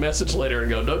send me a message later and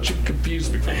go, don't you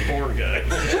confuse me from the porn guy.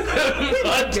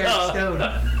 But, Derek Stone.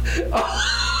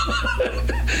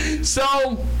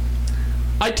 So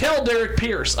I tell Derek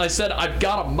Pierce, I said, I've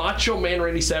got a Macho Man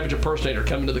Randy Savage impersonator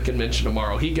coming to the convention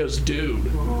tomorrow. He goes,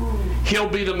 dude, he'll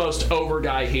be the most over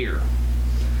guy here.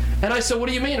 And I said, what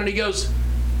do you mean? And he goes,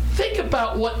 think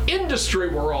about what industry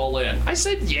we're all in. I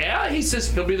said, yeah. He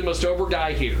says, he'll be the most over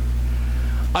guy here.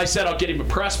 I said, I'll get him a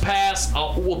press pass.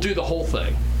 We'll do the whole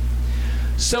thing.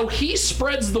 So he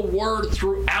spreads the word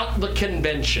throughout the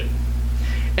convention.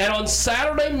 And on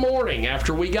Saturday morning,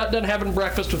 after we got done having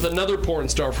breakfast with another porn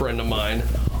star friend of mine,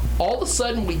 all of a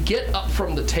sudden we get up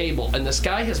from the table, and this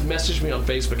guy has messaged me on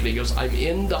Facebook, and he goes, I'm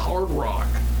in the Hard Rock.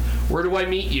 Where do I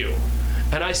meet you?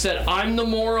 And I said, I'm the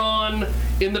moron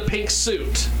in the pink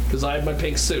suit, because I have my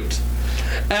pink suit.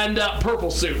 And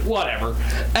purple suit, whatever.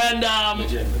 And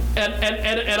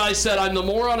I said, I'm the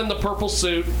moron in the purple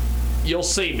suit. You'll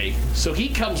see me. So he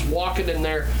comes walking in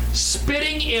there,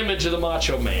 spitting image of the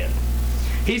Macho Man.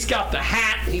 He's got the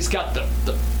hat. He's got the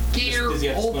gear,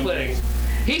 the whole thing.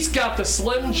 He's got the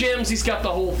Slim Jims. He's got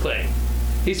the whole thing.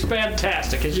 He's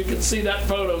fantastic. As you can see that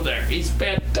photo there. He's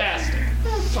fantastic.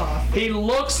 That's awesome. He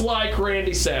looks like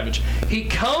Randy Savage. He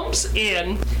comes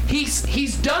in.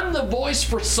 He's done the voice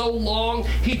for so long,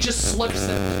 he just slips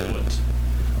into it.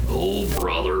 Oh,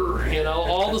 brother. You know,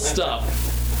 all the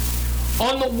stuff.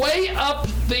 On the way up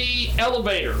the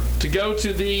elevator to go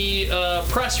to the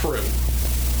press room,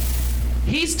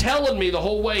 he's telling me the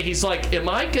whole way, he's like,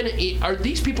 are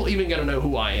these people even going to know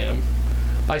who I am?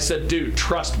 I said, dude,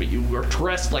 trust me, you are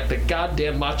dressed like the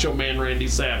goddamn Macho Man Randy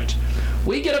Savage.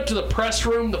 We get up to the press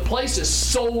room, the place is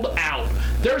sold out.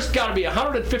 There's got to be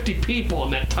 150 people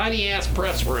in that tiny-ass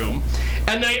press room,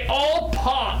 and they all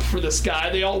pop for this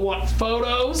guy. They all want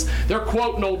photos. They're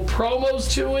quoting old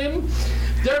promos to him.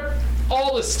 They're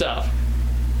all this stuff.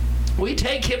 We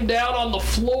take him down on the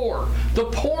floor. The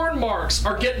porn marks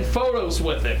are getting photos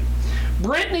with him.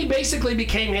 Brittany basically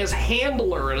became his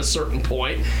handler at a certain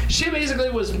point. She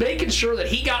basically was making sure that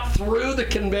he got through the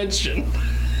convention.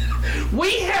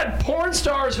 We had porn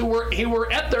stars who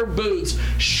were at their booths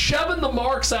shoving the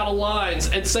marks out of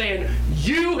lines and saying,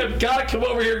 you have got to come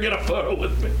over here and get a photo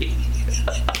with me.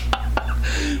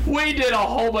 We did a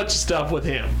whole bunch of stuff with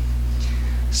him.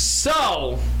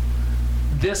 So,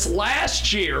 this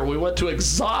last year, we went to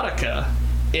Exotica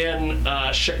in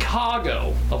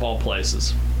Chicago, of all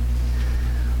places.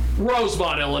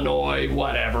 Rosemont, Illinois,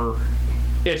 whatever.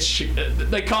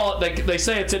 They call it. They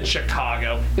say it's in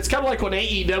Chicago. It's kind of like when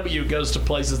AEW goes to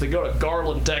places. They go to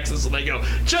Garland, Texas, and they go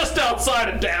just outside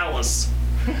of Dallas.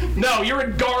 No, you're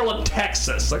in Garland,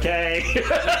 Texas. Okay.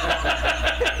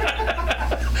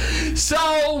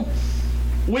 So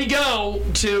we go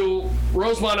to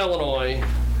Rosemont, Illinois.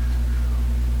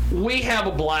 We have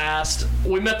a blast.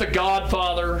 We met the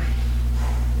Godfather.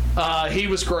 He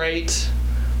was great.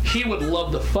 He would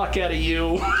love the fuck out of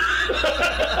you.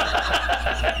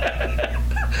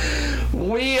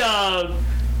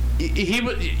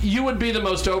 You would be the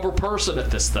most over person at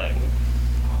this thing.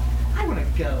 I want to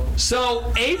go.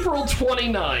 So, April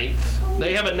 29th,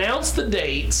 they have announced the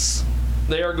dates.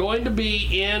 They are going to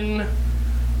be in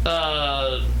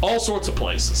all sorts of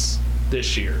places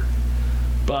this year.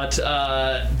 But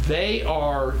they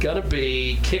are going to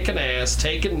be kicking ass,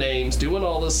 taking names, doing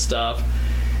all this stuff.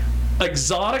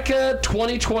 Exotica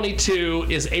 2022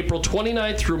 is April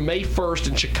 29th through May 1st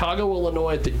in Chicago,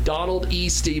 Illinois at the Donald E.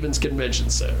 Stevens Convention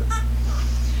Center.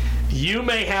 You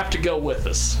may have to go with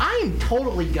us. I am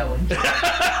totally going. And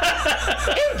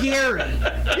Gary.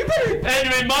 You better. And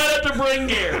we might have to bring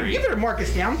Gary. You better mark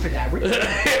us down for that.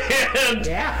 And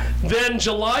then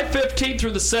July 15th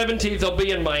through the 17th, I'll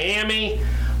be in Miami.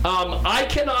 I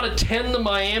cannot attend the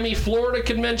Miami, Florida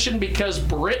convention because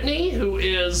Brittany, who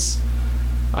is...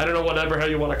 I don't know whatever hell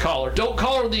you want to call her. Don't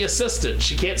call her the assistant.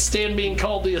 She can't stand being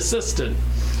called the assistant.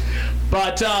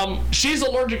 But she's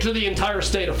allergic to the entire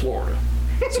state of Florida.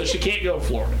 So she can't go to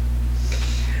Florida.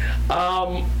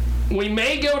 We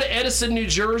may go to Edison, New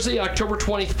Jersey, October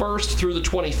 21st through the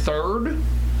 23rd.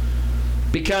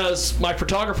 Because my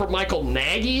photographer, Michael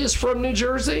Nagy, is from New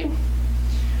Jersey.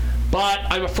 But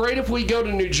I'm afraid if we go to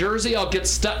New Jersey, I'll get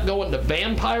stuck going to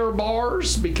vampire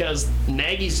bars because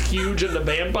Nagy's huge into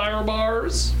vampire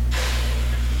bars.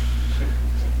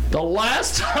 The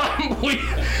last time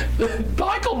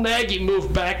Michael Nagy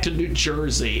moved back to New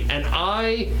Jersey, and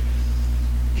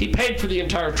he paid for the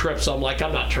entire trip, so I'm like,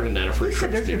 I'm not turning down a free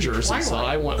trip to New Jersey, so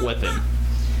I went with him.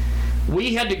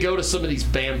 We had to go to some of these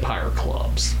vampire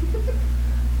clubs.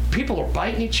 People are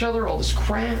biting each other, all this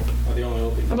crap.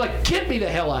 I'm like, get me the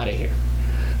hell out of here.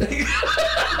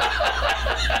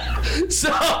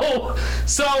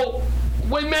 So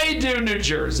we may do New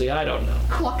Jersey. I don't know.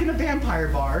 Kluck in a vampire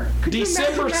bar. Could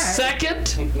December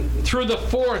 2nd through the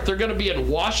 4th, they're going to be in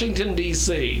Washington,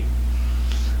 D.C.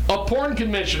 A porn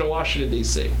convention in Washington,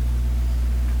 D.C.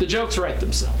 The jokes write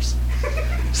themselves.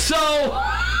 So,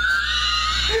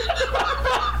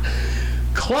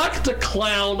 Kluck the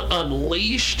Clown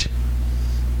Unleashed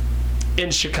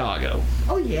in Chicago.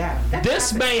 Oh, yeah.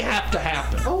 This may have to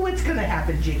happen. Oh, it's going to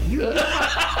happen, Jiggy.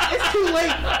 It's too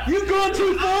late. You've gone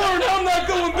too far, and I'm not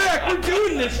going back. We're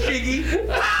doing this, Jiggy.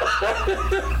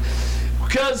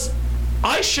 Because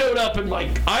I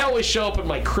always show up in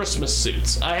my Christmas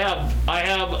suits. I have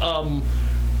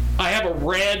a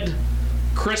red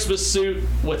Christmas suit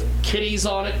with kitties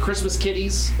on it, Christmas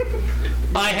kitties.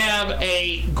 I have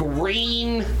a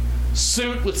green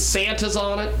suit with Santas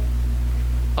on it.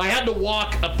 I had to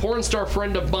walk a porn star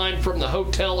friend of mine from the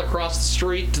hotel across the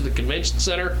street to the convention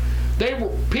center.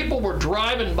 People were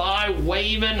driving by,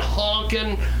 waving,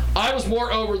 honking. I was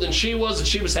more over than she was, and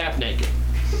she was half naked.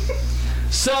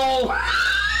 So,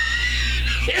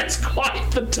 it's quite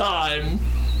the time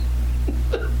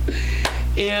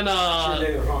in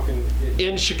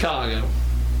Chicago.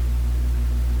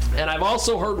 And I've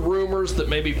also heard rumors that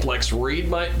maybe Flex Reed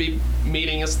might be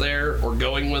meeting us there or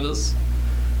going with us.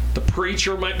 The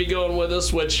Preacher might be going with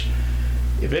us, which,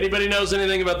 if anybody knows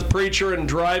anything about the Preacher and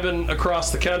driving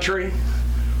across the country,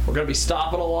 we're going to be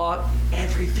stopping a lot.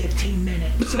 Every 15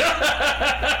 minutes.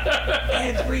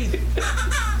 Every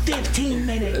 15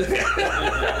 minutes.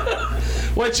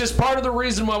 Which is part of the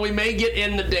reason why we may get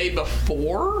in the day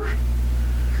before.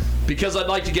 Because I'd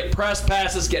like to get press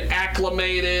passes, get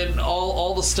acclimated,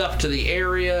 all the stuff to the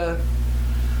area.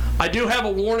 I do have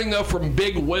a warning, though, from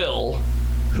Big Will,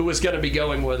 who is going to be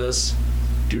going with us.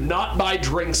 Do not buy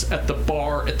drinks at the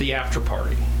bar at the after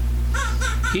party.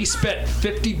 He spent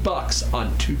 $50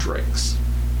 on 2 drinks.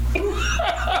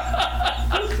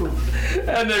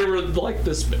 And they were like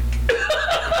this big.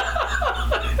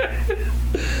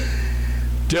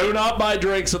 Do not buy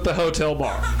drinks at the hotel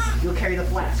bar. You'll carry the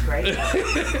flask, right? You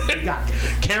got it.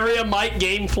 Carry a Mike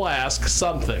Game flask,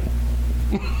 something.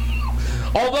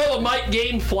 Although the Mike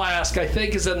Game flask, I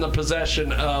think, is in the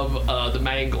possession of the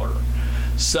Mangler.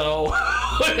 So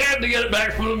we had to get it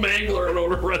back from the Mangler in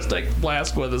order for us to take the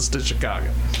flask with us to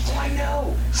Chicago. Oh, I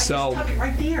know. So, I just tuck it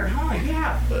right there, huh?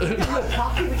 Yeah. We got a little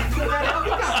pocket. We can put that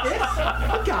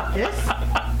out. We got this.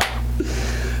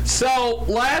 So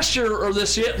last year, or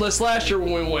this last year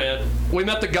when we went, we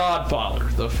met the Godfather,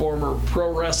 the former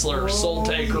pro wrestler, Soul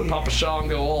Taker, Papa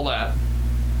Shango, all that.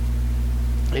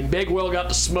 And Big Will got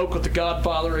to smoke with the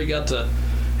Godfather. He got to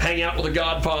hang out with the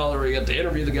Godfather. He got to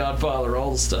interview the Godfather,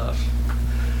 all the stuff.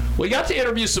 We got to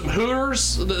interview some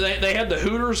Hooters. They had the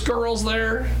Hooters girls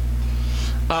there.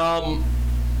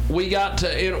 We got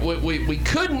to we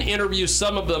couldn't interview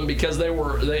some of them because they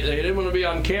didn't want to be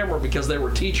on camera because they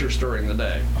were teachers during the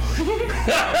day.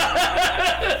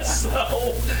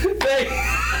 So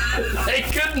they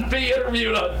couldn't be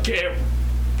interviewed on camera.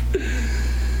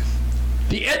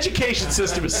 The education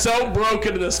system is so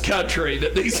broken in this country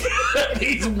that these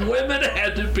women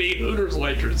had to be Hooters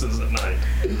waitresses at night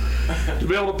to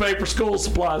be able to pay for school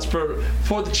supplies for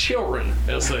the children,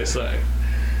 as they say.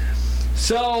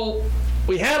 So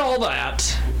we had all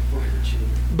that,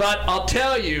 but I'll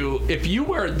tell you, if you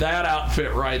wear that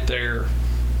outfit right there,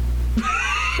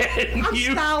 and I'm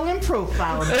styling and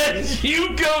profiling, and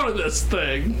you go to this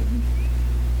thing,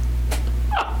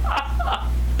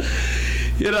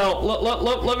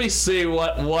 let me see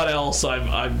what else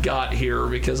I've got here,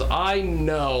 because I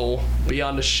know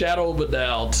beyond a shadow of a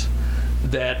doubt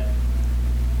that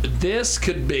this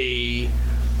could be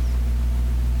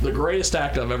the greatest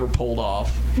act I've ever pulled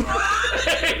off.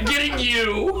 Getting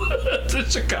you to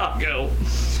Chicago.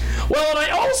 Well, and I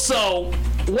also,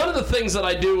 one of the things that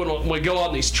I do when we go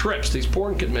on these trips, these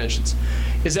porn conventions,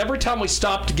 is every time we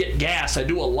stop to get gas, I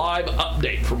do a live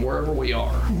update from wherever we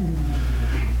are.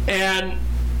 And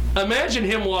imagine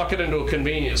him walking into a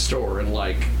convenience store in,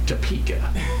 like,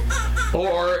 Topeka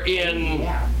or in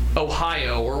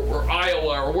Ohio or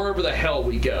Iowa or wherever the hell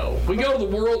we go. We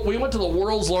went to the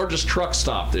world's largest truck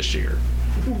stop this year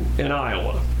in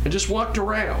Iowa and just walked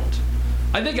around.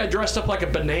 I think I dressed up like a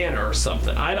banana or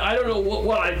something. I don't know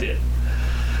what I did.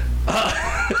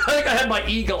 I think I had my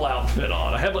eagle outfit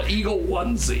on. I had my eagle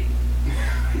onesie.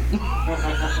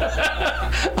 I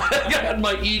think I had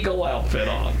my eagle outfit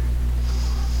on.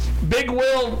 Big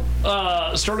Will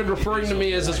started referring to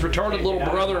me as his retarded little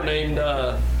brother named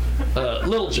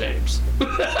Little James.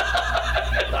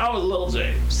 I was Little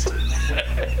James.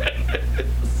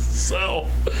 So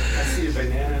I see a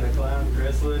banana and a clown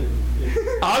wrestling.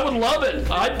 I would love it.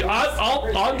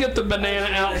 I'll get the banana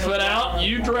outfit out.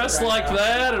 You dress like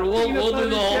that, and we'll do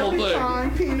the whole thing.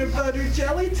 Time, peanut butter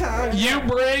jelly time. You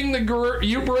bring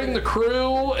the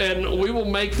crew, and we will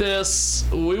make this.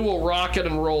 We will rock it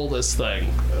and roll this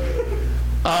thing.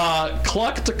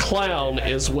 Kluck the Clown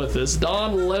is with us.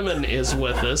 Don Lemon is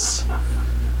with us.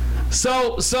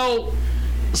 So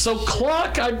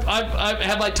Kluck, have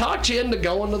I talked you into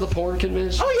going to the porn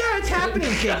convention? Oh yeah, it's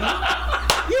happening, Jiggy.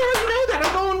 You already know that.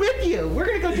 I'm going with you. We're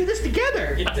gonna go do this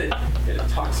together. You have to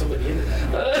talk somebody into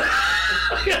that.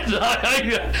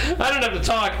 I don't have to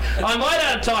talk. I might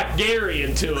have to talk Gary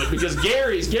into it because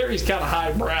Gary's kind of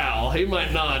highbrow. He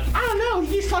might not. I don't know.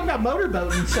 He's talking about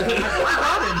motorboating, so I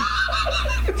got him.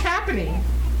 It's happening.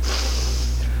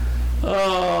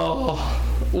 Oh,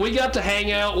 we got to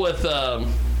hang out with.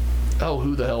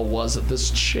 Who the hell was it? This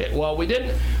chick. Well, we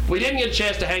didn't get a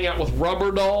chance to hang out with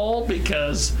Rubber Doll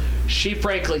because she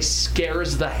frankly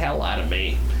scares the hell out of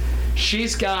me.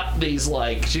 She's got this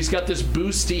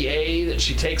bustier that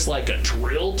she takes like a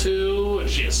drill to, and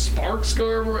she has sparks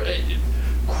go over.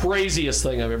 Craziest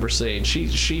thing I've ever seen.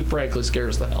 She frankly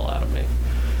scares the hell out of me.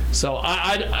 So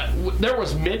there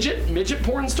was midget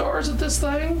porn stars at this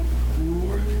thing.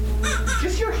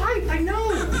 Just your height, I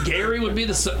know. Gary might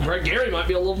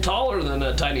be a little taller than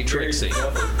a Tiny Trixie.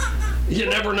 You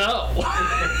never know.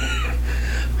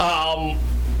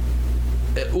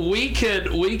 We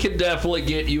could definitely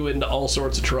get you into all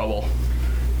sorts of trouble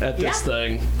at this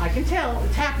thing. I can tell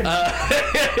it's happening.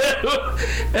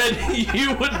 And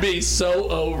you would be so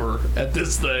over at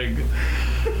this thing.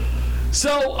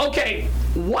 So okay,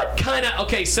 what kind of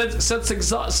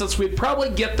since we'd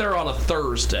probably get there on a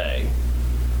Thursday.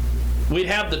 We'd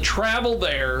have the travel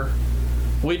there.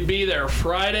 We'd be there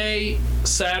Friday,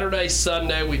 Saturday,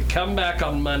 Sunday. We'd come back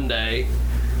on Monday.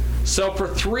 So for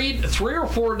three or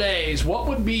 4 days, what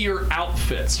would be your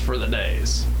outfits for the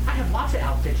days? I have lots of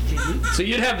outfits, Jiggy. So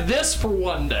you'd have this for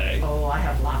one day. Oh, I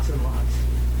have lots and lots.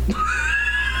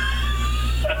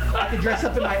 I could dress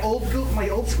up in my old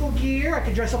school gear. I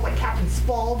could dress up like Captain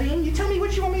Spaulding. You tell me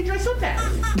what you want me to dress up as.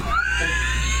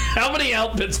 How many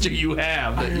outfits do you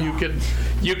have that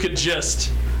you could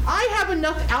just... I have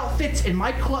enough outfits in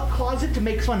my Kluck closet to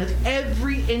make fun of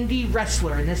every indie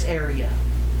wrestler in this area.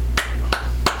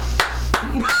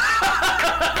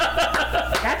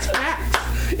 That's facts.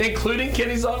 Including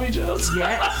Kitty Zombie Jones?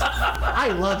 Yes. I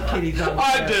love Kitty Zombie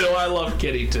Jones. I do. I love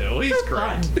Kitty too. He's great.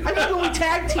 I mean, when we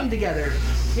tag team together.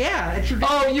 Yeah. At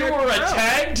oh, you were a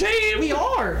tag team? We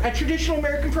are. At Traditional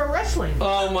American Pro Wrestling.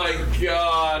 Oh my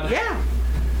God. Yeah.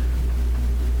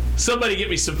 Somebody get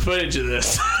me some footage of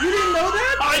this. You didn't know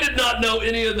that? I did not know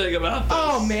anything about this.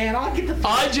 Oh man, I'll get the footage.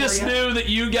 I just knew that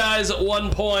you guys at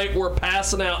one point were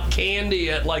passing out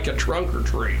candy at like a trunk or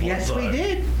treat. Yes, we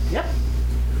did. Yep.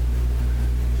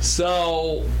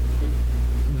 So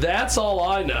that's all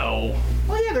I know.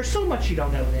 Well, yeah, there's so much you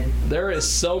don't know then. There is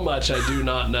so much I do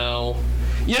not know.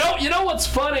 You know what's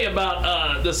funny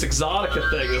about this Exotica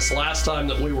thing this last time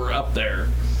that we were up there?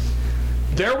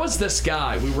 There was this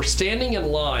guy. We were standing in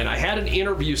line. I had an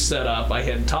interview set up. I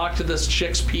had talked to this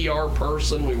chick's PR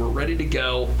person. We were ready to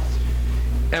go.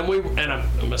 And I'm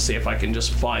going to see if I can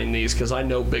just find these because I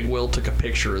know Big Will took a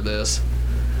picture of this.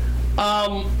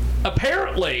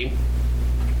 Apparently,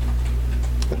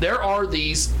 there are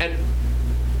these, and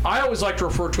I always like to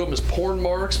refer to them as porn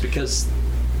marks because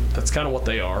that's kind of what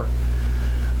they are.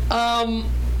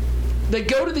 They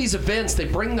go to these events, they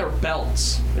bring their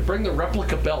belts. They bring their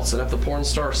replica belts and have the porn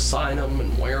stars sign them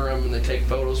and wear them, and they take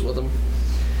photos with them.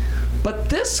 But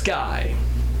this guy,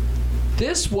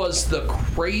 this was the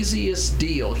craziest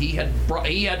deal. He had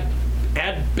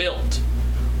built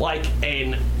like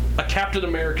a Captain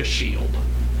America shield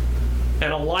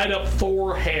and a light-up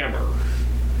Thor hammer.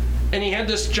 And he had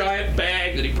this giant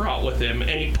bag that he brought with him,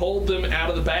 and he pulled them out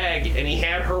of the bag, and he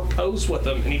had her pose with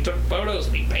them, and he took photos,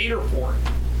 and he paid her for it.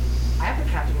 I have a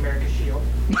Captain America shield.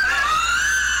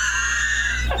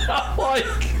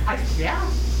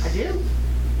 Yeah, I do.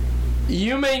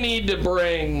 You may need to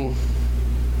bring...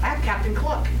 I have Captain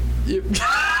Kluck.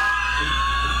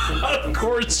 Of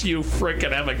course you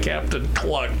frickin' have a Captain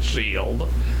Kluck shield.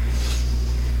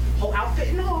 Whole outfit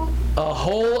and all. A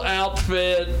whole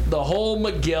outfit, the whole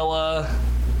Magilla.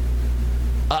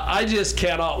 I just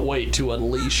cannot wait to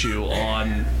unleash you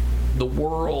on the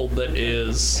world that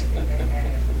is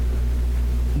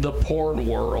the porn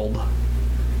world.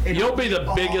 You'll be the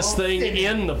biggest thing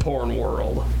in the porn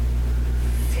world.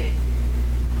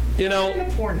 You know,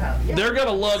 they're going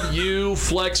to love you,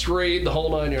 Flex Reed, the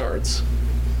whole 9 yards.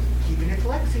 Keeping it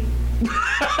flexy.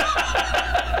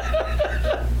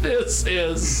 This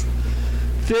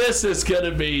is going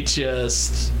to be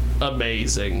just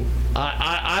amazing.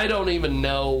 I don't even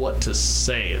know what to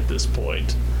say at this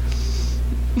point.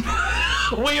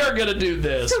 We are going to do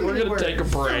this. We're going to take a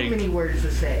break. So many words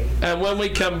to say. And when we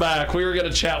come back, we are going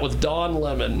to chat with Don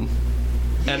Lemon.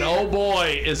 And oh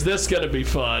boy, is this going to be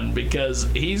fun,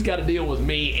 because he's got to deal with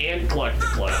me and Kluck the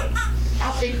Clown.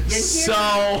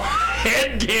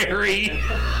 And Gary.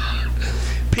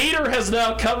 Peter has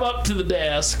now come up to the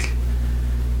desk.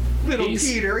 Little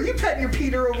Peter. Are you petting your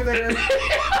Peter over there?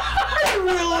 Are you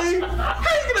really? How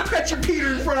are you going to pet your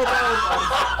Peter in front of all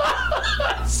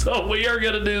of us? So we are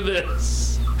going to do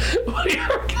this. We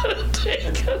are going to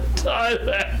take a time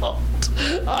out.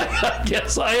 I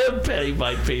guess I am petting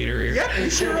my Peter here. Yep, you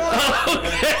sure are.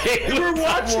 Okay, we're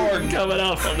watching more coming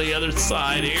up on the other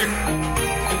side here.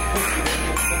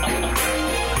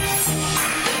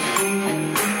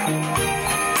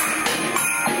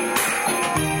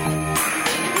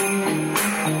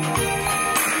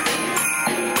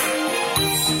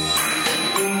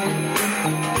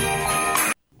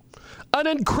 An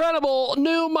incredible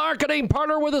new marketing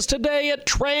partner with us today at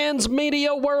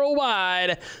Transmedia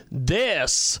Worldwide.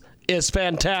 This is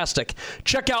fantastic.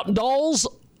 Check out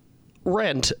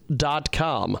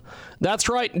dollsrent.com. That's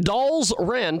right,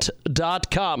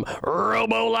 dollsrent.com.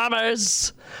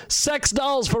 Robo-lovers. Sex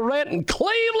dolls for rent in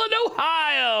Cleveland,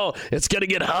 Ohio. It's going to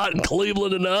get hot in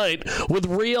Cleveland tonight with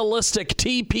realistic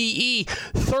TPE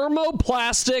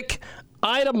thermoplastic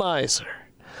itomizer.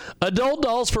 Adult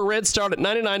dolls for rent start at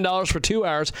 $99 for 2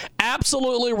 hours.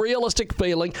 Absolutely realistic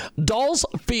feeling. Dolls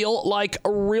feel like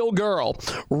a real girl.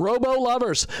 Robo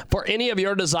lovers, for any of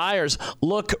your desires.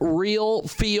 Look real,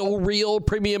 feel real,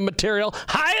 premium material.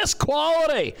 Highest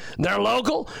quality. They're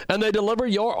local, and they deliver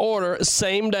your order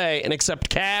same day and accept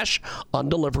cash on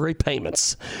delivery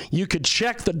payments. You could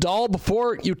check the doll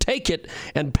before you take it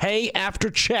and pay after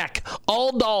check.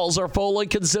 All dolls are fully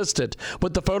consistent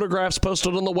with the photographs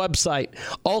posted on the website.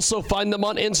 Also find them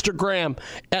on Instagram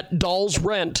at Dolls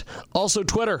Rent. Also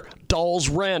Twitter, Dolls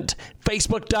Rent.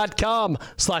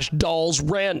 Facebook.com/Dolls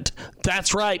Rent.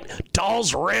 That's right,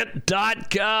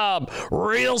 DollsRent.com.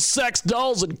 Real sex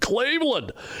dolls in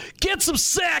Cleveland. Get some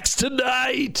sex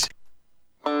tonight.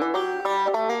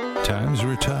 Times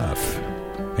were tough,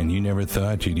 and you never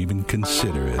thought you'd even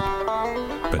consider it.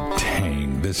 But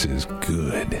dang, this is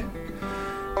good.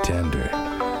 Tender,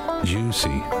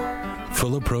 juicy,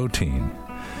 full of protein.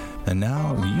 And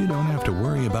now you don't have to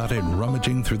worry about it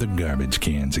rummaging through the garbage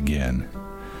cans again.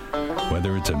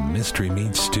 Whether it's a mystery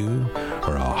meat stew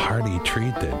or a hearty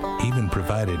treat that even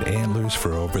provided antlers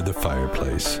for over the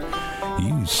fireplace,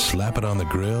 you slap it on the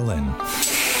grill and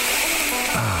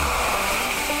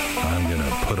I'm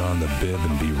gonna put on the bib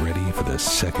and be ready for the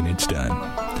second it's done.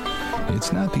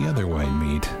 It's not the other white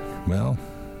meat. Well,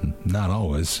 not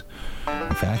always.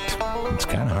 In fact, it's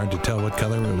kind of hard to tell what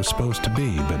color it was supposed to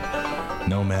be, but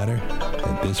no matter,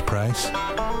 at this price,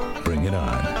 bring it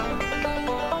on.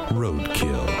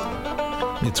 Roadkill.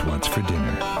 It's what's for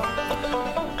dinner.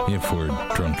 If we're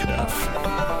drunk enough.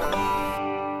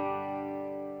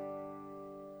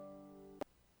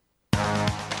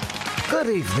 Good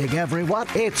evening, everyone.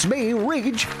 It's me,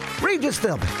 Regis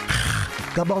Philbin,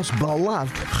 the most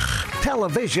beloved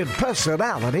television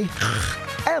personality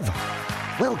ever.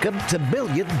 Welcome to $1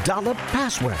 Million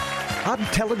Password. I'm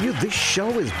telling you, this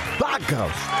show is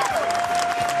bonkers.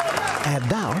 And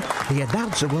now, the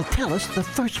announcer will tell us the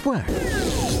first word.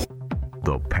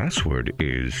 The password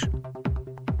is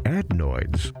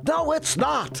adenoids. No, it's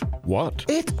not. What?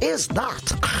 It is not.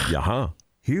 Yaha.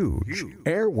 Huge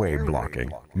airway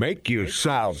blocking. Make you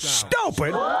sound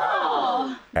stupid.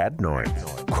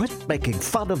 Adenoids. Quit making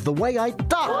fun of the way I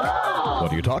talk.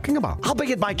 What are you talking about? I'll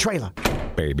be in my trailer.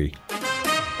 Baby.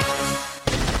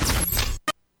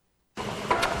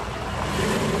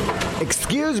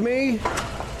 Excuse me,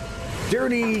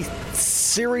 dirty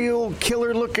serial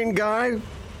killer looking guy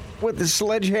with the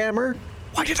sledgehammer.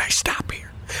 Why did I stop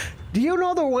here? Do you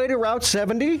know the way to Route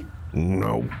 70?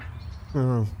 No.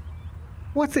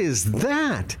 What is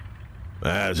that?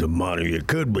 That's the money you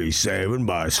could be saving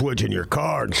by switching your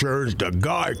car insurance to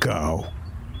Geico.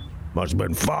 Must have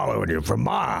been following you for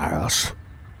miles.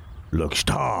 Looks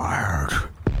tired.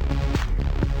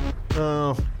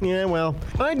 Oh, yeah, well,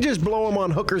 I'd just blow them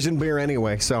on hookers and beer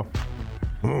anyway, so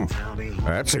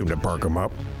That seemed to perk him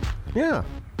up. Yeah.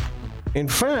 In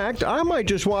fact, I might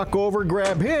just walk over,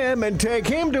 grab him, and take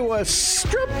him to a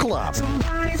strip club.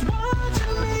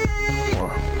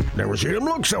 Never seen him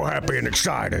look so happy and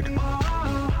excited.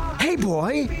 Hey,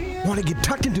 boy, want to get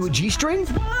tucked into a G-string?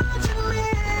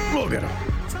 Look at him.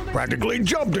 Practically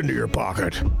jumped into your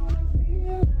pocket.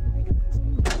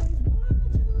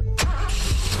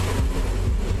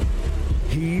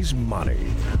 He's money.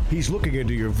 He's looking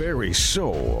into your very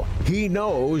soul. He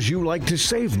knows you like to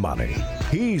save money.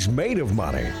 He's made of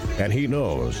money, and he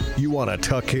knows you want to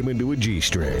tuck him into a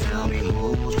G-string.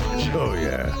 Oh,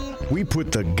 yeah. We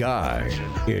put the guy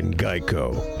in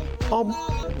Geico.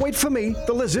 Wait for me,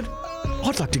 the lizard.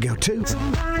 I'd like to go, too.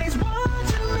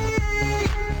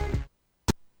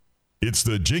 It's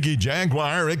the Jiggy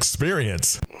Jaguar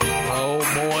experience. Oh,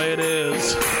 boy, it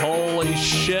is. Holy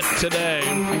shit today.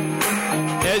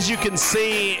 As you can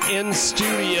see in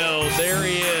studio, there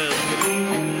he is.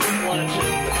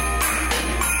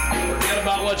 Forget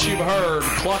about what you've heard.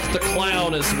 Kluck the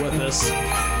Clown is with us.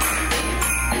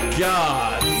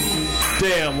 God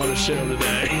damn, what a show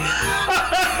today.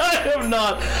 I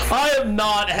have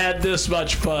not had this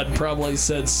much fun probably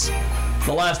since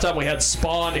the last time we had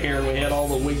Spawn here and we had all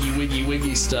the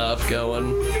wiggy stuff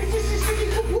going.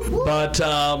 But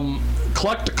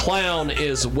Kluck the Clown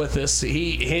is with us.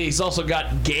 He's also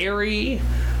got Gary,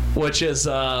 which is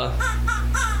I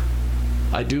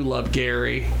do love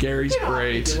Gary. Gary's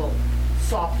great.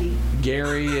 Softy.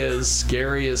 Gary is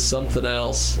something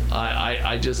else.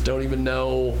 I just don't even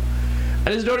know.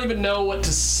 I just don't even know what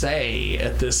to say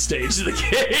at this stage of the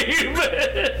game.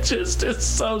 It just is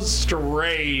so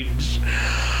strange.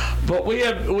 But we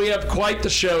have quite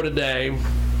the show today.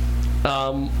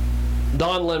 Don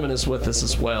Lemon is with us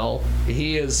as well.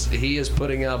 He is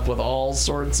putting up with all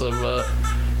sorts of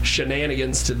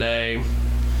shenanigans today.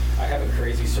 I have a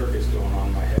crazy circus going on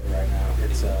in my head right now.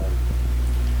 It's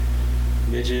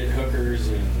midget hookers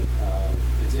and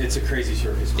it's a crazy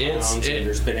circus. Clowns and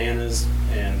there's bananas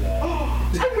and.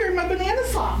 I'm wearing my banana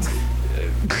socks.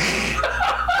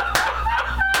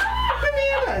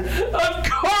 Bananas. Of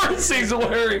course he's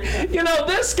wearing. You know,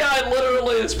 this guy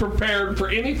literally is prepared for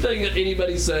anything that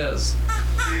anybody says.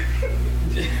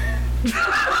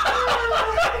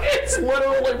 It's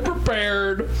literally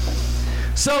prepared.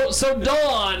 So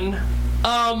Dawn,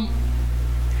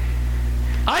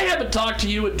 I haven't talked to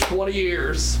you in 20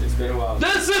 years. It's been a while.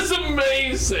 This is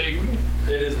amazing.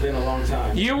 It has been a long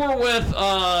time. You were with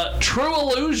True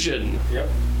Illusion. Yep.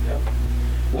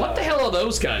 What the hell are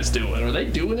those guys doing? Are they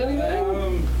doing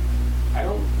anything?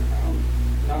 I'm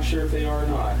not sure if they are or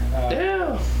not.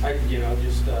 Yeah.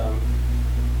 Just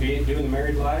doing the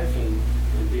married life and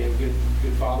being good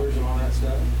fathers and all that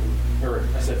stuff. Or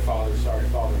I said father. Sorry,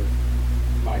 father.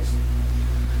 Mike's.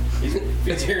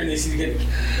 He's hearing this. He's getting.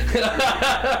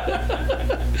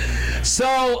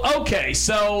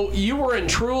 So you were in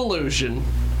True Illusion,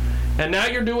 and now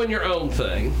you're doing your own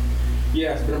thing.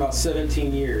 Yeah, it's been about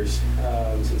 17 years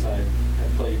since I had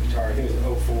played guitar. I think it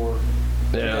was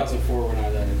 2004 when I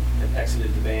had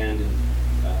exited the band, and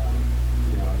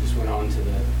I just went on to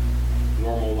the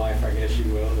normal life, I guess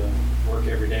you will, to work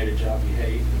every day at a job you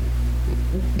hate.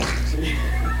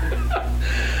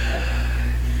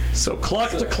 So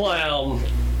Kluck the Clown,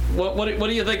 what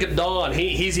do you think of Don?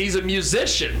 He's a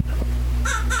musician.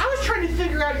 I was trying to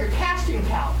figure out your casting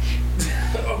couch.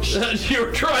 You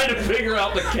were trying to figure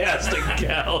out the casting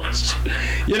couch.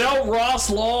 You know, Ross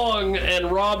Long and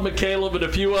Rob McCaleb and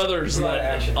a few others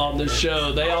on this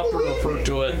show, they often refer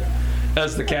to it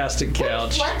as the casting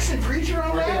couch. Flex and Preacher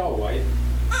on that? All white.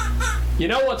 You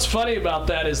know what's funny about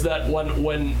that is that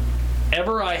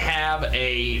whenever I have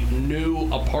a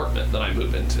new apartment that I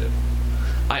move into,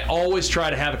 I always try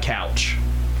to have a couch.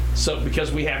 So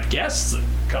because we have guests that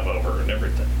come over and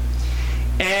everything.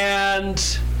 And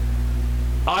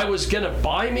I was going to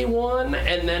buy me one,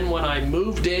 and then when I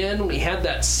moved in, we had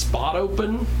that spot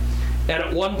open. And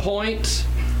at one point,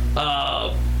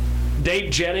 Dave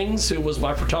Jennings, who was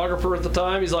my photographer at the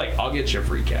time, he's like, I'll get you a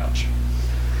free couch.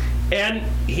 And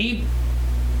he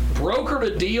brokered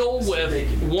a deal with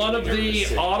one of the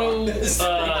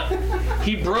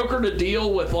he brokered a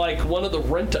deal with like one of the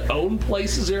rent-to-own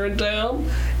places here in town,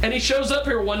 and he shows up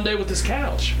here one day with his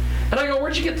couch. And I go,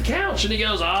 where'd you get the couch? And he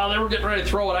goes, they were getting ready to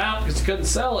throw it out because they couldn't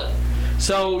sell it.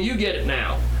 So you get it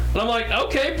now. And I'm like,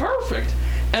 okay, perfect.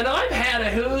 And I've had a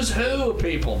who's who of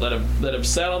people that have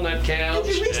sat on that couch.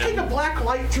 Did you at least take a black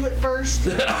light to it first?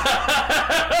 We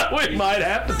might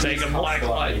have to take a black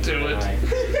light to it.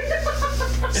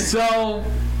 So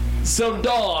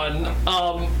Dawn,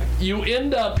 you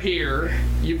end up here.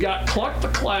 You've got Kluck the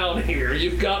Clown here.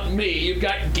 You've got me. You've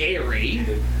got Gary.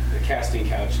 The casting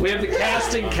couch. We have the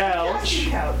casting couch.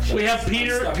 We have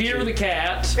Peter the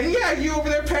cat. And yeah, you over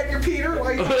there petting your Peter?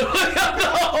 Like the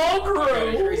whole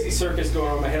crew. Crazy circus going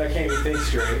on in my head. I can't even think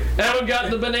straight. And we've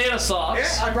got the banana sauce.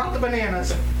 Yeah, I brought the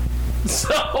bananas.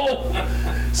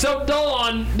 So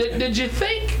Dawn, did you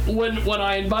think when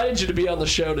I invited you to be on the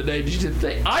show today? Did you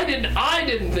think I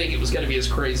didn't think it was going to be as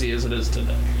crazy as it is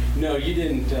today? No, you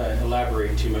didn't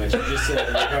elaborate too much. You just said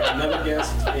we have another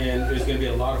guest, and there's going to be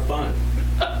a lot of fun.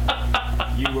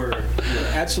 You were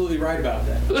absolutely right about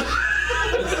that.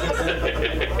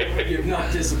 You're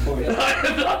not disappointed. I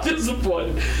am not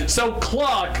disappointed. So,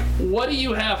 Kluck, what do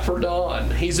you have for Dawn?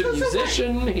 He's a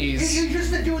musician. You're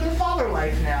just doing the father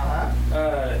life now,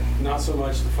 huh? Not so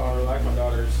much the father life. My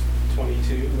daughter's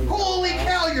 22. Holy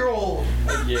cow, you're old!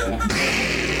 Yeah.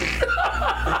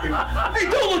 Hey,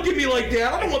 don't look at me like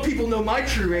that. I don't want people to know my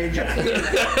true age.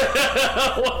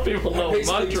 I want people to know my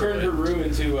true age. I turned her room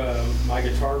into my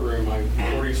guitar room, my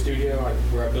recording studio,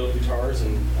 where I build guitars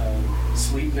and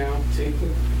sleep now, too.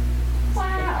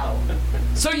 Wow.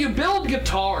 So you build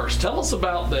guitars. Tell us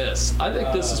about this. I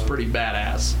think this is pretty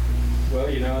badass. Well,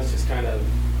 it's just kind of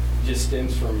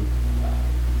stems from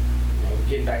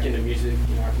getting back into music,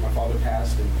 after my father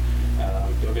passed, and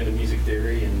dove into music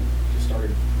theory and just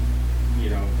started,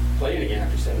 playing again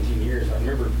after 17 years. I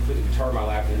remember putting the guitar in my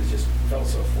lap and it just felt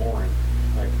so foreign.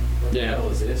 Like, what the hell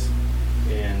is this?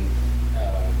 And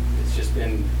it's just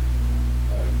been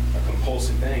a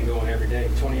compulsive thing, going every day,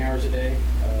 20 hours a day,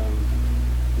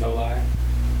 no lie.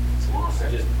 So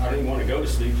I don't even want to go to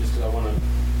sleep just because I want to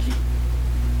keep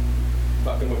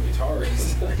fucking with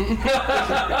guitars. So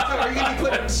are you gonna be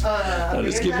putting I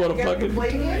just keep on a fucking.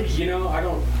 I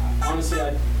don't. Honestly,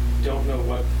 I don't know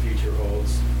what the future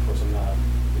holds. Of course, I'm not.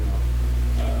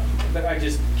 But I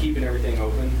just keeping everything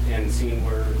open and seeing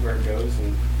where it goes,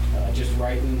 and just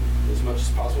writing as much as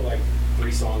possible. Like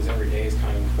 3 songs every day is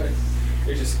kind of. But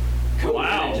they're just coming in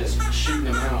and just shooting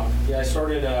them out. Yeah, I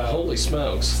started. Holy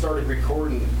smokes! Started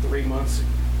recording 3 months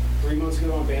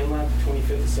ago on BandLab, the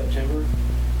 25th of September.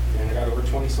 And I got over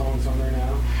 20 songs on there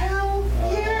now. Hell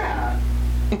yeah!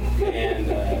 And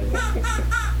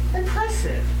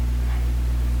impressive.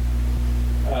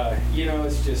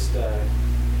 It's just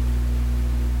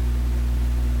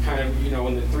kind of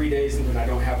when the 3 days when I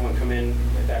don't have one come in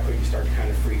at that quick, you start to kind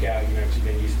of freak out. Because you've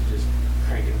been used to just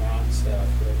cranking them out and stuff.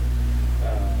 But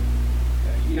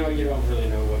you don't really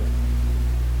know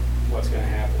what's going to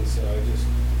happen. So I just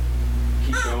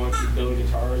keep going, keep building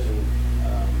guitars, and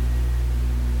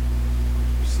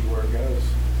see where it goes.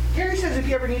 Gary says if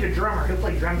you ever need a drummer, he'll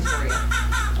play drums for you.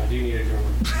 I do need a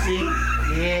drummer. See?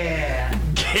 Yeah.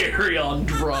 Gary on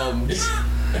drums.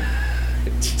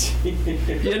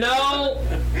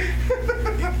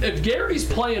 If Gary's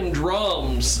playing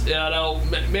drums,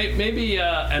 maybe,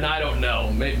 and I don't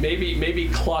know, maybe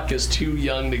Kluck is too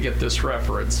young to get this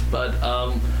reference, but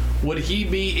would he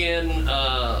be in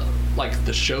like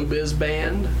the Showbiz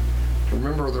Band?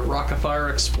 Remember the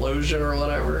Rockafire Explosion or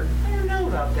whatever? I don't know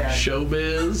about that.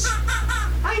 Showbiz?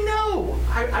 I know!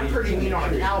 I'm pretty mean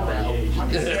on a cowbell. I'm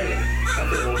just saying.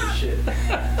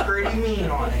 Pretty mean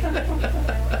on it.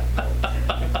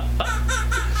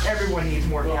 Everyone needs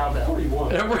more cowbell.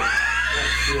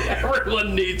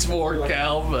 Everyone needs more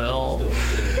cowbell.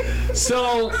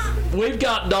 So, we've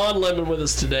got Don Lemon with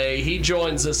us today. He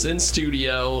joins us in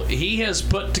studio. He has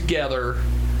put together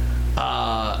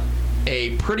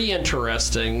a pretty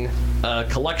interesting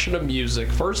collection of music.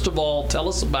 First of all, tell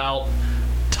us about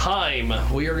Time.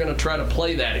 We are going to try to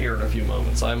play that here in a few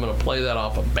moments. I'm going to play that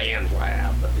off of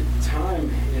BandLab. Time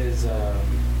is,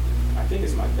 I think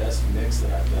it's my best mix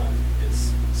that I've done.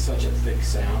 It's such a thick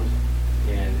sound,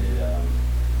 and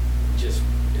it's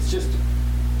just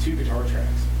 2 guitar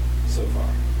tracks so far.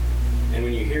 And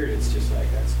when you hear it, it's just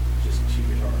like, that's just 2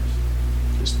 guitars.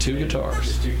 Just 2 guitars.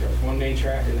 Just 2 guitars. One main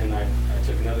track, and then I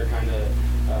took another kind of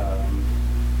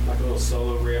like a little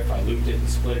solo riff. I looped it and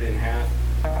split it in half,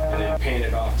 and then panned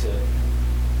it off to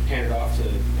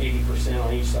 80%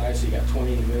 on each side. So you got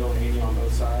 20 in the middle and 80 on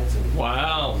both sides. And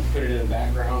wow! Put it in the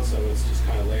background, so it's just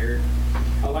kind of layered.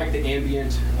 I like the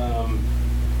ambient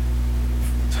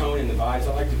tone and the vibes.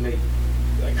 I like to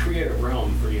create a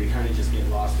realm for you to kind of just get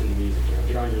lost in the music.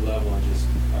 Get on your level and just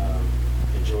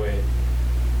enjoy it.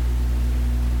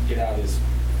 Get out of this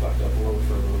fucked up world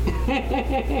for a little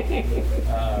bit.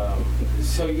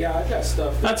 So yeah, I've got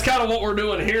stuff. That's kind of what we're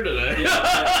doing here today.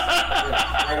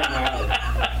 Right up my alley.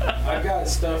 I've got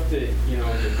stuff that your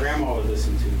grandma would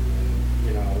listen to,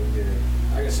 and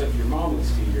I got stuff your mom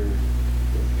listens to, your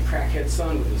crackhead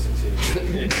son would listen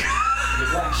to. the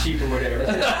black sheep or whatever.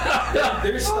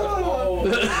 There's stuff all over.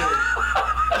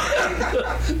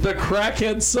 The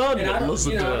crackhead son. And I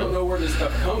don't know where this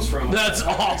stuff comes from. That's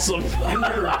awesome.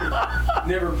 I've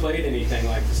never played anything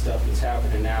like the stuff that's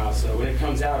happening now. So when it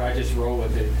comes out, I just roll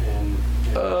with it.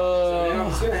 So now I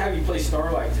was going to have you play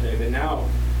Starlight today, but now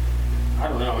I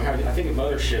don't know. I think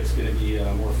Mothership's going to be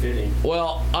more fitting.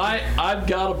 Well, I've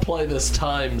got to play this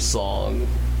Time song,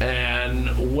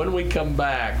 and when we come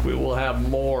back, we will have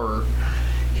more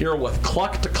here with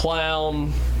Kluck the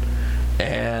Clown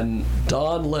and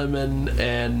Don Lemon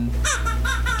and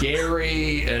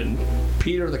Gary and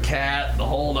Peter the Cat, the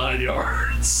whole 9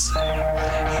 yards,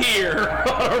 here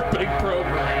on our big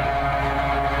program.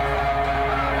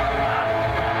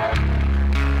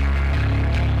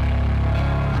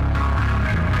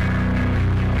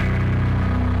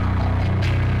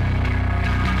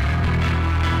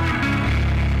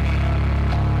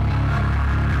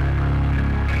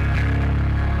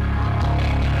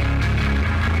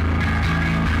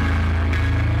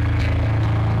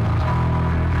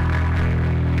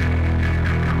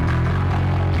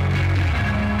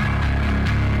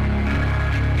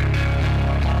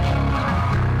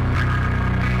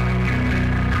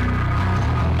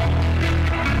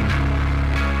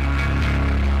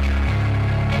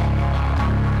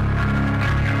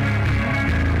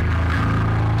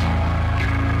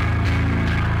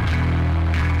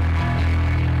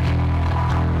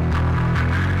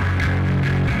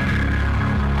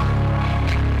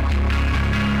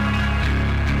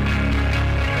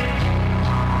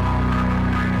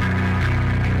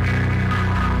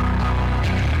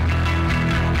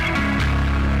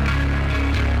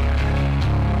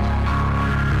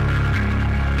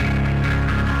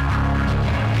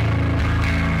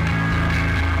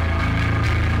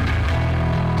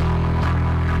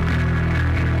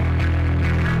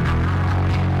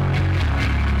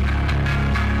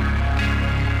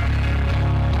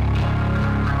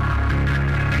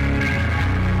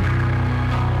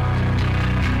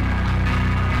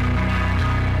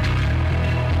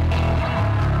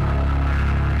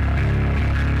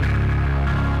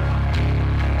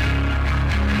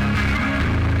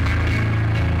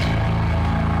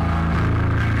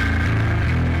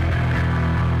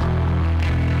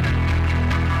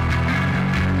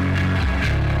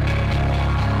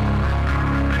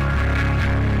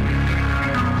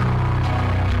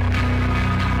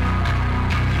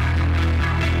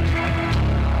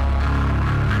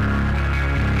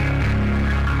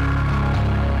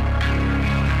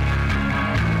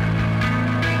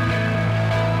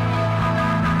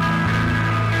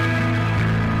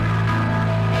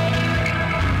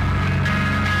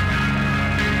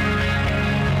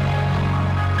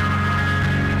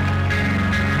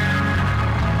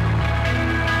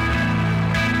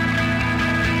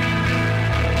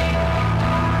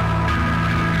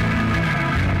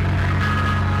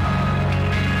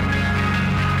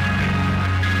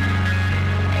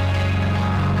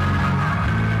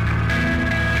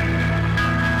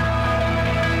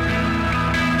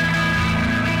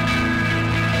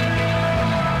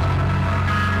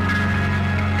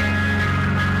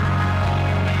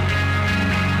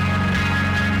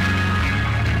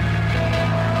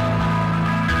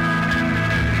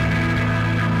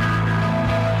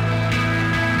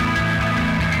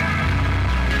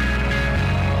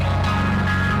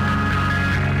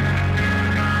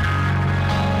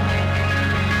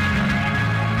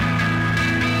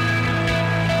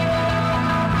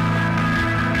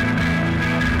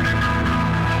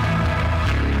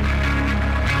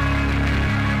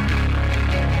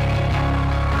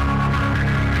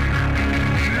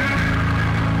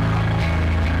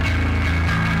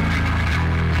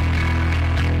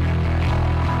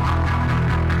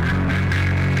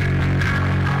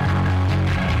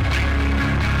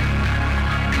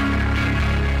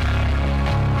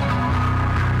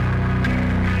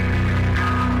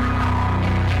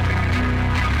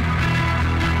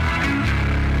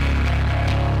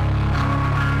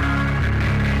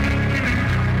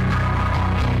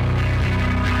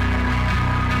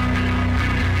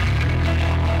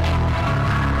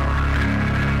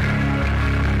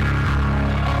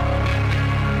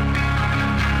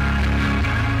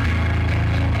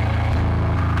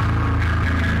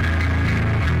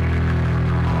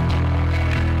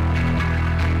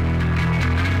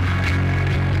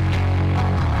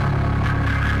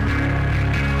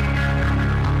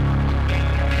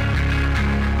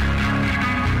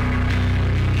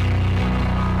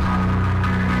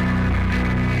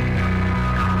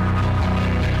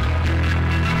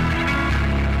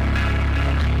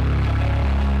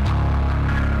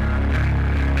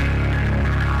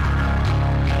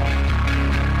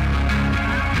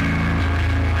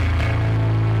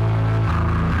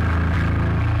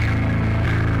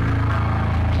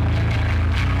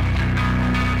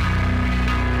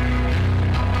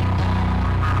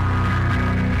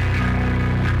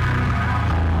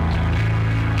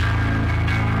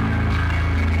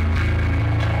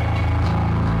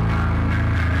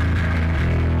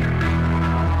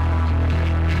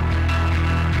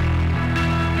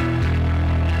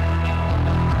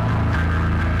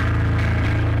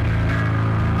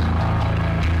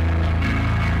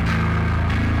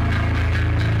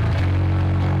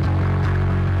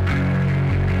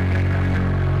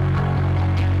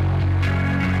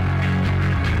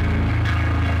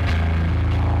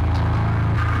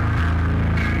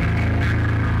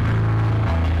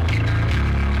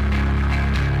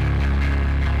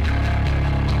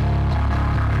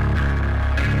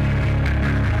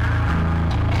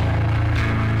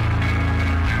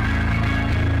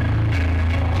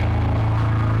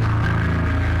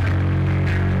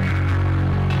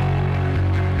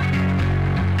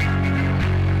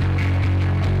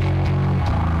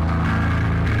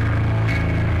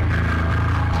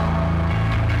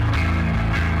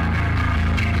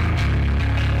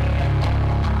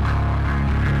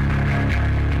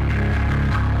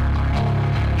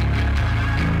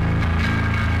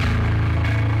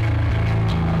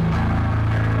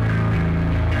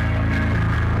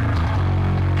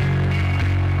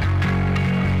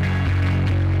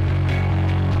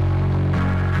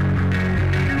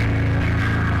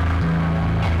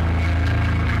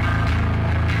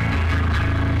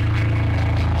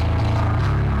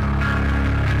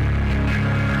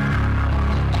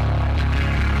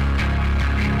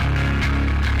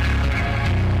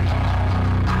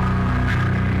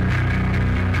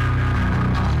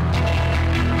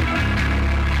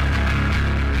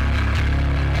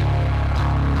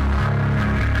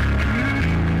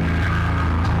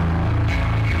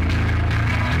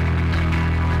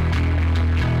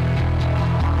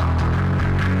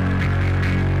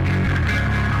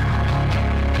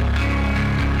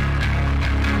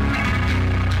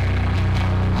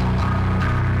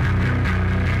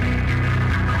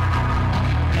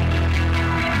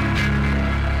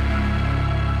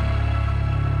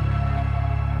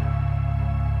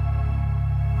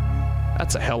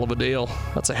 hell of a deal.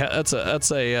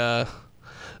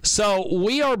 So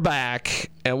we are back,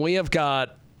 and we have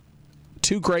got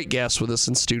two great guests with us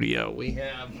in studio. We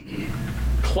have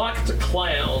Kluck the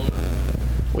Clown.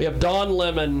 We have Don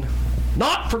Lemon,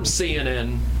 not from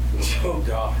CNN. Oh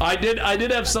God! I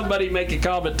did have somebody make a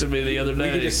comment to me the other day.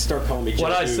 You can just start calling me JooBoo.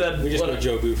 What I said. We just go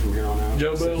JooBoo from here on out.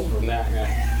 JooBoo? From that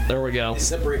guy. There we go.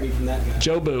 Separate me from that guy.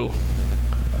 JooBoo.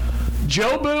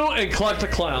 JooBoo and Kluck the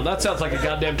Clown. That sounds like a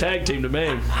goddamn tag team to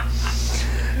me.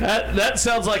 That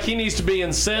sounds like he needs to be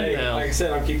in Sin now. Like I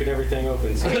said, I'm keeping everything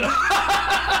open. So. We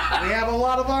have a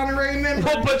lot of honorary members.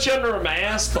 We'll put you under a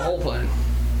mask, the whole thing.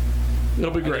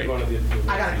 It'll be great. I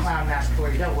got a clown mask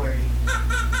for you, don't worry.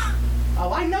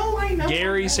 Oh, I know.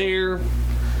 Gary's here.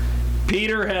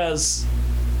 Peter has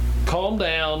calmed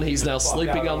down. He's now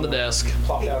sleeping on the desk.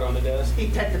 Plopped out on the desk. He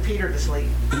pecked Peter to sleep.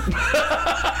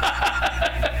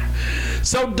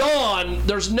 So, Dawn,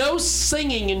 there's no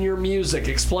singing in your music.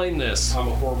 Explain this. I'm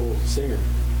a horrible singer.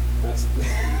 That's.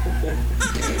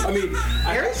 I mean,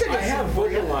 I have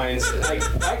vocal lines.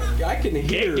 I can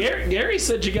hear. Gary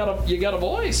said you got a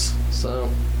voice. So.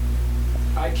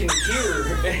 I can hear.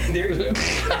 There you go.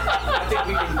 I think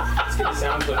we can. Let's get a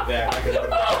sound clip of that.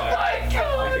 My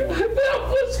God, that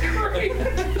was great.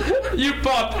 You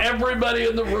popped everybody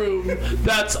in the room.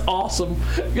 That's awesome.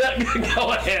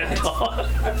 Go ahead, Dawn.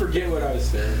 I forget what I was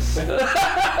saying.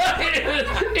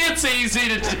 It's easy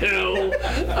to do.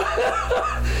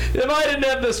 If I didn't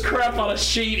have this crap on a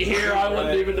sheet here, I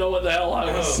wouldn't even know what the hell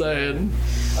I was saying.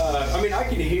 I mean, I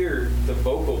can hear the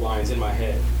vocal lines in my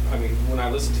head. I mean, when I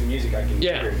listen to music, I can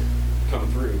hear it come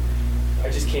through. I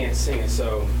just can't sing it.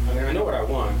 So, I mean, I know what I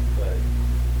want, but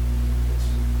it's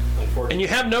unfortunate. And you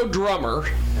have no drummer.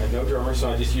 I have no drummer, so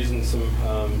I'm just using some.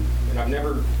 And I've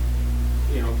never,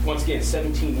 once again,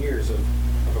 17 years of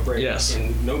a break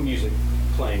and no music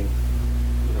playing.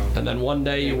 And then one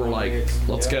day you were like,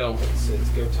 let's go. It's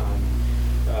go time.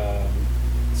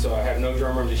 So I have no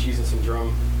drummer. I'm just using some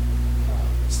drum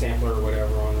sampler or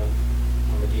whatever on the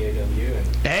DAW.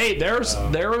 And, hey, there was,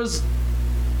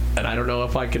 and I don't know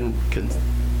if I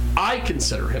I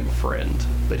consider him a friend,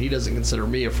 but he doesn't consider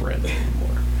me a friend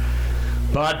anymore.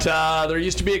 But there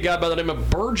used to be a guy by the name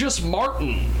of Burgess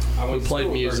Martin who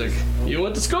played music. You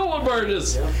went to school with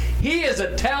Burgess. Yeah. He is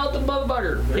a talented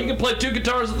motherfucker. Really? He can play two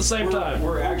guitars at the same time.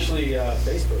 We're actually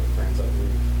Facebook friends, I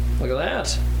believe. Look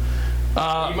at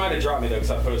that. You might have dropped me though, because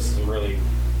I posted some really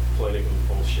political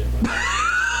bullshit.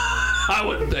 I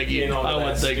wouldn't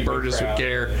think Burgess would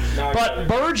care. But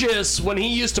Burgess, when he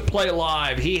used to play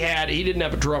live, he didn't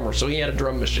have a drummer, so he had a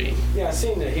drum machine. Yeah, I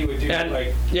seen that he would do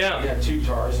he had two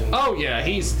guitars.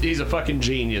 He's a fucking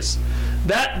genius.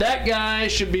 That guy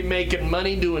should be making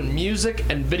money doing music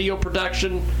and video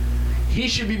production. He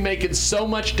should be making so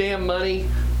much damn money,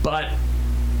 but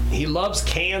he loves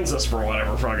Kansas for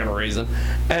whatever fucking reason,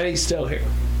 and he's still here.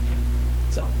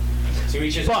 So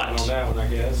each his own on that one, I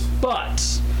guess.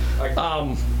 But.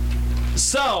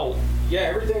 Yeah,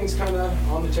 everything's kind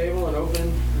of on the table and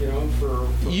open, for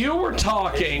you were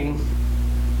talking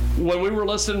when we were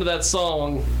listening to that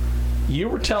song. You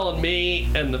were telling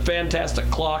me and the fantastic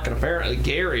Kluck and apparently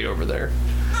Gary over there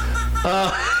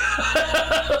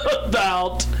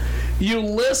about you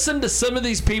listen to some of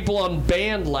these people on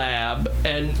Band Lab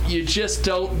and you just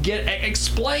don't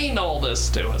explain all this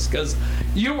to us, because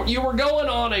you were going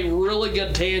on a really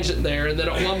good tangent there, and then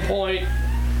at one point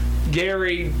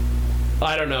Gary,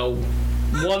 I don't know,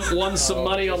 won some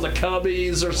money on the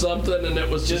Cubbies or something, and it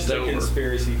was just a over.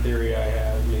 Conspiracy theory I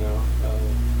have,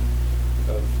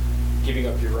 of giving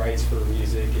up your rights for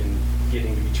music and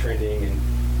getting to be trending and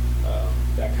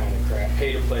that kind of crap,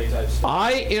 pay to play type stuff.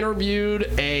 I interviewed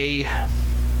a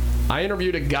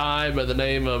guy by the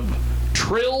name of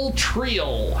Trill.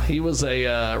 He was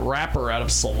a rapper out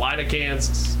of Salina,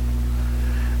 Kansas.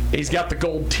 He's got the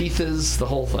gold teethers, the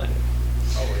whole thing.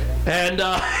 Oh, yeah. And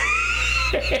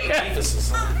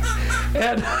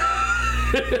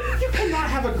you cannot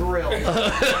have a grill.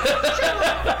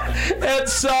 And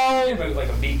so like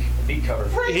a beak cover.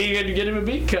 He had to get him a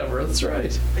beak cover. That's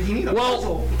right. And you need a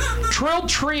puzzle.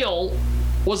 Trill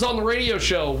was on the radio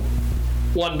show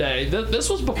one day. This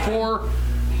was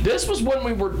when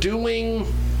we were doing,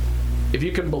 if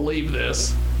you can believe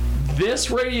this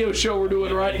radio show we're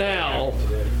doing right now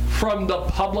from the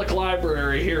public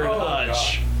library here in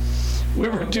Hutch. God. We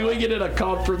were doing it in a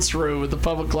conference room at the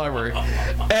public library,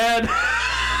 and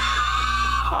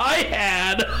I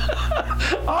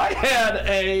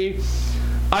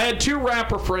had two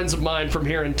rapper friends of mine from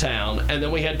here in town, and then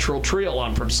we had Trill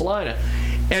on from Salina,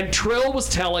 and Trill was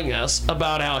telling us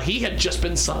about how he had just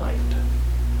been signed.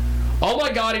 Oh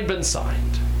my God, he'd been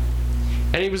signed.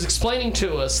 And he was explaining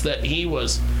to us that he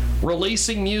was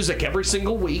releasing music every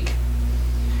single week,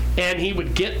 and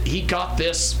he got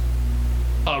this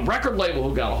record label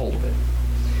who got a hold of it,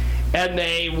 and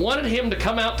they wanted him to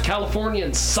come out to California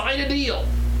and sign a deal.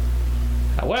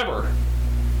 However,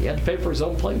 he had to pay for his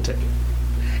own plane ticket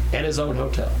and his own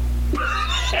hotel.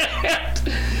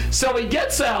 So he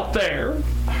gets out there,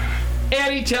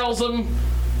 and he tells them,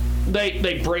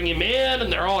 they bring him in,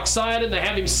 and they're all excited, and they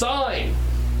have him sign.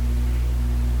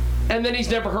 And then he's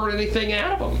never heard anything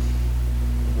out of him.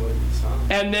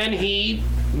 And then he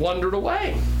wandered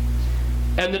away.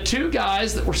 And the two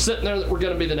guys that were sitting there that were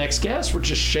going to be the next guests were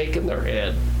just shaking their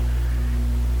head.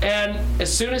 And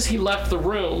as soon as he left the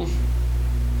room,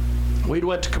 we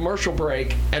went to commercial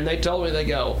break, and they told me, they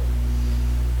go,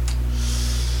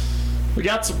 "We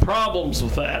got some problems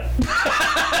with that."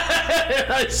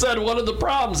 And I said, "What are the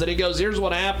problems?" And he goes, "Here's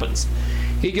what happens."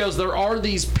 He goes, "There are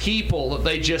these people that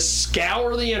they just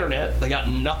scour the internet. They got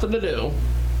nothing to do.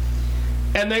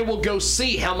 And they will go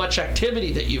see how much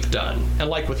activity that you've done." And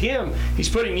like with him, he's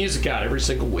putting music out every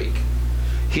single week.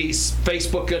 He's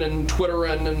Facebooking and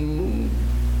Twittering and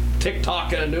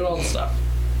TikToking and doing all the stuff.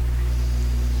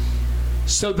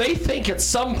 So they think at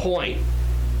some point,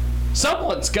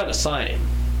 someone's going to sign him.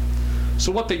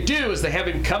 So what they do is they have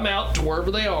him come out to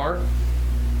wherever they are.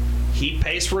 He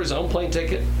pays for his own plane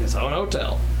ticket, his own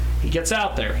hotel. He gets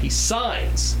out there, he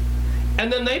signs,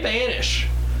 and then they vanish.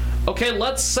 Okay,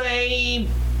 let's say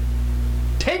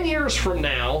 10 years from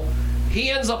now, he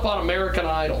ends up on American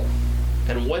Idol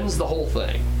and wins the whole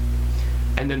thing.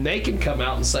 And then they can come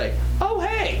out and say, "Oh,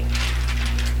 hey,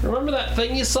 remember that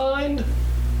thing you signed?"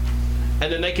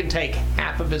 And then they can take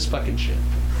half of his fucking shit.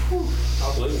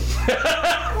 I'll believe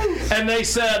it. And they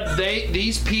said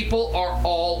these people are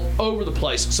all over the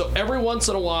place. So every once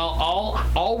in a while,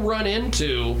 I'll run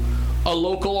into a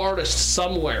local artist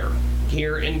somewhere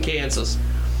here in Kansas,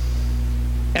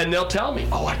 and they'll tell me,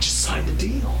 "Oh, I just signed a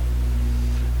deal."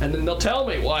 And then they'll tell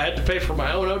me, "Well, I had to pay for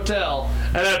my own hotel,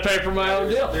 and I had to pay for my own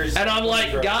deal." And I'm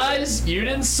like, "Guys, you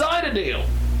didn't sign a deal."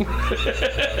 You got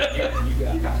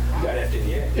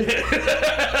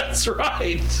FDNA. That's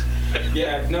right.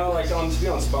 Yeah, no, like to be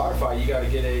on Spotify, you got to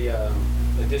get a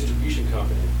distribution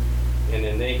company, and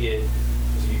then they get,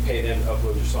 so you pay them to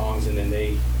upload your songs, and then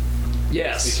they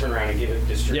turn around and give it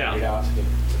distributed out to the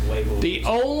label. The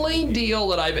only deal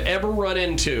that I've ever run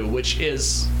into, which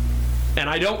is, and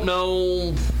I don't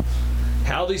know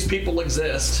how these people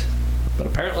exist, but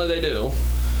apparently they do.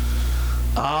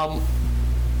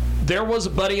 There was a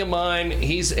buddy of mine.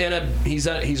 He's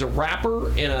a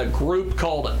rapper in a group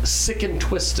called Sick and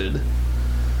Twisted.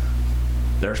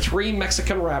 There are 3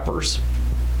 Mexican rappers.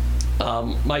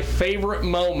 My favorite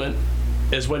moment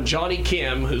is when Johnny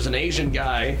Kim, who's an Asian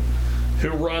guy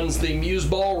who runs the Muse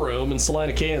Ballroom in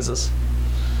Salina, Kansas,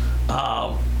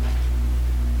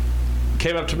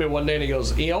 came up to me one day and he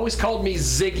goes, he always called me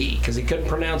Ziggy because he couldn't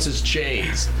pronounce his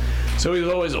J's. So he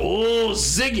was always, "Oh,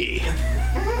 Ziggy."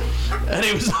 And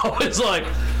he was always like,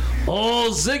 "Oh,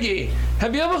 Ziggy,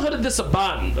 have you ever heard of this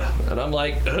band?" And I'm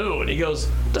like, "Who?" And he goes,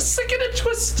 "The Sick and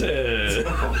Twisted."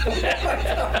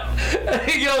 And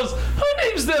he goes, "Who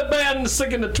names that band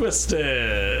Sick and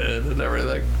Twisted?" And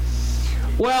everything.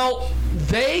 Well,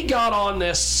 they got on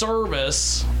this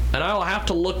service, and I'll have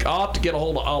to get a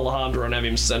hold of Alejandro and have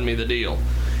him send me the deal.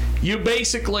 You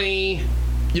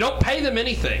don't pay them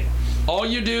anything. All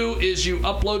you do is you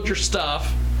upload your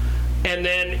stuff, and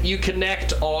then you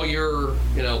connect all your,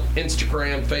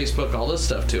 Instagram, Facebook, all this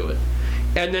stuff to it.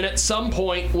 And then at some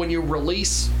point when you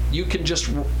release, you can just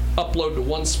upload to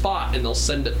one spot, and they'll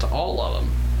send it to all of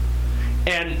them.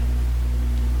 And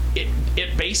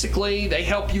it basically, they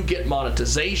help you get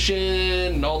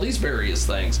monetization and all these various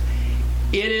things.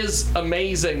 It is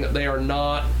amazing that they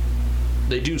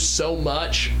do so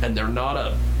much, and they're not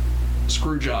a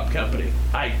screw job company.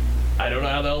 I don't know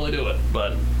how the hell they do it,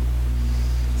 but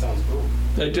sounds cool.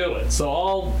 They do it. So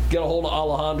I'll get a hold of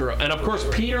Alejandro. And of course,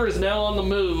 Peter is now on the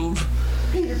move.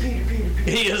 Peter.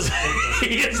 He is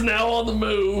now on the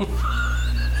move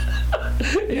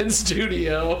in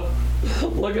studio,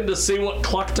 looking to see what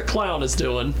Kluck the Clown is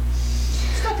doing.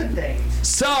 Stuffing things.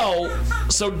 So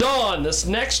Dawn, this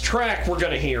next track we're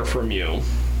going to hear from you,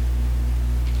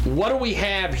 what do we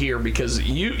have here? Because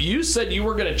you said you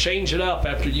were going to change it up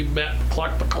after you met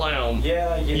Kluck the Clown.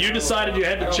 Yeah. You decided you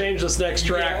had to change this next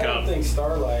track up. I don't think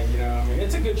Starlight,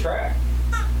 it's a good track,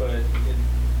 but I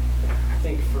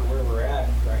think for where we're at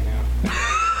right now.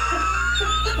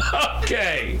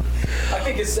 Okay. I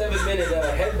think a 7-minute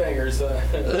headbanger's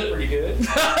pretty good.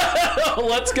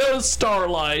 Let's go to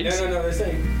Starlight. No, this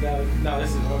ain't. No,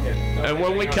 this is okay. No, and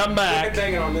when we come back, we're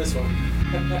banging on this one.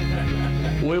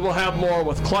 we will have more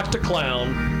with Kluck the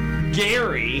Clown,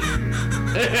 Gary, and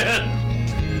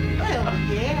Well,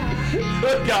 yeah.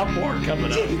 we've got more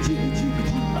coming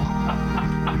up.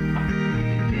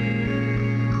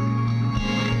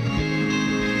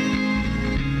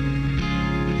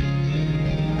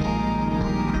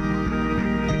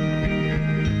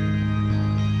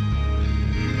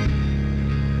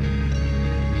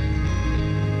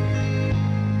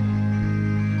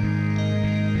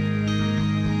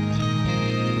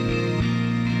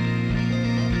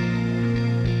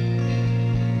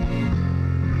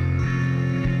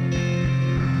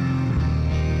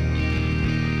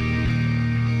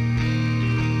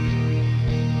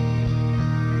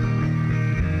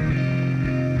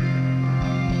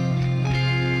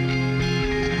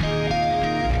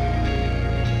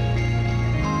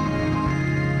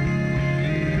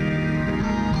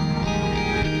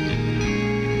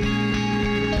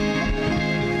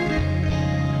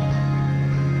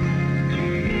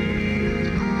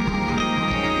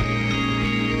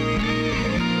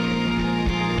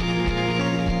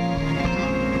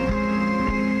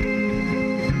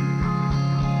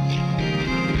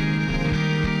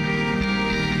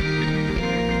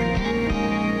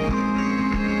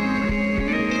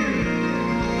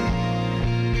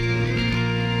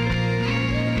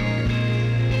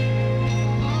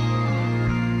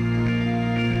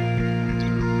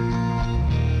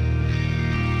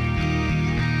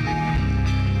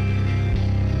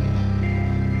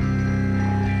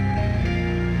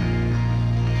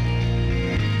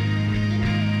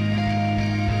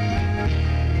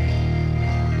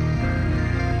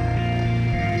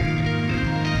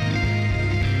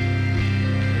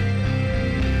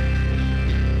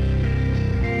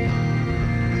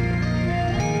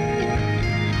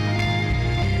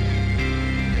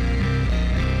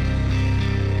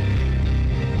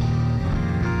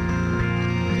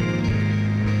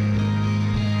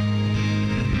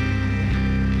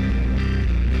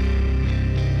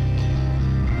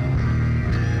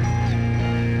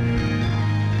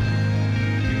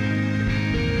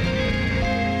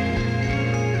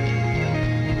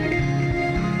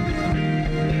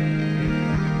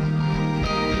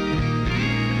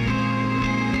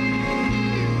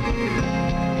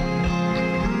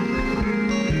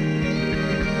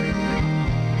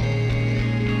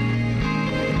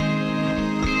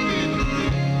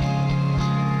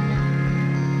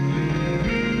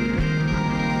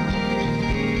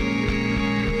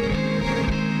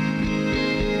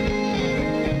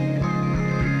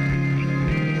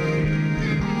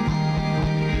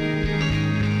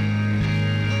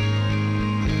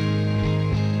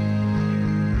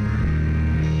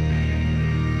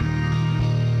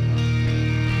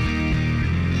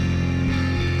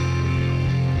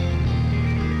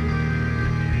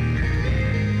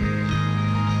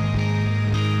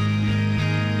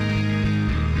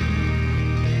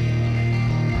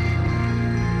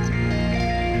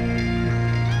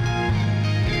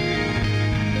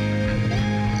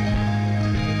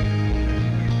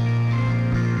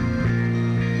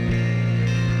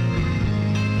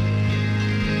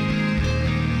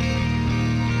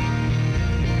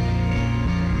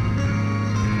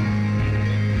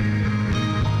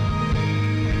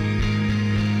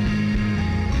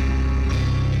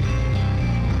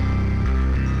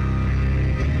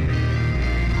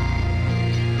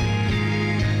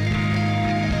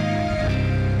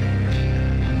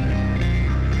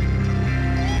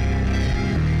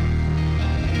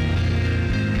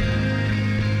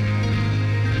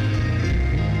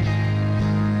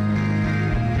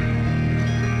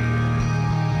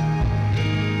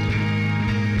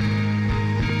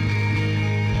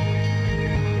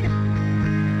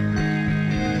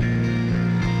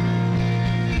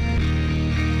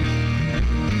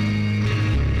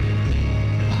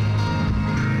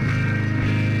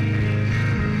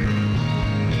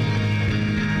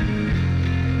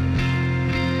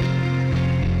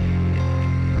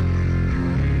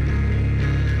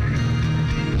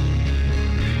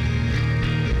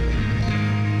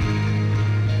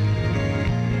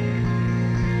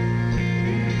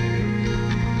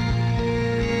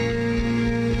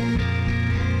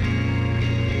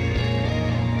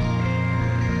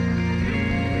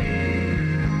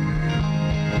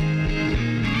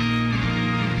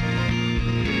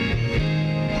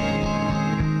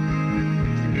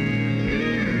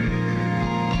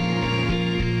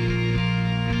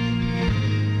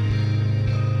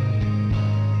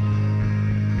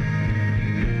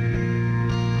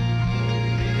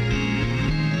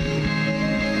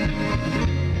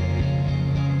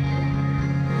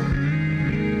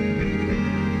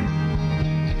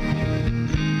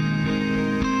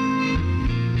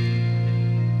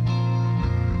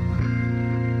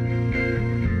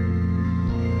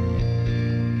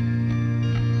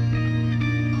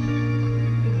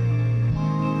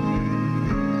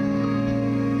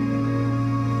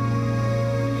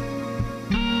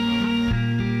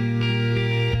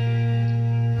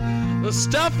 the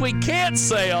stuff we can't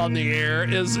say on the air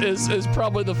is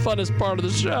probably the funnest part of the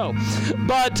show.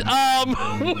 But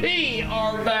we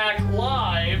are back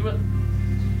live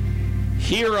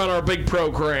here on our big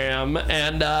program,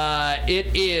 and it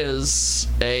is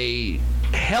a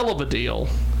hell of a deal.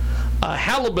 A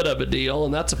halibut of a deal,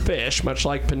 and that's a fish, much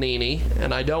like panini.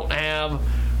 And I don't have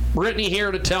Brittany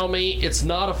here to tell me it's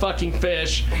not a fucking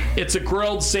fish. It's a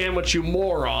grilled sandwich, you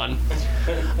moron.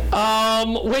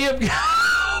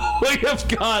 We have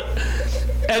got,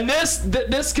 and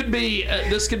this could be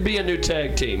a new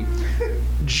tag team.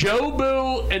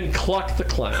 JooBoo and Kluck the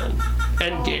Clown,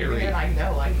 and Gary. Man, I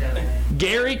know.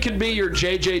 Gary could be your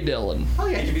J.J. Dillon. Oh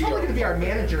yeah, he's probably gonna be our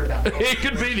manager about that. He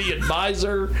could be the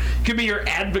advisor, could be your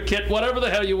advocate, whatever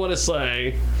the hell you want to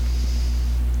say.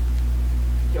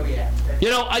 Oh yeah. You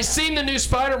know, I seen the new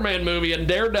Spider-Man movie, and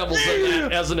Daredevil's in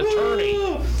that as an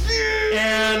attorney.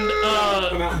 And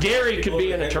Gary could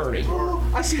be an attorney.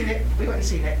 I've seen it. We went and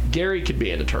seen it. Gary could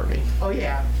be an attorney. Oh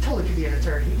yeah, totally could be an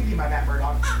attorney. He could be my Matt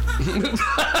Murdock.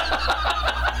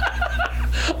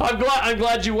 I'm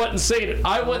glad you went and seen it.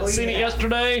 I went and seen it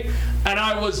yesterday, and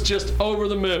I was just over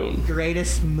the moon.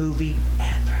 Greatest movie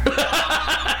ever.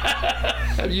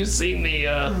 Have you seen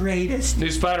the greatest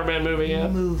new Spider-Man movie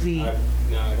yet? Movie.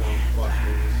 No, I don't watch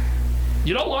movies.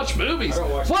 You don't watch movies? I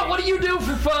don't watch What do you do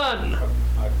for fun?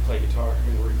 I play guitar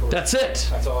and record. That's it?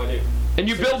 That's all I do. And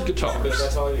you build guitars?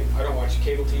 That's all I do. I don't watch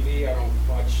cable TV. I don't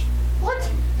watch...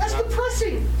 What? That's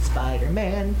depressing.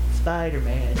 Spider-Man.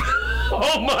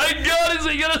 Oh my God, is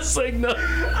he gonna sing that?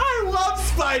 I love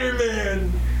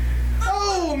Spider-Man.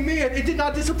 Oh man, it did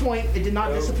not disappoint.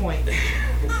 Disappoint.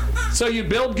 So you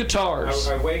build guitars?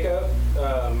 I wake up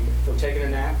from taking a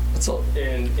nap.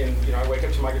 And I wake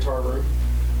up to my guitar room,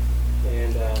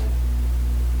 and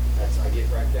I get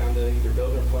right down to either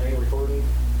building or playing, recording,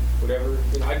 whatever.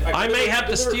 I may have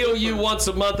to steal you once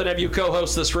a month and have you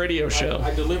co-host this radio show.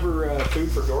 I deliver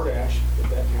food for DoorDash, if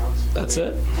that counts. That's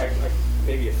it?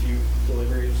 Maybe a few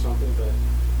deliveries or something, but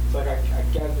it's like I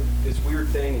got this weird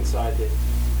thing inside that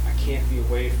I can't be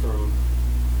away from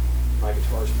my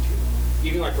guitars for too long.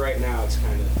 Even like right now, it's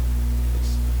kind of...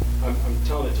 I'm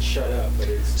telling it to shut up, but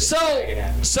it's dragging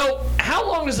at me. So how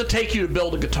long does it take you to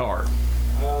build a guitar?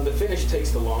 The finish takes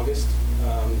the longest.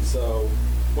 So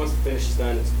once the finish is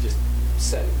done, it's just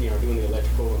doing the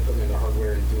electrical and putting in the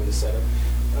hardware and doing the setup.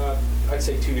 I'd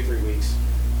say 2 to 3 weeks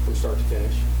from start to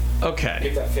finish. Okay.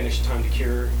 Get that finished time to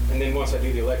cure, and then once I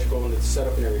do the electrical and the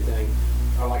setup and everything,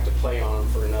 I like to play on them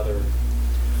for another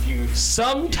few.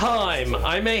 Sometime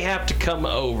I may have to come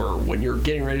over when you're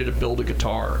getting ready to build a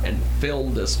guitar and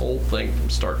film this whole thing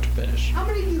from start to finish. How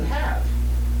many do you have?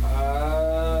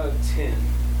 10.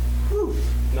 Whew.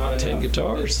 Not 10 enough.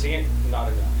 guitars?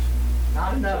 Not enough.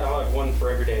 Not enough. I'll have one for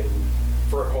every day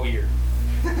for a whole year.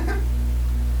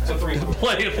 So 3.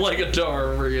 play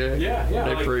guitar for you.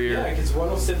 For a year. Yeah, because one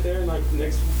will sit there and like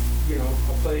next,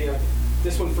 I'll play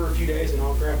this one for a few days and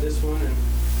I'll grab this one and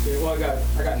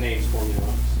I got names for me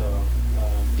now. So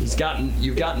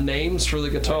you've got names for the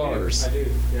guitars. I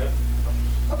do. Yep.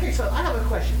 Okay, so I have a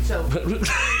question. So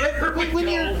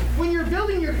when you're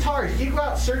building your guitars, do you go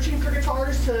out searching for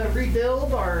guitars to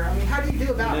rebuild, or how do you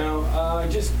do about it? No,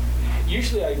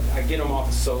 usually I get them off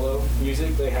of Solo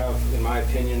Music. They have, in my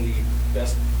opinion, the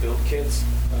best build kits.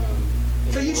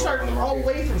 So you start all the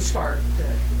way from start.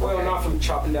 Well, not from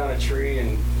chopping down a tree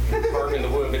and carving the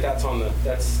wood, but that's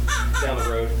down the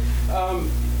road.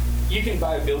 You can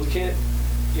buy a build kit,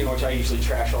 which I usually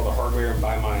trash all the hardware and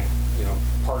buy my,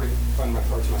 find my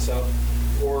parts myself,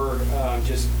 or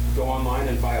just go online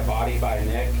and buy a body, buy a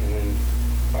neck, and then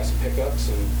buy some pickups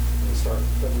and start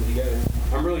putting them together.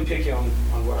 I'm really picky on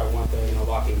what I want, though.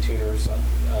 Locking tuners. I'm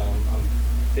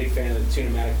a big fan of the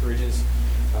Tune-O-Matic bridges.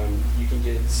 You can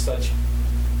get such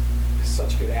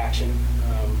good action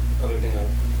other than a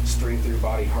string-through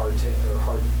body hard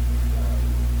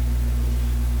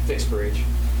fixed bridge.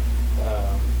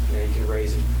 You can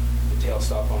raise the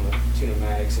tailstop on the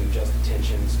Tune-O-Matics and adjust the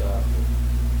tension and stuff.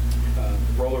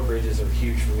 Roller bridges are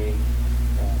huge for me.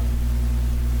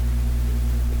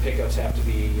 The pickups have to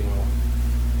be,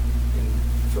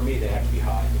 for me they have to be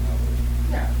high,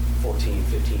 14,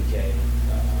 15K.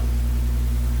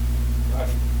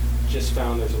 I've just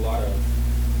found there's a lot of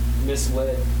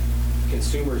misled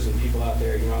consumers and people out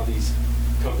there. All these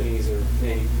companies or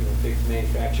big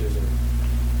manufacturers are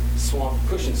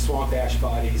pushing swamp ash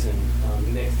bodies and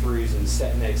neck throughs and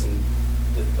set necks and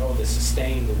the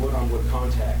sustain, the wood-on-wood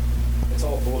contact. It's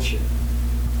all bullshit.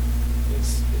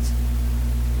 It's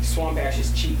swamp ash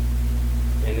is cheap,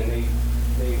 and then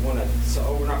they want to.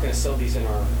 So we're not going to sell these in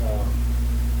our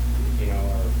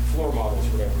our floor models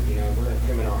or whatever. We're going to put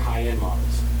them in our high-end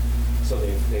models.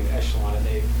 they've echeloned it.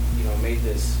 They've, made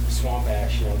this swamp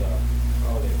ash, they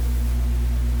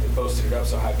posted it up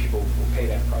so high people will pay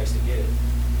that price to get it.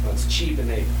 Well, it's cheap, and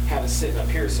they have it sitting up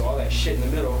here, so all that shit in the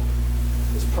middle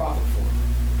is profit for them.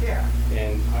 Yeah.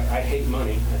 And I hate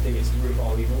money. I think it's the root of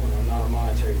all evil, and I'm not a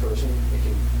monetary person.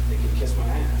 They can kiss my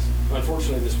ass.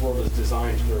 Unfortunately, this world is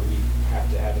designed to where we have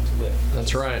to have it to live.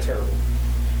 That's right. It's terrible.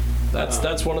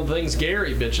 That's one of the things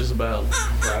Gary bitches about.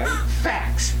 Right?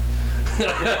 Facts.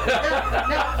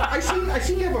 now, I seen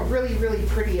you have a really, really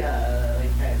pretty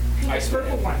pink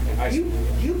purple one. Do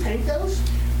you paint those?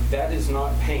 That is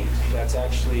not paint. That's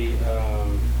actually a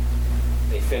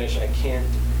finish. I can't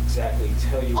exactly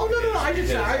tell you. Oh, no. I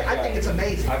think it's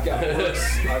amazing. I've got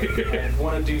works. I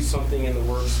want to do something in the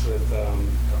works with a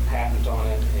patent on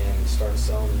it and start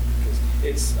selling it,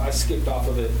 because I skipped off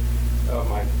of it,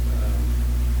 my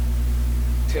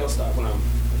tailstock when I'm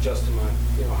adjusting my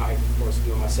height, of course,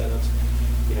 doing my setups.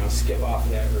 Skip off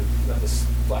of that or let this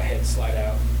flat head slide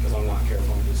out because I'm not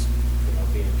careful. I'm just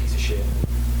being a piece of shit and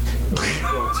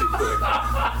going too quick.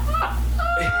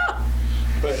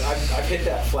 But I've hit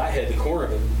that flathead, the corner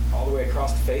of it, all the way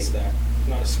across the face of that.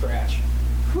 Not a scratch.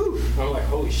 Whew. I'm like,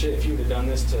 holy shit, if you would have done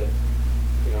this to,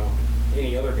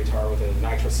 any other guitar with a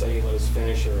nitrocellulose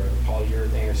finish or a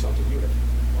polyurethane or something, you would have,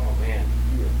 oh man,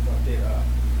 you would have fucked it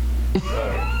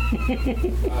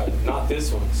up. Not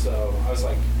this one. So I was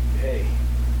like, hey,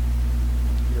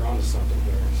 you're onto something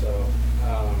here. So,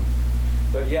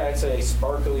 but yeah, it's a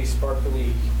sparkly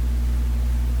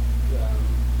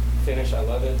finish. I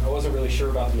love it. I wasn't really sure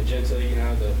about the magenta,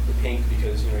 the pink,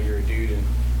 because you're a dude and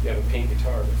you have a pink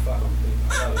guitar, but fuck them.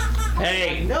 I love it.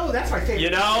 Hey, no, that's my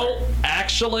favorite.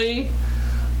 Actually,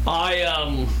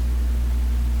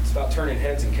 it's about turning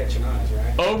heads and catching eyes,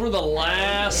 right? Over the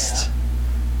last,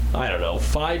 I don't know,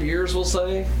 5 years, we'll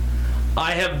say,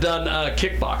 I have done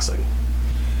kickboxing.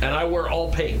 And I wear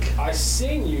all pink. I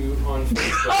seen you on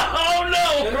Facebook. Oh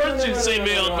no! Of course you've seen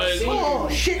me on Facebook. Oh,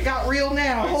 shit got real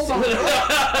now. Hold on.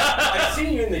 I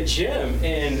seen you in the gym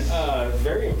and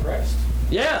very impressed.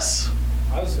 Yes.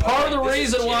 Part of the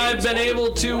reason why I've been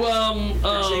able to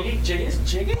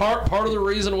Jiggy? Part of the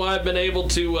reason why I've been able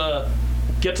to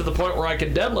get to the point where I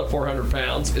can deadlift 400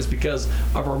 pounds is because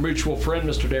of our mutual friend,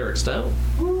 Mr. Derek Stone.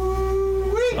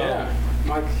 Yeah.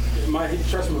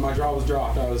 Trust me, my jaw was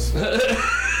dropped. I was.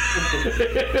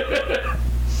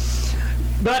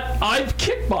 But I've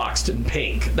kickboxed in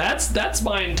pink. That's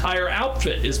my entire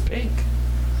outfit is pink.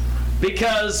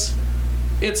 Because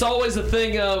it's always a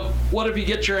thing of, what if you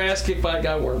get your ass kicked by a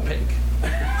guy wearing pink?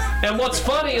 And what's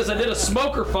funny is I did a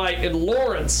smoker fight in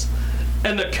Lawrence,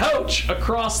 and the coach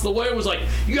across the way was like,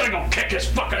 you gotta go kick his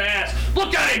fucking ass.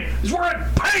 Look at him, he's wearing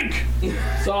pink.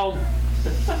 So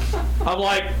I'm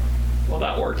like, well,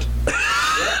 that worked.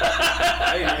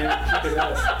 Hey, man, keep it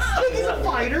up. Jiggy's a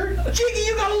fighter. Jiggy,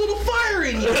 you got a little fire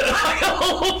in you. I got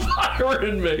a little fire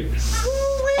in me.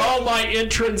 All my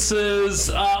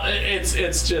entrances,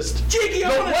 it's just Jiggy, the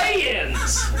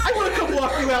weigh-ins. I want to come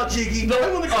walk you out, Jiggy. We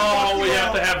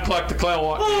have to have Kluck the Clown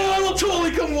walk. Oh, I will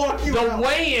totally come walk you out. The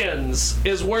weigh-ins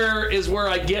is where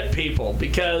I get people,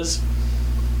 because,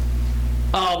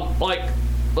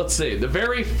 let's see, the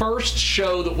very first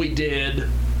show that we did.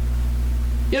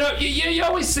 You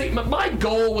always see, my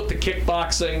goal with the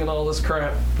kickboxing and all this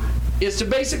crap is to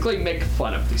basically make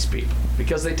fun of these people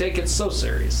because they take it so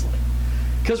seriously.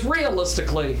 Because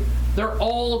realistically, they're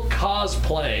all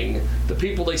cosplaying the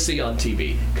people they see on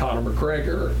TV. Conor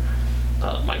McGregor,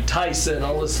 Mike Tyson,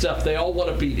 all this stuff. They all want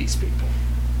to be these people.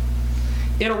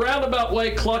 In a roundabout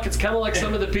way, Kluck, it's kind of like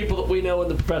some of the people that we know in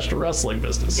the professional wrestling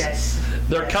business. Yes.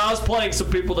 They're cosplaying some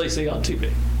people they see on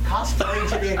TV. Cosplaying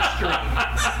to the extreme.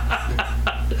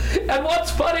 And what's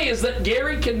funny is that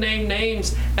Gary can name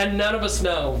names and none of us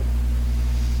know.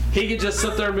 He could just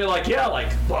sit there and be like, yeah, like,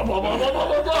 blah, blah, blah, blah, blah,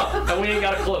 blah, blah, and we ain't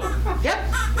got a clue. Yep.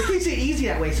 It keeps it easy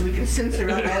that way so we can censor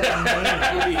out all the names.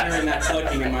 You'll be hearing that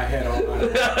clicking in my head all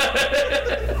night.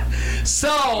 So,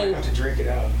 I have to drink it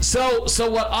out. So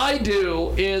what I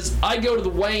do is I go to the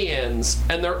weigh-ins,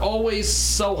 and they're always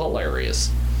so hilarious.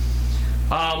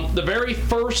 The very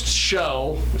first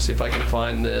show, let me see if I can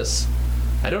find this.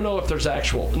 I don't know if there's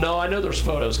no, I know there's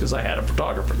photos because I had a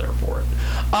photographer there for it.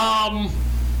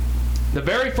 The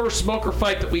very first smoker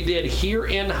fight that we did here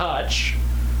in Hutch,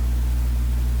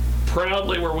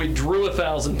 proudly, where we drew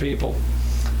 1,000 people,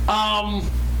 I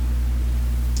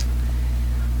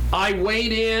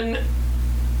weighed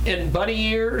in bunny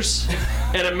ears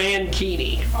and a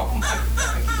mankini. Oh my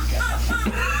God.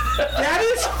 That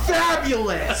is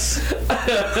fabulous.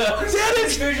 That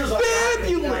is fabulous.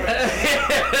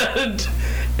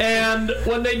 And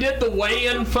when they did the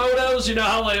weigh-in photos, you know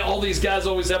how all these guys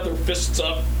always have their fists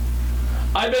up?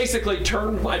 I basically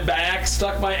turned my back,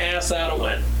 stuck my ass out, and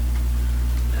went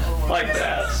like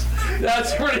that.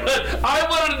 That's pretty good. I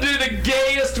wanted to do the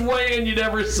gayest weigh-in you'd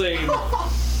ever seen.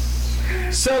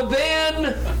 So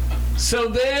then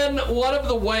one of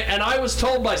the and I was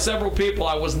told by several people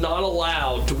I was not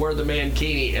allowed to wear the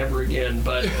mankini ever again,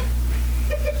 but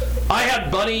I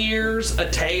had bunny ears, a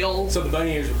tail. So the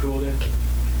bunny ears were cool then?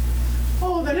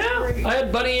 Oh, that's great. I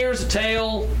had bunny ears, a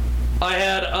tail. I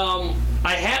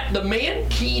had the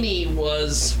mankini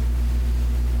was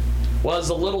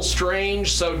a little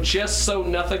strange, so just so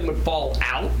nothing would fall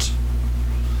out,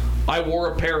 I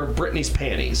wore a pair of Britney's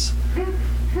panties.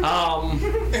 So you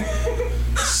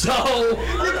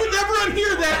could never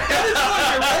unhear that. That is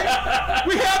right?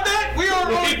 We have that. We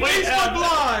are on Facebook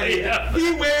Live. Yeah.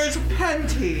 He wears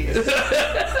panties.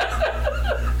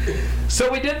 So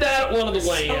we did that at one of the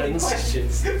weigh-ins.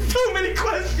 So many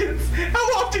questions. How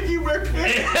often do you wear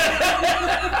panties?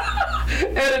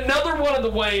 And another one of the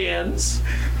weigh-ins,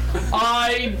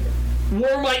 I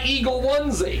wore my eagle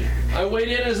onesie. I weighed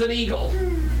in as an eagle.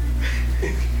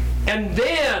 And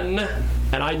then,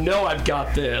 and I know I've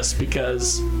got this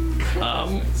because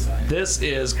this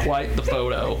is quite the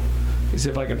photo. Let me see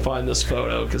if I can find this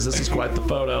photo because this is quite the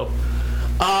photo.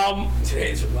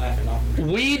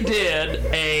 We did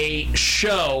a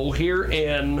show here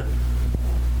in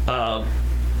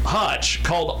Hutch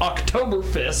called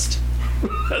Oktoberfest,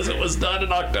 as it was done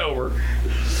in October.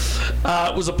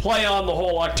 It was a play on the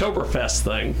whole Oktoberfest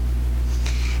thing.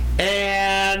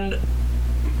 And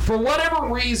for whatever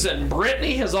reason,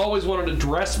 Brittany has always wanted to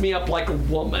dress me up like a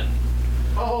woman.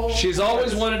 Oh, she's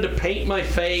always wanted to paint my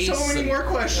face. So many more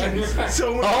questions.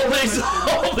 So many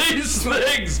all these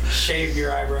things. Shave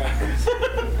your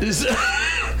eyebrows.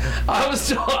 I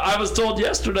was told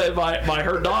yesterday by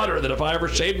her daughter that if I ever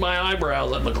shaved my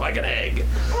eyebrows, I'd look like an egg.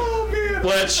 Oh man!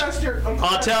 Which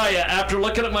I'll tell you, after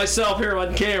looking at myself here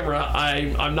on camera,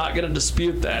 I'm not going to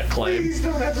dispute that claim. Please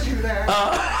don't ever do that.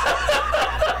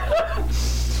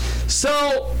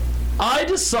 So I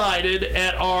decided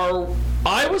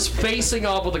I was facing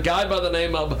off with a guy by the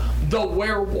name of the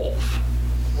Werewolf.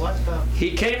 What the?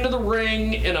 He came to the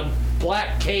ring in a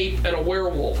black cape and a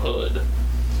werewolf hood.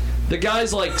 The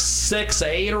guy's like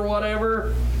 6'8" or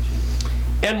whatever.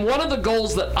 And one of the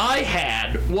goals that I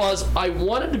had was I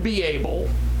wanted to be able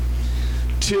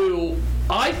to,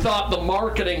 I thought the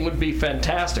marketing would be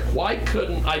fantastic. Why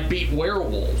couldn't I beat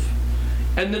Werewolf?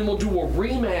 And then we'll do a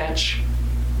rematch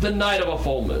the night of a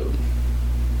full moon.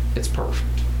 It's perfect.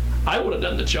 I would have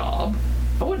done the job.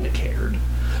 I wouldn't have cared.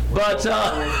 But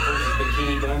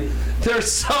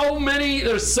there's so many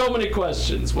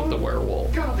questions with the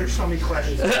werewolf. God, there's so many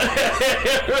questions.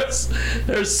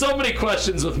 there's so many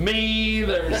questions with me.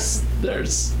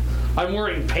 There's I'm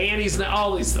wearing panties now.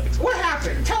 All these things. What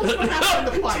happened? Tell us what happened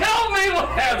in the fight. Tell me what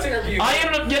happened. I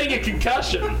ended up getting a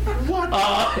concussion. What?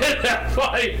 In that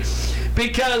fight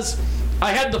because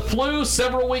I had the flu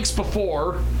several weeks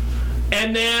before,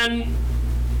 and then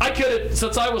I could have,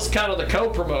 since I was kind of the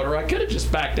co-promoter, I could have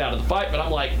just backed out of the fight, but I'm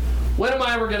like, when am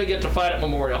I ever going to get to fight at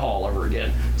Memorial Hall ever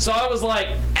again? So I was like,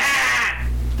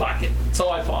 fuck it. So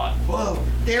I fought. Whoa,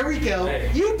 there we go. Hey.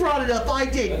 You brought it up, I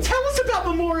did. Tell us about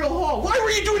Memorial Hall. Why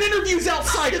were you doing interviews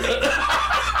outside of it? No,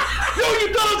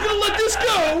 you thought I was going to let this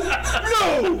go?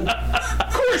 No,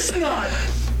 of course not.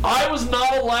 I was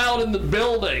not allowed in the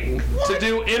building to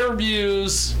do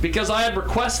interviews because I had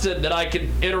requested that I could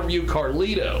interview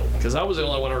Carlito because I was the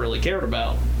only one I really cared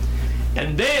about.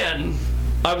 And then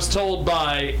I was told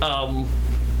by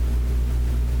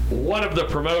one of the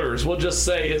promoters, we'll just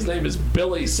say his name is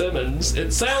Billy Simmons.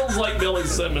 It sounds like Billy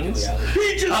Simmons.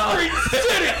 He just straight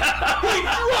said it. He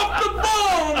dropped the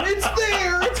bomb. It's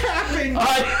there. It's happened.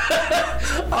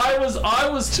 I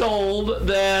was told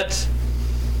that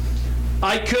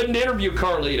I couldn't interview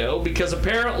Carlito because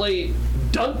apparently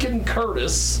Duncan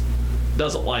Curtis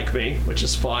doesn't like me, which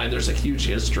is fine. There's a huge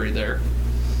history there.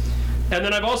 And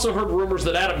then I've also heard rumors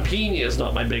that Adam Pena is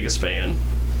not my biggest fan.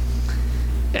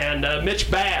 And Mitch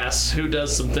Bass, who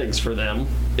does some things for them,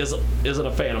 isn't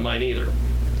a fan of mine either.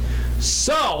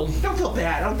 So don't feel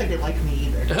bad. I don't think they like me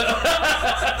either.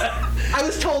 I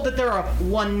was told that they're a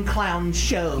one clown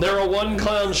show. They're a one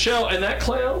clown show, and that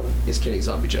clown is Kenny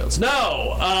Zombie Jones.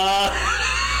 No,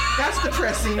 that's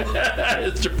depressing.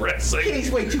 It's depressing.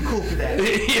 Kenny's way too cool for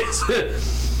that.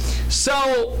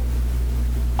 So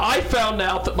I found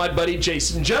out that my buddy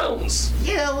Jason Jones,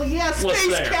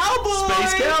 Space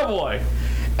Cowboy.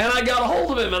 And I got a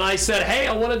hold of him and I said, hey,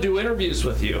 I want to do interviews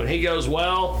with you. And he goes,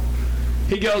 I'll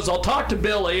talk to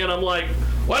Billy. And I'm like,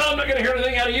 well, I'm not going to hear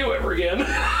anything out of you ever again.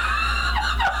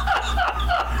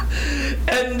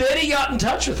 And then he got in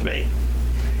touch with me.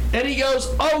 And he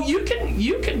goes, oh, you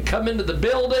can come into the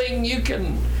building. You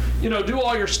can, do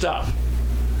all your stuff.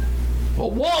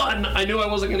 Well, one, I knew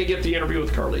I wasn't going to get the interview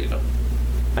with Carlito.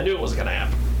 I knew it wasn't going to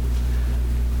happen.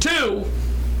 Two,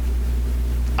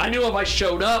 I knew if I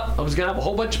showed up, I was going to have a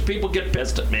whole bunch of people get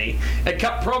pissed at me and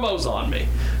cut promos on me.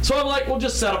 So I'm like, we'll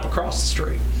just set up across the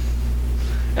street.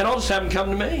 And I'll just have them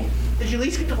come to me. Did you at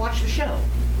least get to watch the show?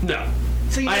 No.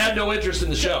 So I had no interest in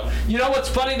the show. You know what's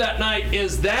funny that night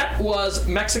is that was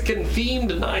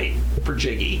Mexican-themed night for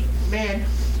Jiggy. Man.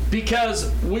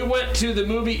 Because we went to the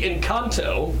movie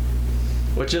Encanto,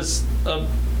 which is a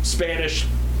Spanish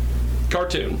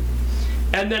cartoon.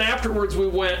 And then afterwards we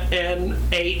went and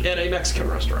ate at a Mexican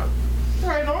restaurant.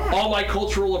 Right on. All my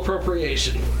cultural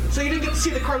appropriation. So you didn't get to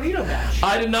see the Carlito match?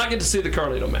 I did not get to see the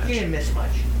Carlito match. You didn't miss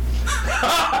much.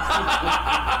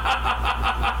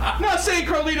 Not saying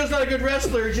Carlito's not a good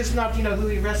wrestler, just not, who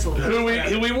he wrestled with.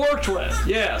 Who we worked with,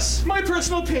 yes. My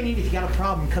personal opinion, if you got a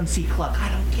problem, come see Kluck. I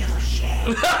don't give a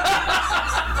shit.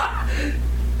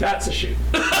 That's a shoot.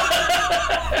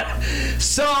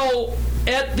 So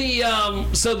at the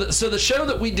so the show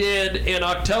that we did in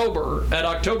October at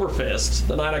Oktoberfest,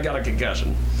 the night I got a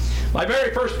concussion, my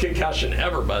very first concussion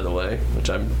ever, by the way, which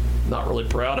I'm not really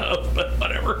proud of, but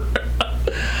whatever.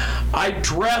 I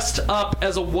dressed up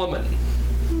as a woman.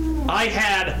 I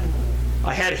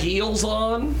had heels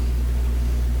on.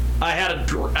 I had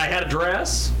a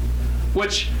dress,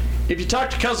 which, if you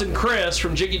talk to cousin Chris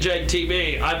from Jiggy Jag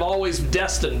TV, I'm always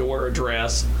destined to wear a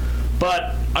dress.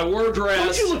 But I wore a dress.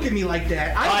 Don't you look at me like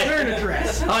that. I'm wearing a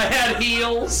dress. I had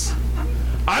heels.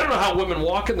 I don't know how women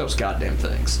walk in those goddamn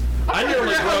things. I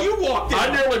nearly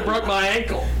broke my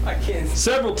ankle. I can't.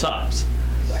 Several times.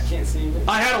 I can't see you.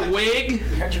 I had a wig. You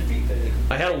had your feet there.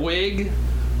 I had a wig.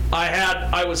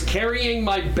 I was carrying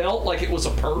my belt like it was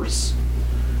a purse.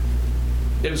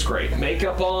 It was great.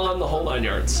 Makeup on, the whole 9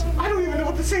 yards. I don't even know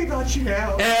what to say about you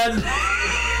now.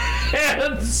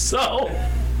 And so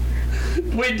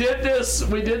we did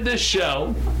this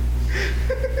show,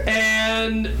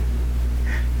 and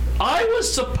I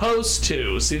was supposed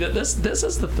to see that this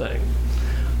is the thing.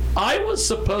 I was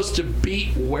supposed to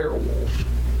beat Werewolf.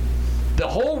 The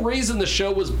whole reason the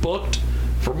show was booked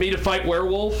for me to fight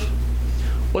Werewolf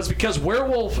was because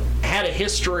Werewolf had a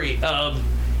history of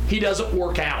he doesn't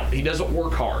work out. He doesn't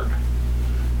work hard.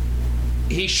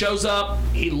 He shows up.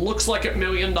 He looks like $1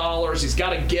 million. He's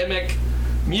got a gimmick,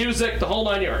 music, the whole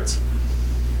 9 yards.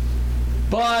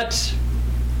 But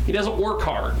he doesn't work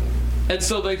hard. And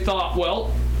so they thought,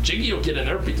 well, Jiggy will get in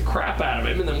there, beat the crap out of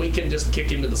him, and then we can just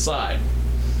kick him to the side.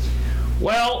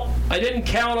 Well, I didn't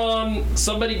count on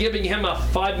somebody giving him a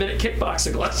 5-minute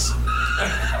kickboxing lesson.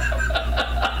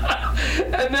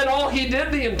 And then all he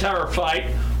did the entire fight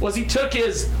was he took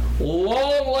his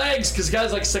long legs, because the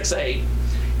guy's like 6'8",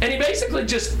 and he basically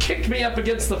just kicked me up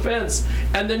against the fence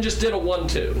and then just did a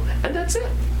 1-2. And that's it.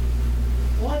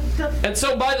 What the? And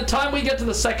so by the time we get to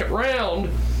the second round,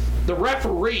 the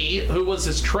referee, who was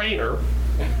his trainer,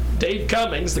 Dave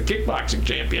Cummings, the kickboxing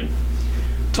champion,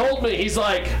 told me, he's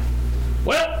like,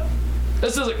 well,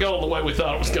 this isn't going the way we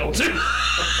thought it was going to.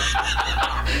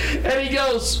 And he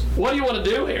goes, what do you want to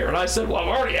do here? And I said, well, I'm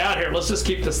already out here. Let's just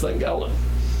keep this thing going.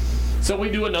 So we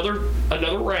do another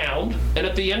round. And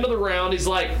at the end of the round, he's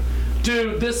like,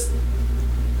 dude,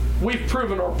 we've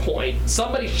proven our point.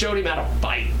 Somebody showed him how to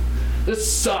fight.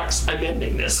 This sucks. I'm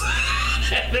ending this.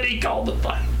 And then he called the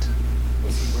fight.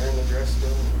 Was he wearing the dress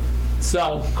still?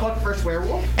 So. Kluck versus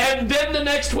Werewolf? And then the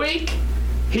next week,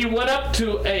 he went up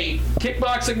to a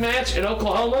kickboxing match in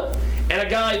Oklahoma, and a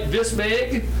guy this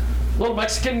big, little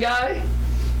Mexican guy,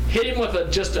 hit him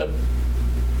with just a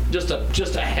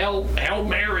Hail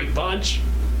Mary punch,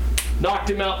 knocked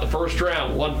him out the first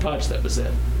round. One punch, that was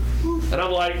it. And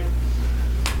I'm like,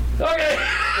 okay.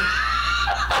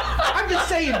 I'm just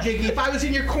saying, Jiggy, if I was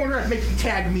in your corner, I'd make you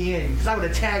tag me in, because I would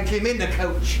have tagged him in the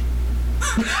coach.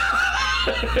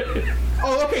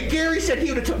 Oh, okay. Gary said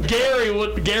he would have took. Gary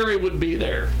would be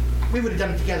there. We would have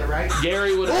done it together, right?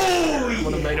 Gary would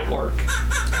have made it work.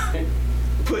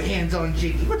 Put hands on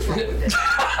Jiggy. What's wrong with this?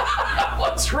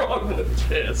 What's wrong with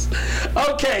this?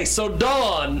 Okay, so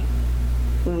Dawn,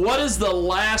 what is the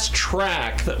last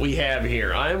track that we have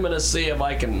here? I'm going to see if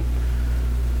I can.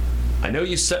 I know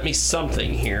you sent me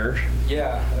something here.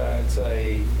 Yeah, it's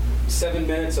a 7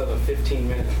 minutes of a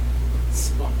 15-minute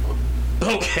song.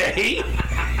 Okay.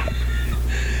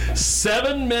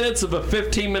 7 minutes of a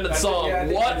 15-minute song.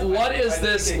 What is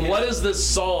this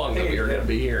song that we are going to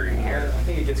be hearing here? I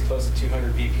think it gets close to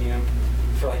 200 BPM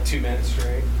for like 2 minutes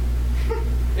straight.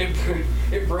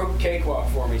 it broke Cakewalk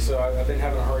for me, so I've been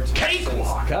having a hard time.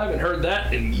 Cakewalk? I haven't heard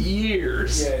that in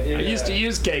years. Yeah, I used to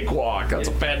use Cakewalk. That's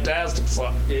a fantastic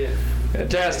song.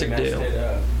 Fantastic deal.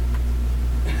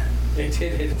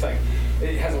 It's like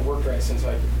it hasn't worked right since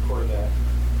I recorded that.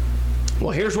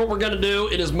 Well, here's what we're gonna do.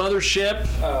 It is Mothership.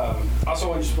 Also,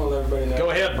 want to just want to let everybody know. Go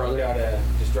ahead, brother.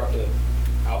 Just dropped an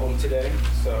album today.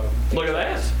 So look at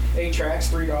that. 8 tracks,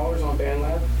 $3 on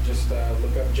BandLab. Just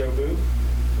look up JooBoo.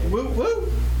 Woo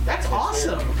woo! That's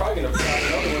awesome. I'm probably gonna try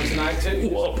another one tonight too.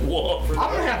 Whoop. I'm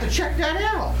gonna have to check that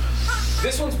out.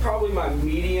 This one's probably my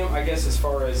medium, I guess, as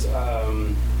far as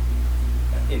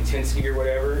intensity or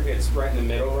whatever. It's right in the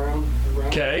middle round.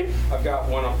 Okay. I've got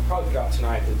one I'll probably got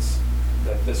tonight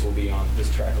that this will be on.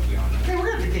 This track will be on. Hey,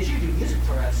 we're gonna have to get you to do music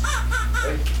for us.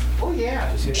 Oh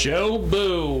yeah.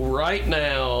 JooBoo right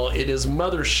now. It is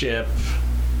Mothership.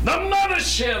 The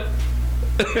Mothership.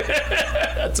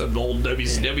 That's an old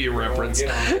WCW reference.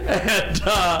 And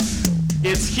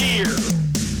it's here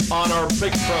on our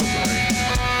big program.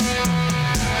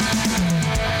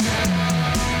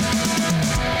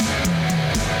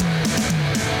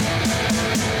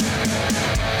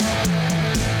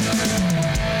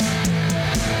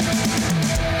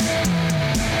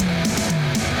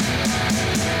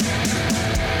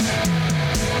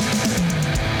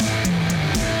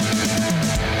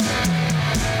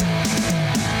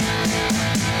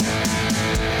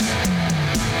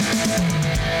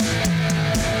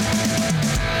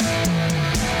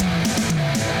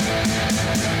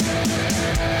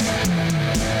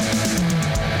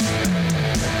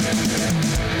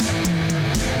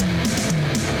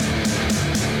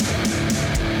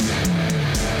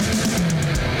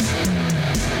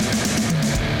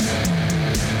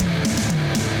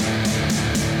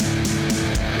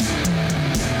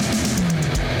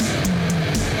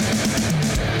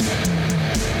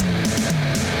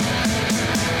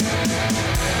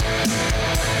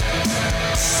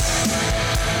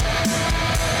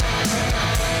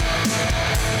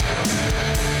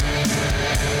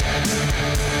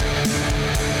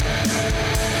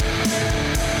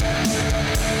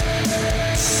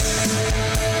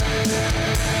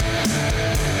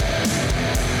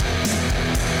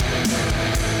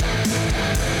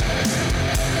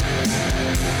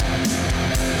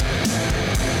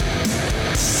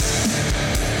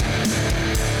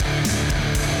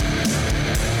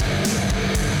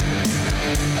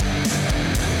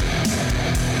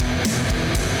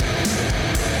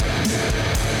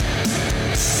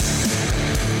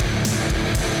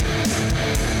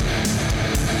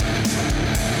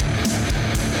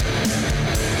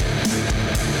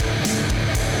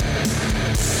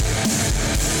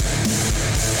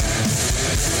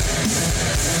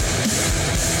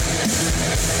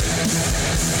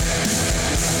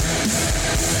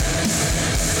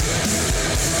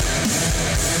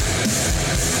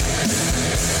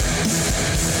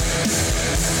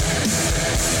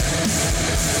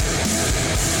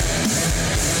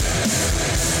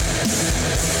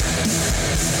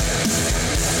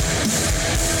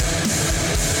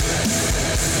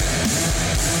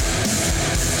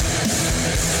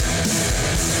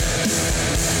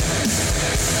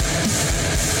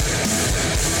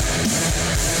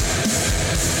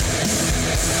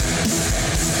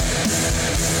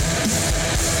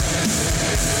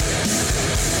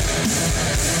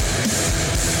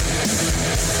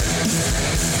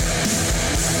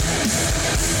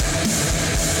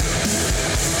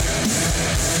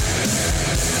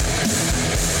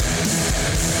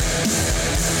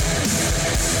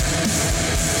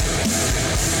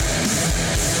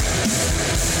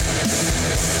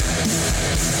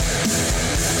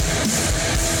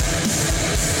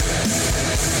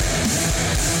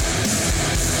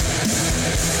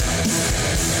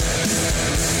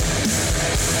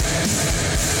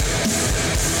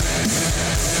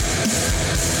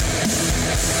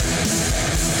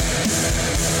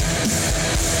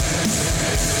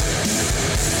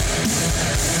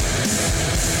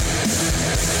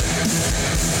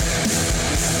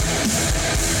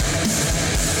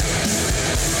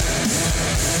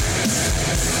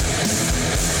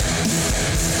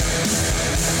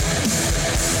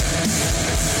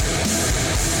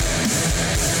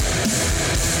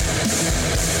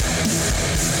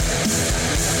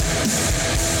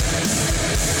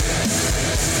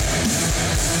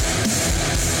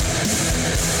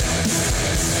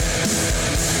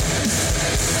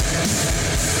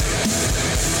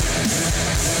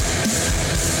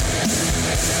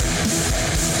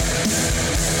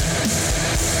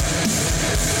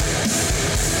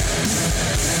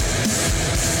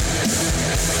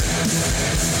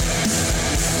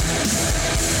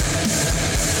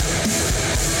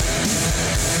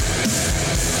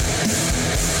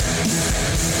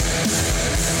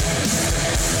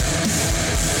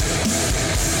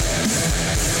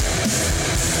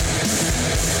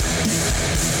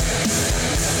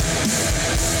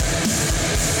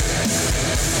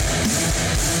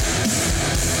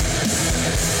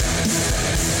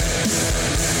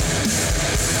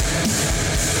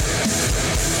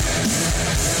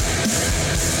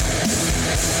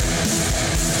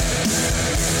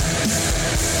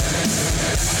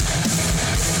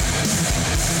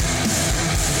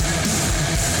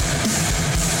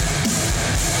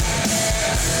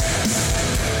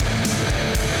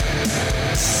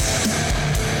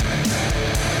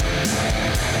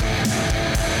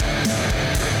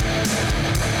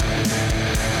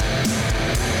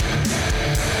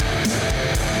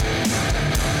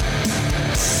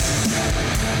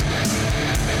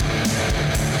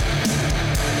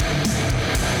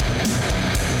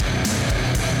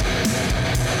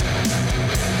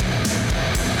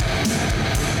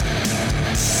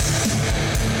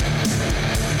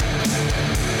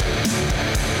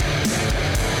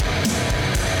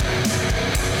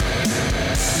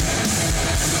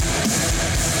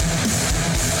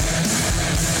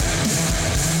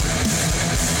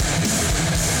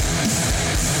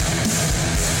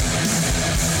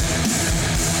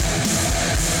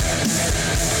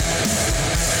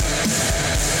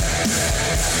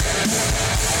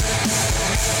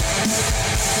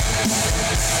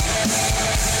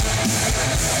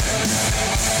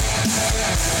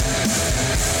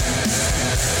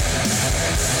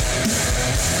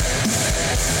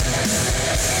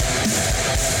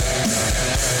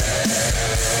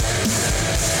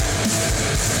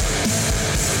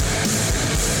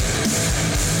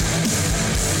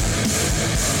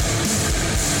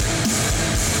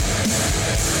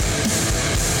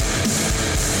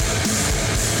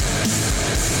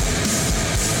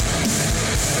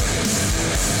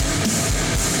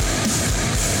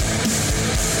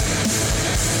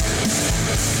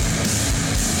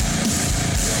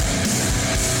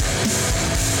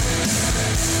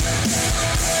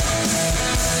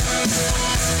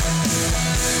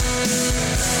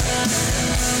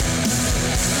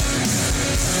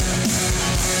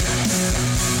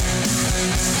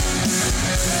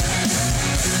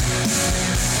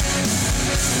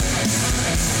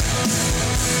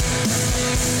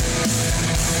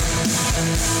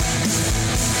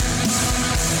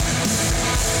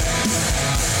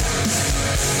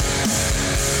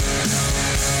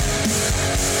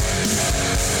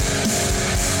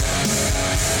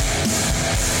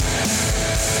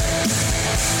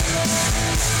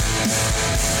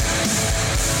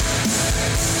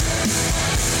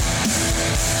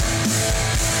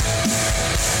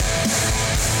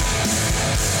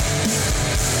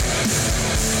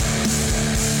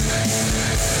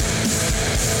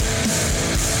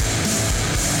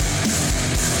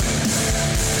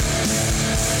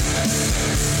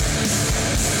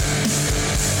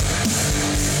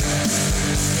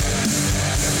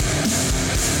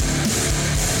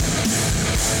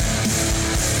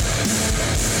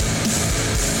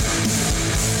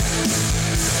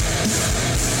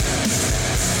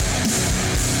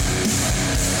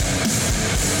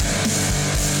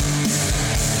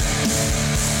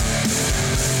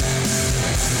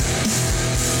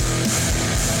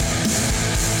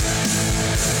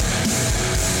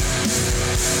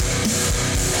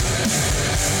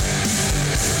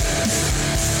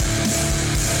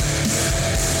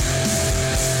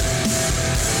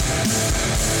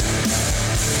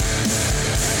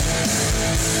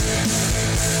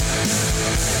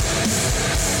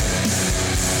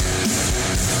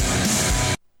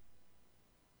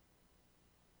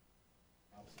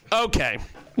 Okay.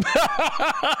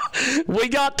 We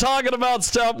got talking about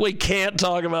stuff we can't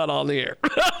talk about on the air.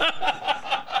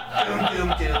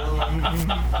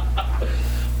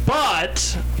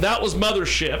 But that was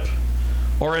Mothership,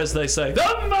 or as they say, the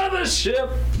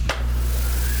Mothership.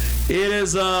 It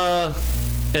is an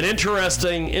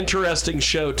interesting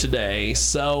show today.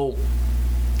 So,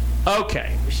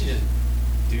 okay. We should just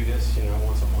do this,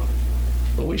 once a month.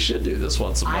 Well, we should do this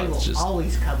once a month. I will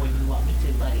always come when you want me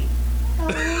to, buddy.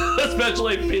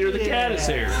 Especially if Peter the cat is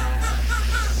here.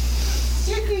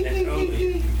 Here, Peter.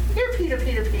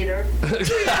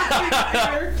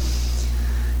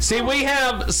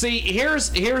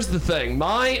 Here's the thing.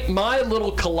 My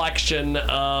little collection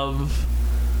of,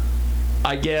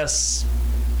 I guess,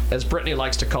 as Brittany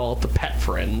likes to call it, the pet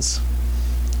friends.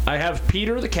 I have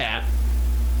Peter the cat,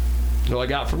 who I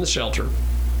got from the shelter.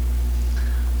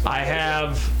 I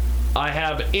have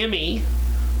Emmy,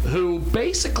 who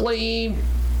basically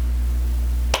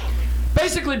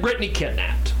Brittany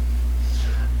kidnapped.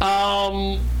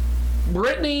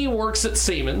 Brittany works at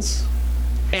Siemens,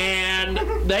 and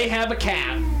they have a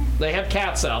cat. They have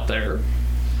cats out there.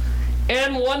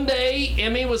 And one day,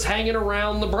 Emmy was hanging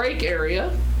around the break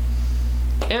area,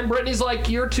 and Brittany's like,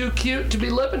 "You're too cute to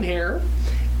be living here."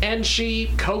 And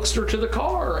she coaxed her to the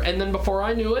car, and then before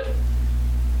I knew it,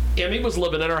 Emmy was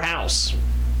living in her house.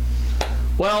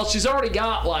 Well, she's already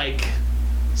got like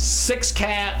 6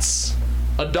 cats,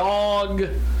 a dog,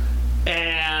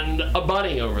 and a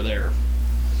bunny over there.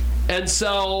 And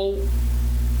so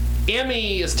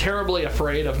Emmy is terribly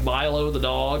afraid of Milo the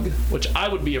dog, which I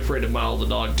would be afraid of Milo the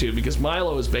dog too, because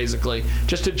Milo is basically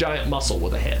just a giant muscle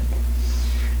with a head.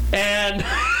 And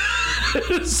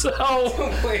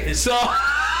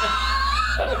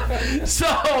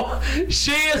so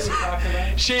she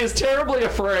is terribly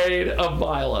afraid of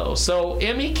Milo. So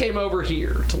Emmy came over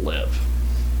here to live.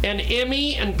 And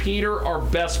Emmy and Peter are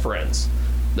best friends.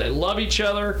 They love each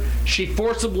other. She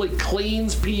forcibly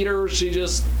cleans Peter. She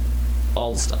just,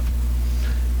 all the stuff.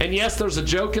 And yes, there's a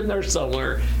joke in there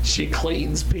somewhere. She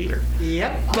cleans Peter.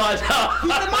 Yep. But keeping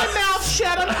my mouth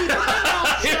shut. I'm keeping my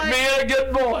mouth shut. Being a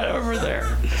good boy over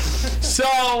there.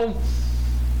 So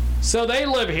they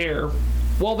live here.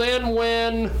 Well, then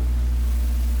when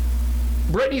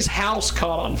Brittany's house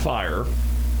caught on fire,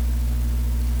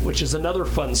 which is another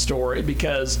fun story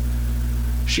because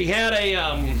she had a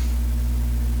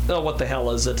what the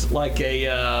hell is it? Like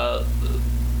a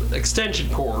extension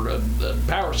cord, a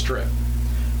power strip,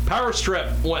 power strip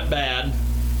went bad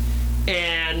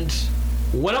and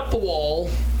went up the wall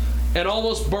and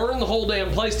almost burned the whole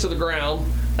damn place to the ground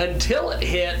until it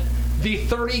hit the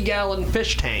 30-gallon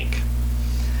fish tank.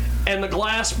 And the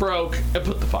glass broke and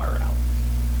put the fire out.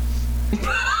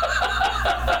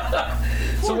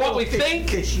 So what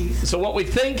we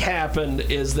think happened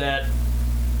is that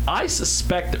I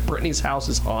suspect that Brittany's house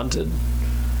is haunted.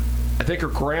 I think her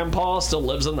grandpa still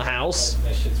lives in the house.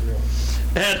 That shit's real.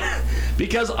 And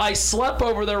because I slept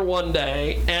over there one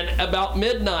day, and about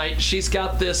midnight she's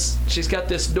got this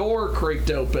door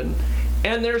creaked open,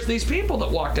 and there's these people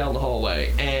that walk down the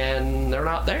hallway, and they're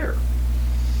not there.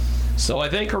 So I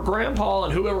think her grandpa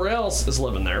and whoever else is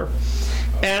living there.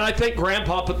 And I think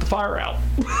Grandpa put the fire out.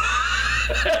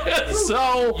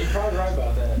 So you're probably right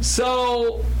about that.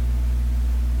 So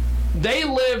they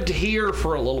lived here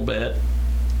for a little bit,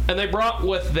 and they brought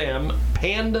with them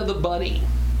Panda the bunny.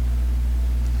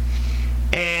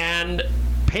 And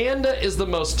Panda is the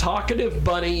most talkative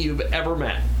bunny you've ever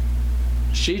met.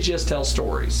 She just tells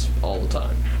stories all the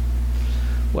time.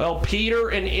 Well, Peter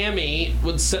and Emmy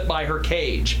would sit by her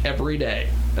cage every day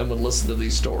and would listen to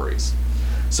these stories.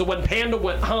 So when Panda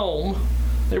went home,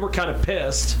 they were kind of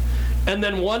pissed. And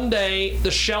then one day,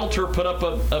 the shelter put up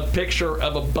a picture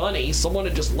of a bunny. Someone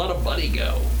had just let a bunny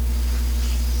go.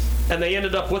 And they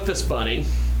ended up with this bunny.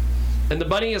 And the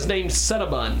bunny is named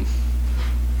Cinnabon.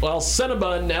 Well,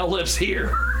 Cinnabon now lives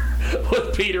here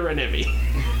with Peter and Emmy.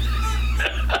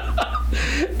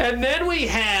 And then we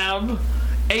have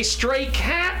a stray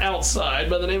cat outside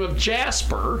by the name of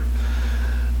Jasper.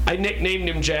 I nicknamed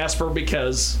him Jasper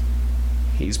because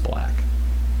he's black.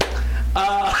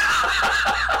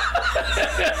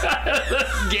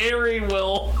 Gary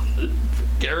will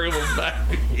back.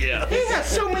 Yeah. He has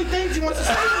so many things he wants to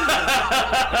say to me.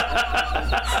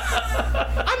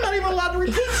 I'm not even allowed to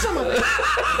repeat some of it.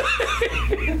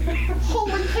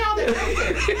 Holy cow, they make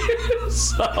it.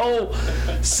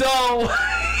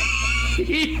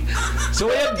 So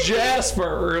we have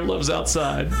Jasper who lives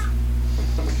outside.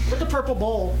 With a purple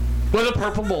bowl. With a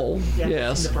purple bowl, yeah,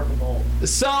 yes. The purple bowl.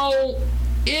 So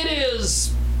it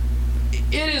is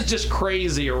just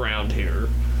crazy around here.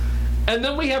 And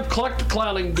then we have Kluck the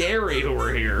Clown and Gary who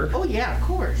are here. Oh yeah, of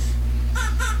course.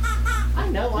 I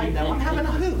know. I'm having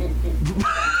a hoot.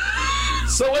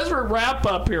 So as we wrap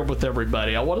up here with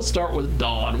everybody, I want to start with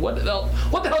Dawn. What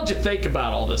the hell did you think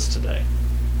about all this today?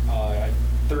 I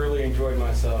thoroughly enjoyed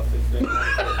myself. It's been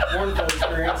a wonderful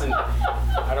experience, and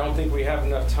I don't think we have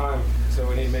enough time, so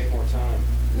we need to make more time.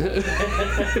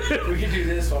 We can do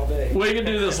this all day. We can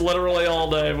do this literally all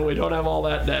day, but we don't have all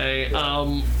that day.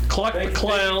 Kluck the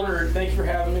Clown. Thanks for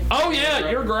having me. Oh yeah,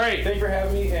 you're great. Thanks for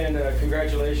having me, and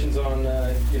congratulations on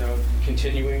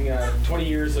continuing 20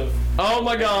 years of. Oh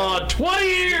my God, 20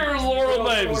 years, Laurel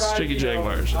Babes, Jiggy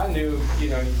Jaguars. I knew,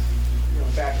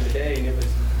 back in the day, and it was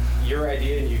your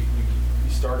idea, and you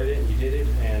started it and you did it,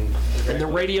 and the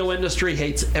radio industry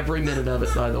hates every minute of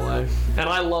it, by the way, and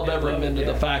I love every minute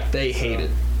of the fact they hate it.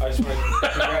 I just want to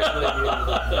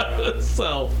congratulate you.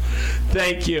 So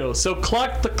thank you. So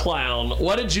Kluck the Clown,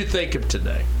 what did you think of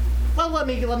today? Well, let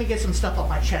me get some stuff off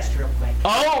my chest real quick.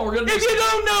 Oh, we're gonna do if you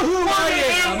don't know who I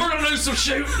am, we're gonna do some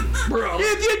shooting, bro.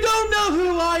 If you don't know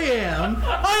who I am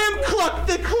Kluck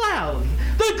the Clown,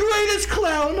 the greatest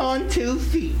clown on 2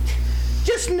 feet.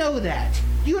 Just know that.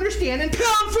 Do you understand? And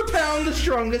pound for pound, the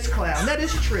strongest clown. That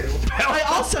is true.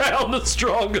 Pound for pound, the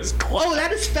strongest clown. Oh,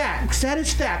 that is facts. That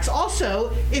is facts.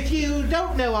 Also, if you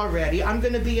don't know already, I'm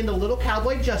going to be in the Little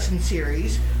Cowboy Justin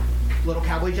series. Little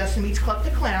Cowboy Justin meets Kluck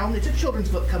the Clown. It's a children's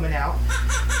book coming out.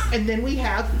 And then we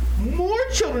have more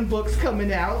children's books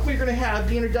coming out. We're going to have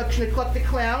the introduction of Kluck the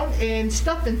Clown and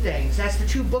Stuff and Things. That's the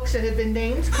 2 books that have been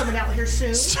named, coming out here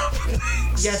soon. Stuff and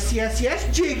Things. Yes.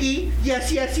 Jiggy.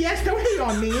 Yes. Don't hate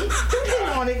on me. Don't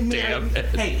hate on it, man.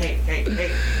 Hey.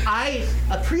 I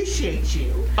appreciate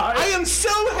you. I am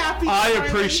so happy I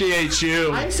appreciate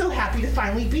you. I'm so happy to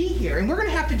finally be here. And we're going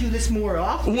to have to do this more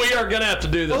often. We are going to have to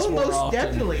do this more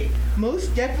often.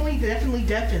 Most definitely.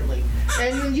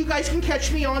 And you guys can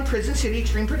catch me on Prison City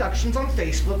Extreme Productions on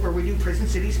Facebook, where we do Prison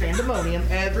City's Fandemonium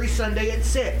every Sunday at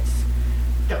 6.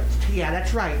 Yeah,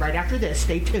 that's right. Right after this.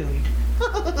 Stay tuned.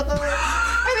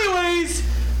 Anyways,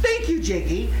 thank you,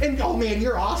 Jiggy. And, oh, man,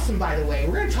 you're awesome, by the way.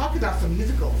 We're going to talk about some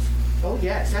musicals. Oh,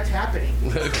 yes, that's happening.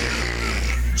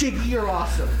 Jiggy, you're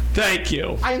awesome. Thank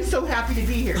you. I am so happy to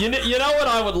be here. You know what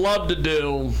I would love to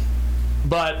do,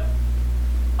 but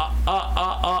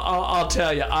I'll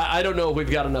tell you, I don't know if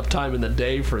we've got enough time in the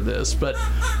day for this, but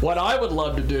what I would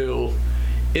love to do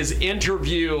is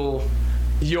interview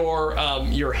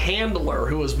your handler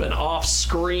who has been off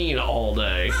screen all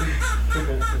day.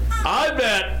 I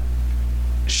bet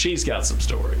she's got some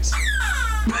stories.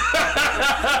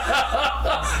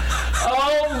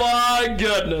 Oh my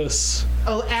goodness.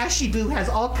 Oh, Ashy Boo has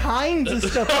all kinds of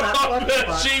stuff. I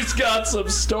bet she's got some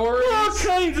stories. All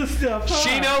kinds of stuff. Huh?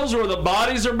 She knows where the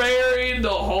bodies are buried, the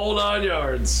whole 9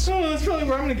 yards. Oh, that's probably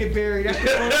where I'm going to get buried.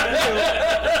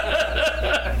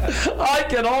 I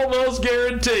can almost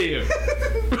guarantee you.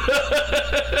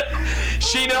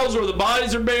 She knows where the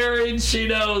bodies are buried. She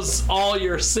knows all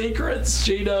your secrets.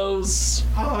 She knows.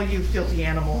 Oh, you filthy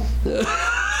animal.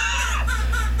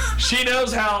 She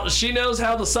knows how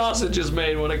the sausage is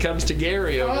made when it comes to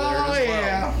Gary over there as well.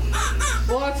 Yeah.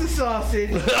 Lots of sausage.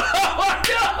 Oh my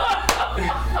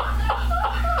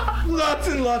God! Lots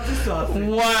and lots of sausage.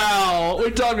 Wow. We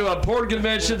talking about pork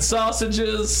convention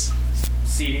sausages.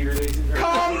 CD releases.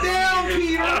 Calm down,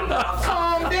 Peter.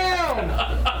 Calm down.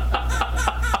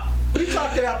 We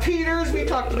talked about Peters. We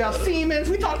talked about Siemens.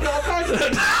 We talked about all kinds of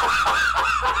things.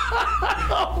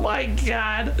 Oh my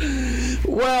God.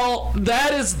 Well,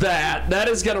 that is that. That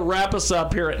is going to wrap us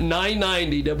up here at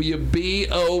 990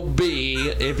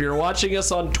 WBOB. If you're watching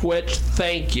us on Twitch,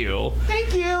 thank you.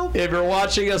 Thank you. If you're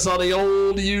watching us on the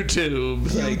old YouTube,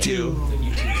 thank you.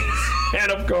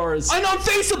 And of course, I'm on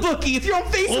Facebooky. If you're on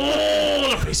Facebook.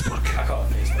 Oh, on Facebook. I call it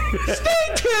Facebook.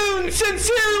 Stay tuned.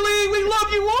 Sincerely, we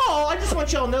love you all. I just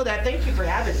want y'all to know that. Thank you for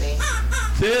having me.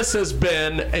 This has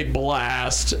been a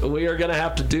blast. We are going to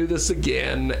have to do this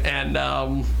again. And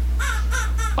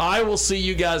I will see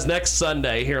you guys next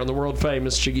Sunday here on the world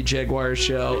famous Jiggy Jaguar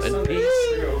show. And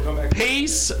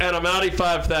peace and a Mountie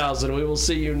 5000. We will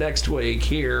see you next week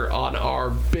here on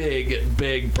our big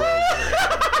program.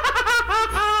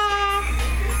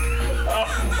 Oh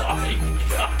my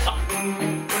God.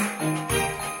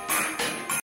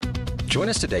 Join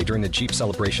us today during the Jeep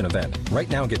Celebration event. Right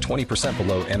now, get 20%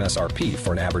 below MSRP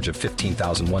for an average of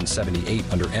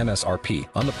 $15,178 under MSRP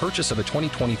on the purchase of a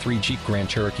 2023 Jeep Grand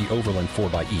Cherokee Overland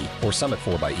 4xE or Summit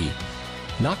 4xE.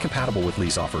 Not compatible with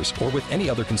lease offers or with any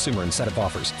other consumer incentive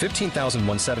offers.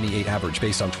 $15,178 average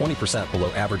based on 20%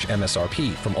 below average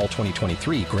MSRP from all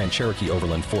 2023 Grand Cherokee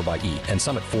Overland 4xE and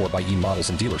Summit 4xE models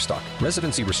in dealer stock.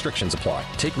 Residency restrictions apply.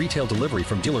 Take retail delivery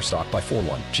from dealer stock by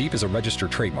 4/1. Jeep is a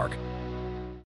registered trademark.